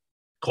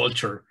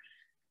culture,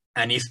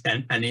 and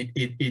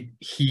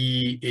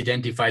he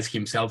identifies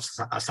himself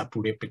as a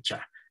Purépecha.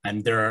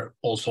 And there are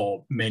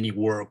also many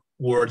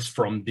words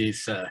from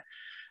this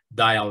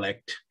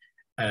dialect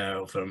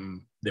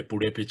from the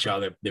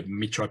Purépecha, the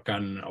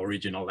Michoacan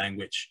original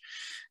language.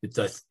 It's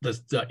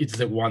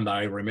the one that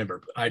I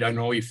remember. I don't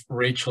know if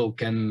Rachel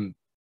can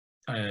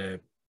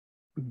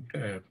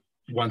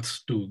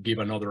wants to give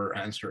another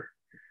answer.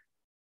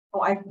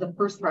 Oh, the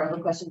first part of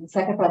the question. The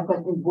second part of the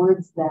question,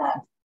 words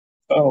that.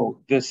 Oh,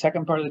 the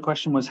second part of the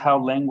question was how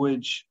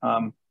language,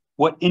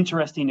 what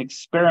interesting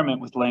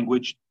experiment with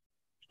language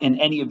in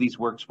any of these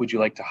works would you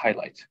like to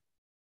highlight?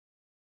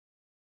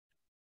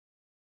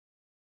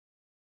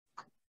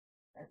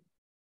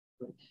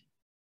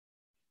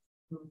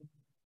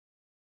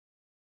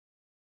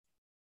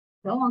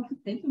 No, I'll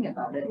keep thinking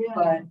about it, Yeah.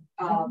 but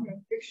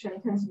fiction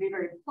tends to be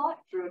very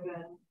plot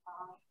driven,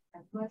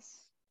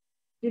 unless,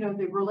 you know,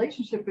 the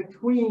relationship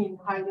between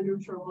high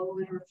literature, low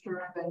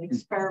literature, and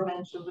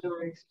experimental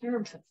literary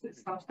experiments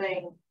is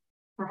something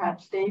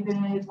perhaps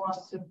David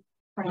wants to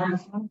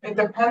pronounce. It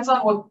depends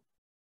on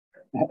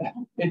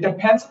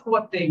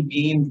what they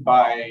mean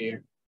by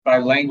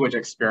language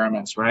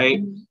experiments,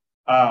 right?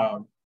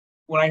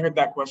 When I heard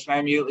that question, I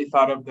immediately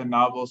thought of the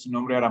novel Su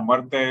Nombre Era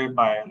Muerte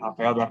by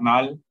Rafael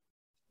Bernal,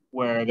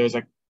 where there's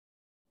a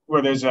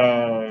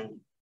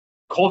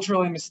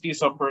culturally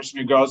mestizo person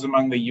who goes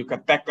among the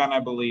Yucatecan, I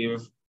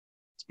believe.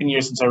 It's been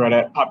years since I read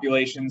it.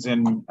 Populations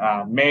in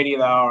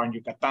Mérida or in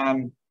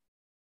Yucatan,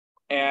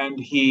 and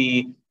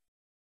he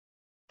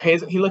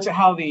looks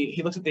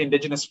at the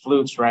indigenous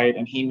flutes, right?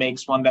 And he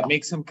makes one that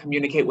makes him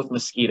communicate with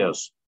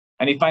mosquitoes.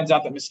 And he finds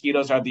out that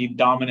mosquitoes are the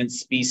dominant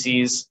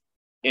species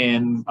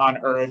on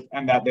Earth,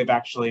 and that they've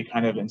actually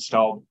kind of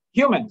installed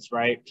humans,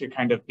 right, to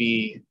kind of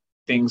be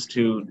things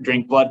to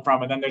drink blood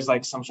from. And then there's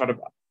like some sort of,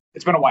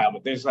 it's been a while,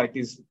 but there's like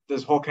this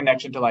whole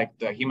connection to like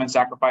the human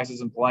sacrifices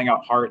and pulling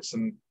out hearts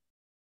and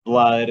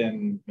blood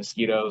and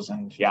mosquitoes,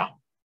 and yeah.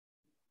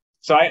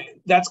 So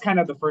that's kind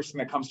of the first thing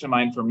that comes to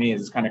mind for me,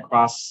 is kind of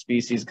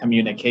cross-species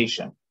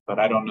communication. But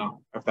I don't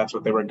know if that's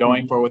what they were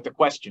going for with the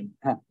question.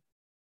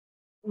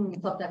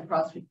 Sometimes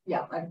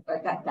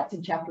that's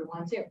in chapter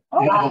 1 too.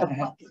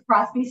 Oh,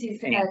 Cross-species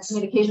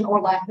communication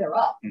or lack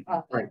thereof,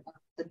 Right.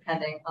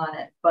 depending on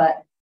it.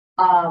 But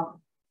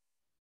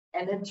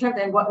and in terms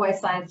of what way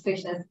science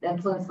fiction has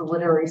influenced the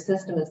literary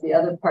system is the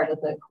other part of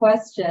the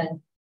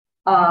question.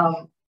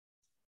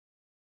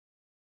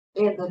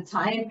 In the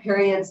time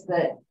periods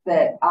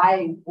that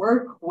I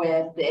work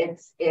with,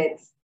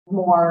 it's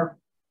more,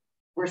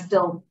 we're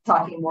still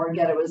talking more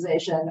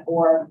ghettoization,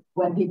 or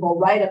when people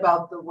write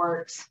about the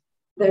works,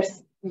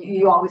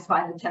 you always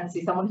find the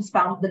tendency, someone who's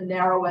found the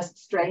narrowest,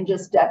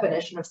 strangest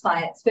definition of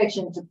science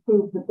fiction to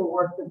prove that the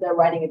work that they're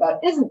writing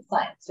about isn't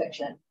science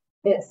fiction.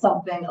 It's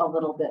something a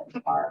little bit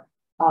more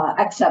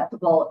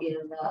acceptable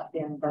in the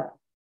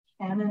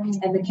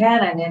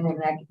canon and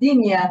in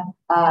academia.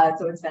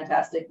 So it's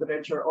fantastic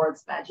literature, or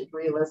it's magic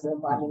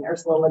realism. I mean,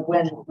 Ursula Le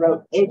Guin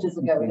wrote ages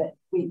ago that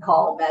we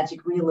call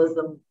magic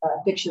realism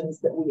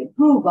fictions that we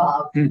approve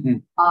of.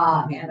 And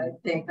I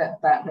think that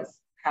has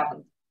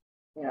happened,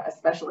 you know,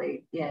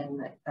 especially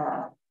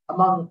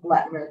among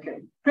Latin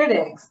American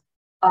critics.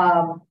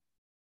 But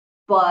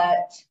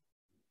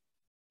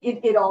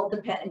it all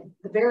depends.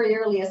 The very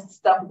earliest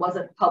stuff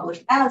wasn't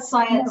published as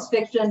science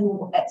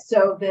fiction,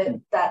 so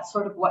that's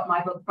sort of what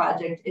my book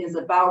project is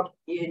about.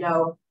 You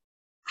know,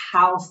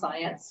 how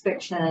science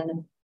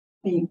fiction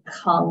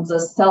becomes a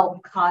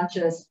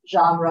self-conscious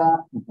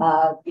genre.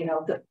 You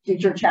know, the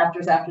future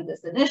chapters after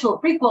this initial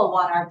prequel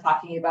one are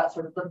talking about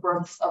sort of the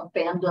births of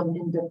fandom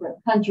in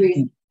different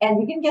countries, and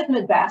you can get them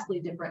at vastly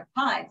different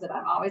times. And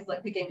I'm always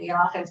like picking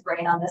Miguel Angel's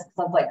brain on this, because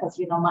I was like, because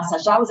you know, Más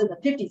Allá was in the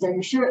 50s. Are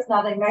you sure it's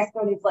not in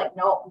Mexico? And he's like,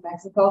 no,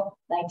 Mexico,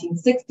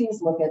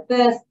 1960s. Look at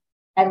this.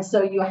 And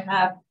so you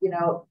have, you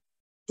know,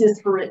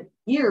 disparate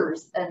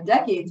years and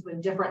decades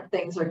when different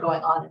things are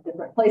going on in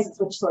different places,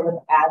 which sort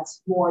of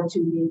adds more to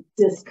the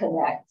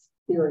disconnect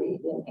theory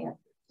in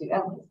answer to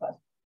Emily's question.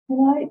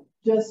 Can I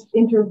just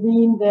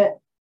intervene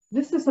that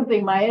this is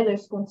something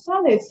Maelis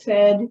Gonzalez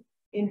said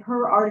in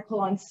her article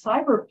on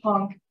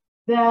cyberpunk,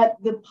 that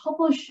the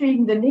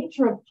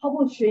nature of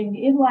publishing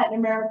in Latin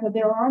America,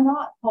 there are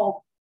not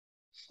pulp.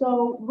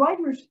 So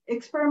writers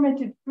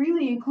experimented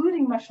freely,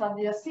 including Machado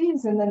de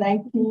Assis in the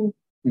 19th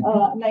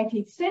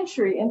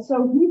century. And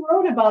so he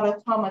wrote about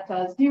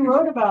automatas, he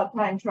wrote about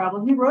time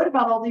travel, he wrote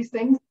about all these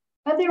things,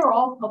 and they were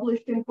all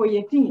published in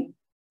folletin.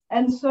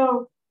 And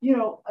so, you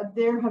know, I've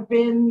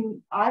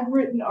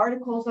written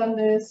articles on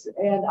this,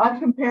 and I've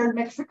compared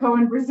Mexico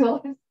and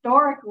Brazil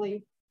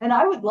historically, and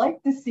I would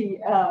like to see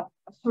a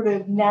sort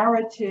of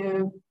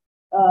narrative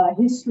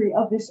history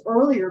of this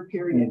earlier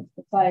period,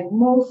 because I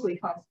mostly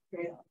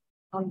concentrate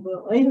on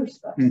the later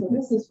stuff. So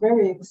this is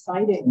very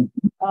exciting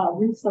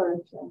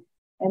research.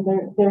 And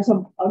there's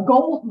a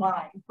gold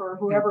mine for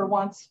whoever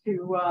wants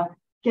to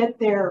get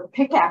their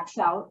pickaxe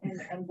out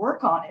and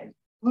work on it,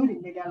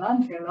 including Miguel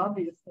Ángel,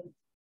 obviously.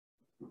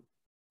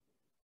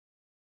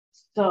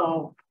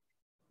 So,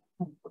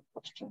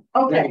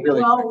 okay,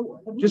 really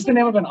well, just the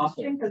name of an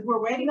author, because we're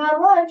waiting on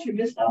lunch. You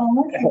missed on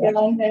lunch, Miguel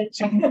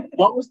Ángel.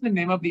 What was the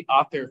name of the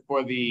author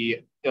for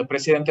the El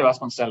Presidente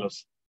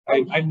Vasconcelos?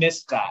 I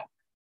missed that.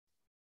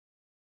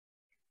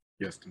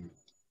 Yes.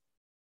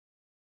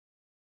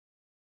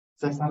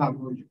 César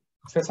Arroyo.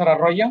 César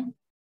Arroyo?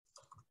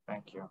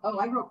 Thank you. Oh,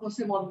 I wrote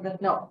José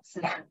no.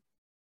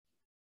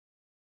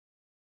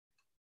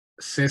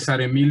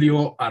 César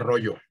Emilio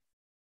Arroyo.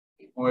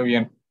 Muy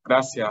bien.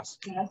 Gracias.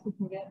 Gracias,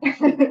 Miguel.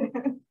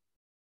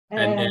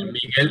 And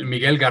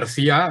Miguel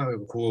Garcia,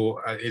 who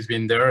has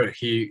been there,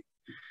 he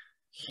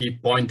he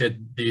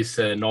pointed this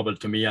novel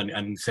to me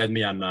and sent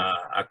me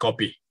a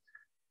copy.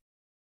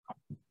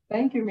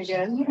 Thank you,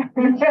 Miguel.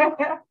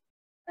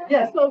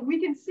 Yeah, so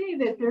we can see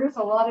that there's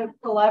a lot of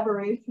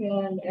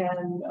collaboration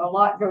and a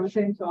lot goes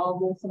into all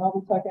this, and I'll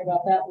be talking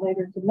about that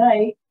later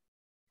tonight.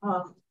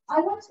 I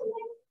want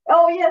something.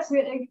 Oh, yes,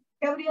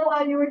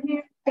 Gabriela, you were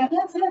here.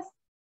 Yes, yes.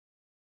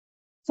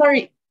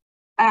 Sorry,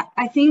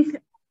 I think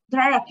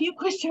there are a few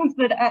questions,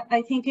 but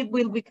I think it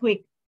will be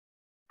quick.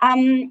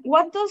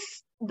 What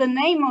does the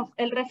name of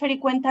El Referee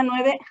Cuenta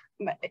Nueve,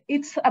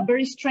 it's a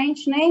very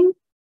strange name.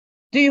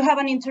 Do you have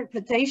an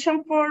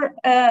interpretation for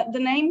the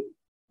name?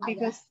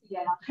 Because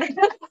I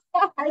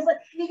was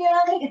like,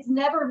 it's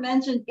never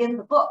mentioned in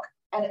the book,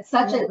 and it's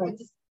such a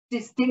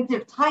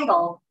distinctive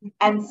title.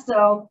 And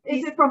so,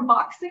 is it from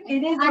boxing?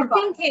 It is. I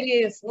think it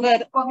is.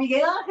 But what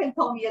Miguel Ángel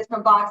told me is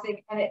from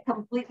boxing, and it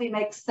completely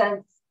makes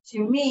sense to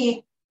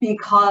me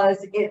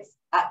because it's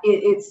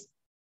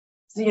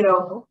you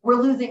know,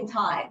 we're losing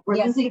time.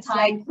 We're losing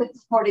time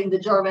supporting the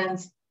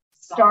Germans.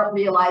 Start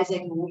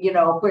realizing, you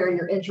know, where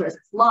your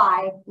interests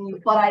lie.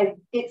 But I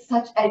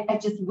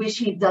just wish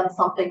he'd done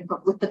something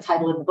with the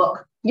title of the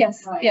book.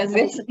 Yes, yes.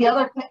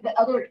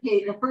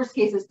 The first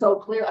case is so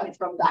clear. I mean, it's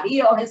from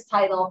Darío, his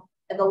title,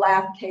 and the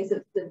last case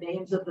is the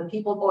names of the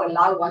people. Oh, El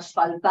Lago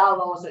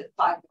Asfaltado, so it's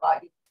talking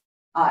about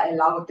El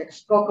Lago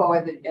Texcoco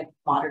and the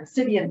modern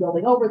city and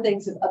building over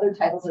things, and other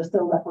titles are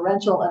still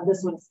referential, and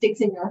this one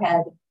sticks in your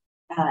head.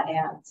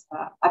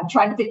 I'm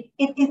trying to fit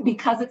it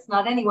because it's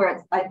not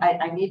anywhere.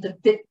 I need to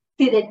fit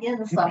it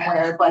in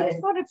somewhere, but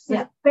it sort of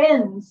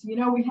suspends. You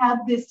know, we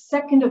have this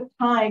second of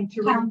time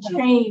to really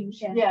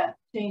change.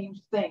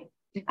 Change things.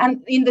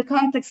 And in the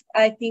context,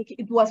 I think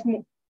it was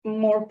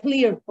more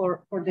clear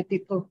for the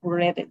people who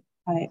read it,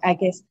 I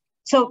guess.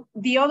 So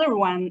the other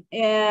one,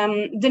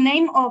 the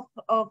name of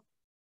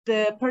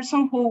the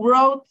person who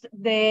wrote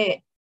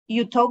the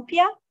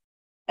Utopia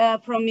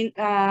from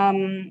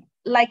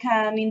like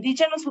an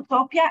indigenous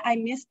utopia, I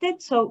missed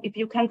it. So if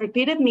you can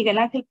repeat it, Miguel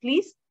Ángel,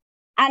 please.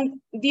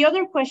 And the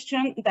other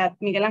question that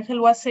Miguel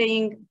Ángel was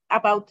saying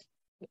about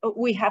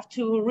we have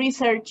to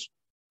research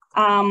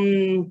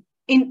in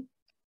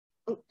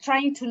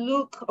trying to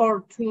look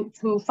or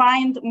to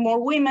find more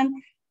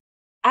women.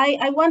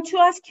 I want to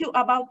ask you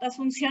about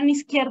Asunción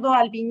Izquierdo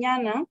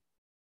Albiñana,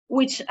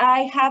 which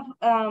I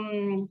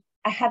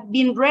have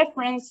been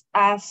referenced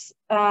as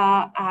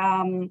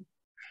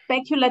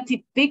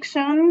speculative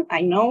fiction,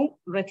 I know,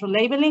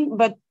 retrolabeling,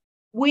 but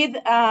with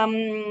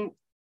Andreida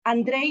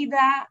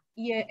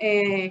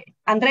El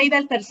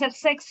Tercer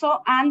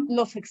Sexo and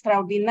Los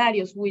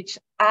Extraordinarios, which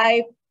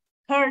I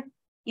heard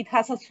it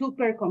has a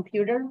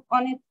supercomputer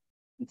on it.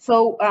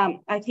 So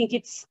I think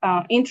it's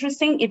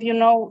interesting if you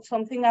know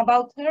something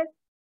about her.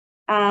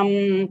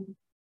 I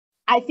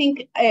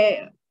think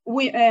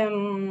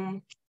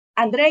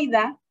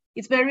Andreida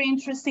is very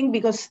interesting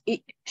because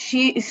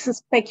she is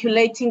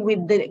speculating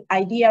with the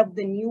idea of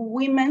the new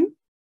women,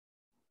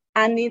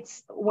 and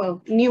it's,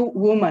 well, new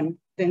woman,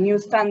 the new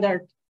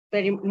standard,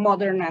 very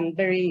modern and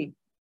very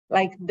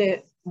like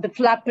the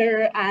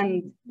flapper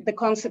and the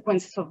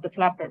consequences of the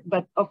flapper,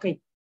 but okay.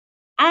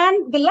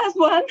 And the last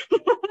one,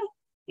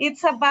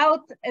 it's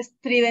about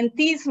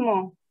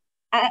estridentismo.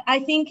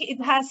 I think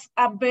it has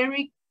a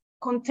very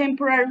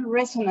contemporary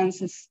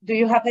resonances. Do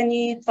you have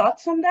any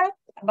thoughts on that,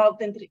 about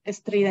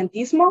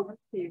estridentismo?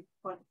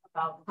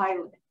 About high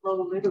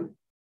low literacy.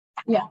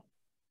 Yeah.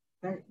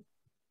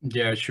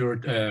 Yeah, sure.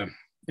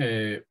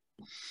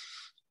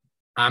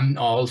 I'm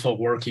also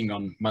working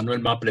on Manuel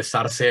Maples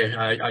Arce.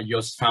 I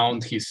just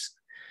found his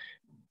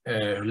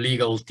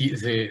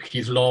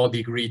his law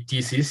degree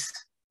thesis,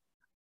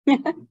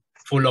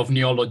 full of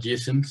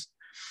neologisms,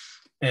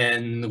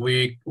 and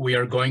we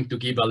are going to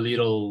give a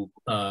little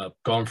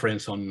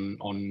conference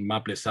on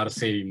Maples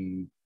Arce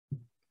in,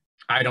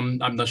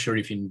 I'm not sure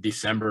if in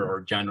December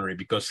or January,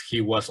 because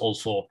he was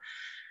also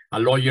a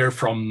lawyer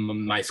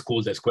from my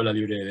school, the Escuela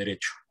Libre de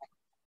Derecho.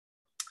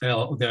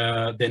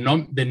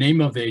 The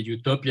name of the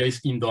Utopia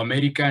is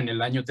Indoamérica en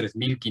el año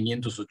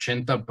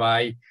 3580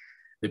 by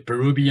the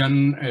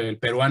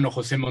peruano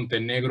José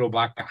Montenegro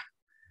Vaca.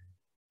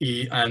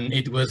 And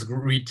it was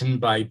written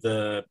by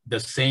the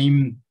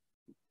same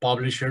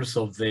publishers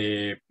of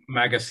the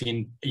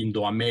magazine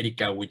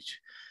Indoamérica, which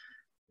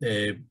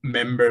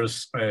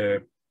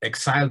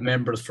exiled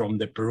members from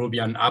the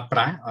Peruvian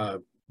APRA,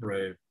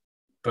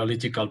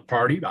 political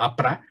party,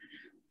 APRA,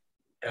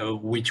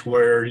 which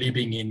were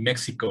living in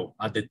Mexico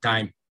at the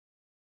time,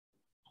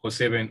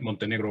 José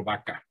Montenegro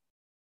Vaca.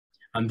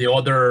 And the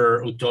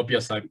other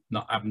utopias,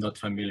 I'm not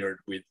familiar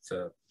with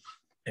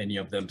any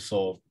of them,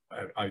 so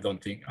I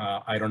don't think,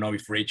 I don't know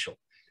if Rachel.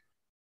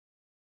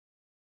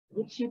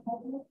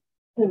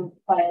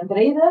 By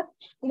Andreida?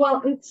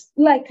 Well, it's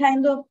like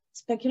kind of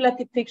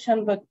speculative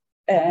fiction, but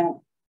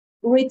Andreida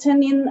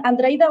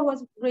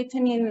was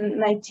written in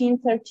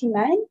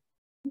 1939,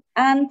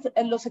 and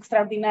Los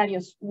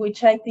Extraordinarios,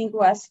 which I think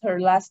was her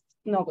last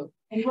novel.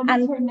 And what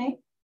was her name?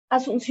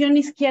 Asunción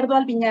Izquierdo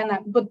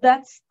Albiñana, but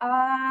that's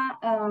a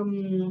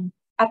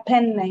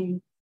pen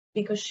name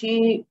because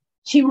she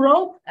She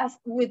wrote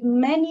with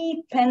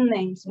many pen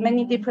names,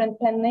 many different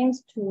pen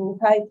names to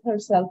hide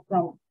herself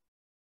from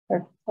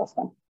her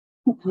husband.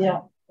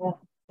 Yeah.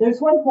 There's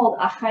one called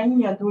A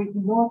Rainha do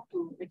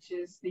Ignoto, which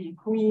is the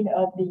queen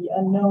of the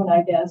unknown,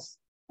 I guess,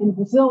 in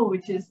Brazil,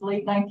 which is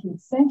late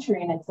 19th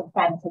century, and it's a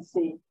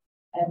fantasy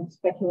and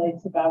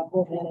speculates about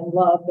women and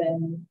love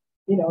and,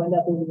 you know,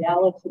 another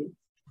reality.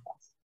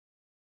 That's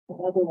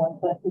another one,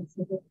 but it's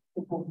a good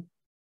one.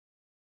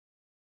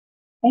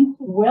 Thank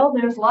you. Well,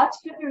 there's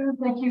lots to do.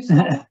 Thank you so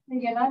much,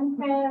 Miguel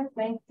Ángel.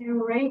 Thank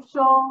you,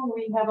 Rachel.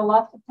 We have a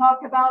lot to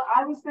talk about.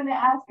 I was going to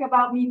ask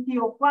about Mi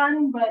Tío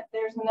Juan, but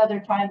there's another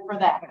time for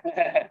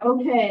that.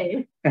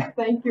 Okay.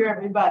 Thank you,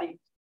 everybody.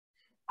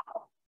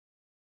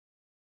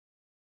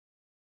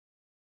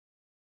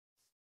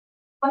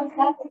 What's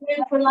that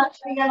for lunch,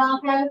 Miguel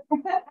Ángel?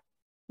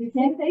 You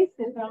can't taste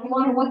it.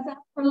 What's that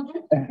for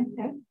lunch?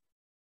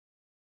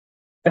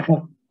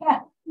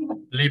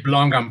 Live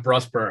long and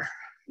prosper.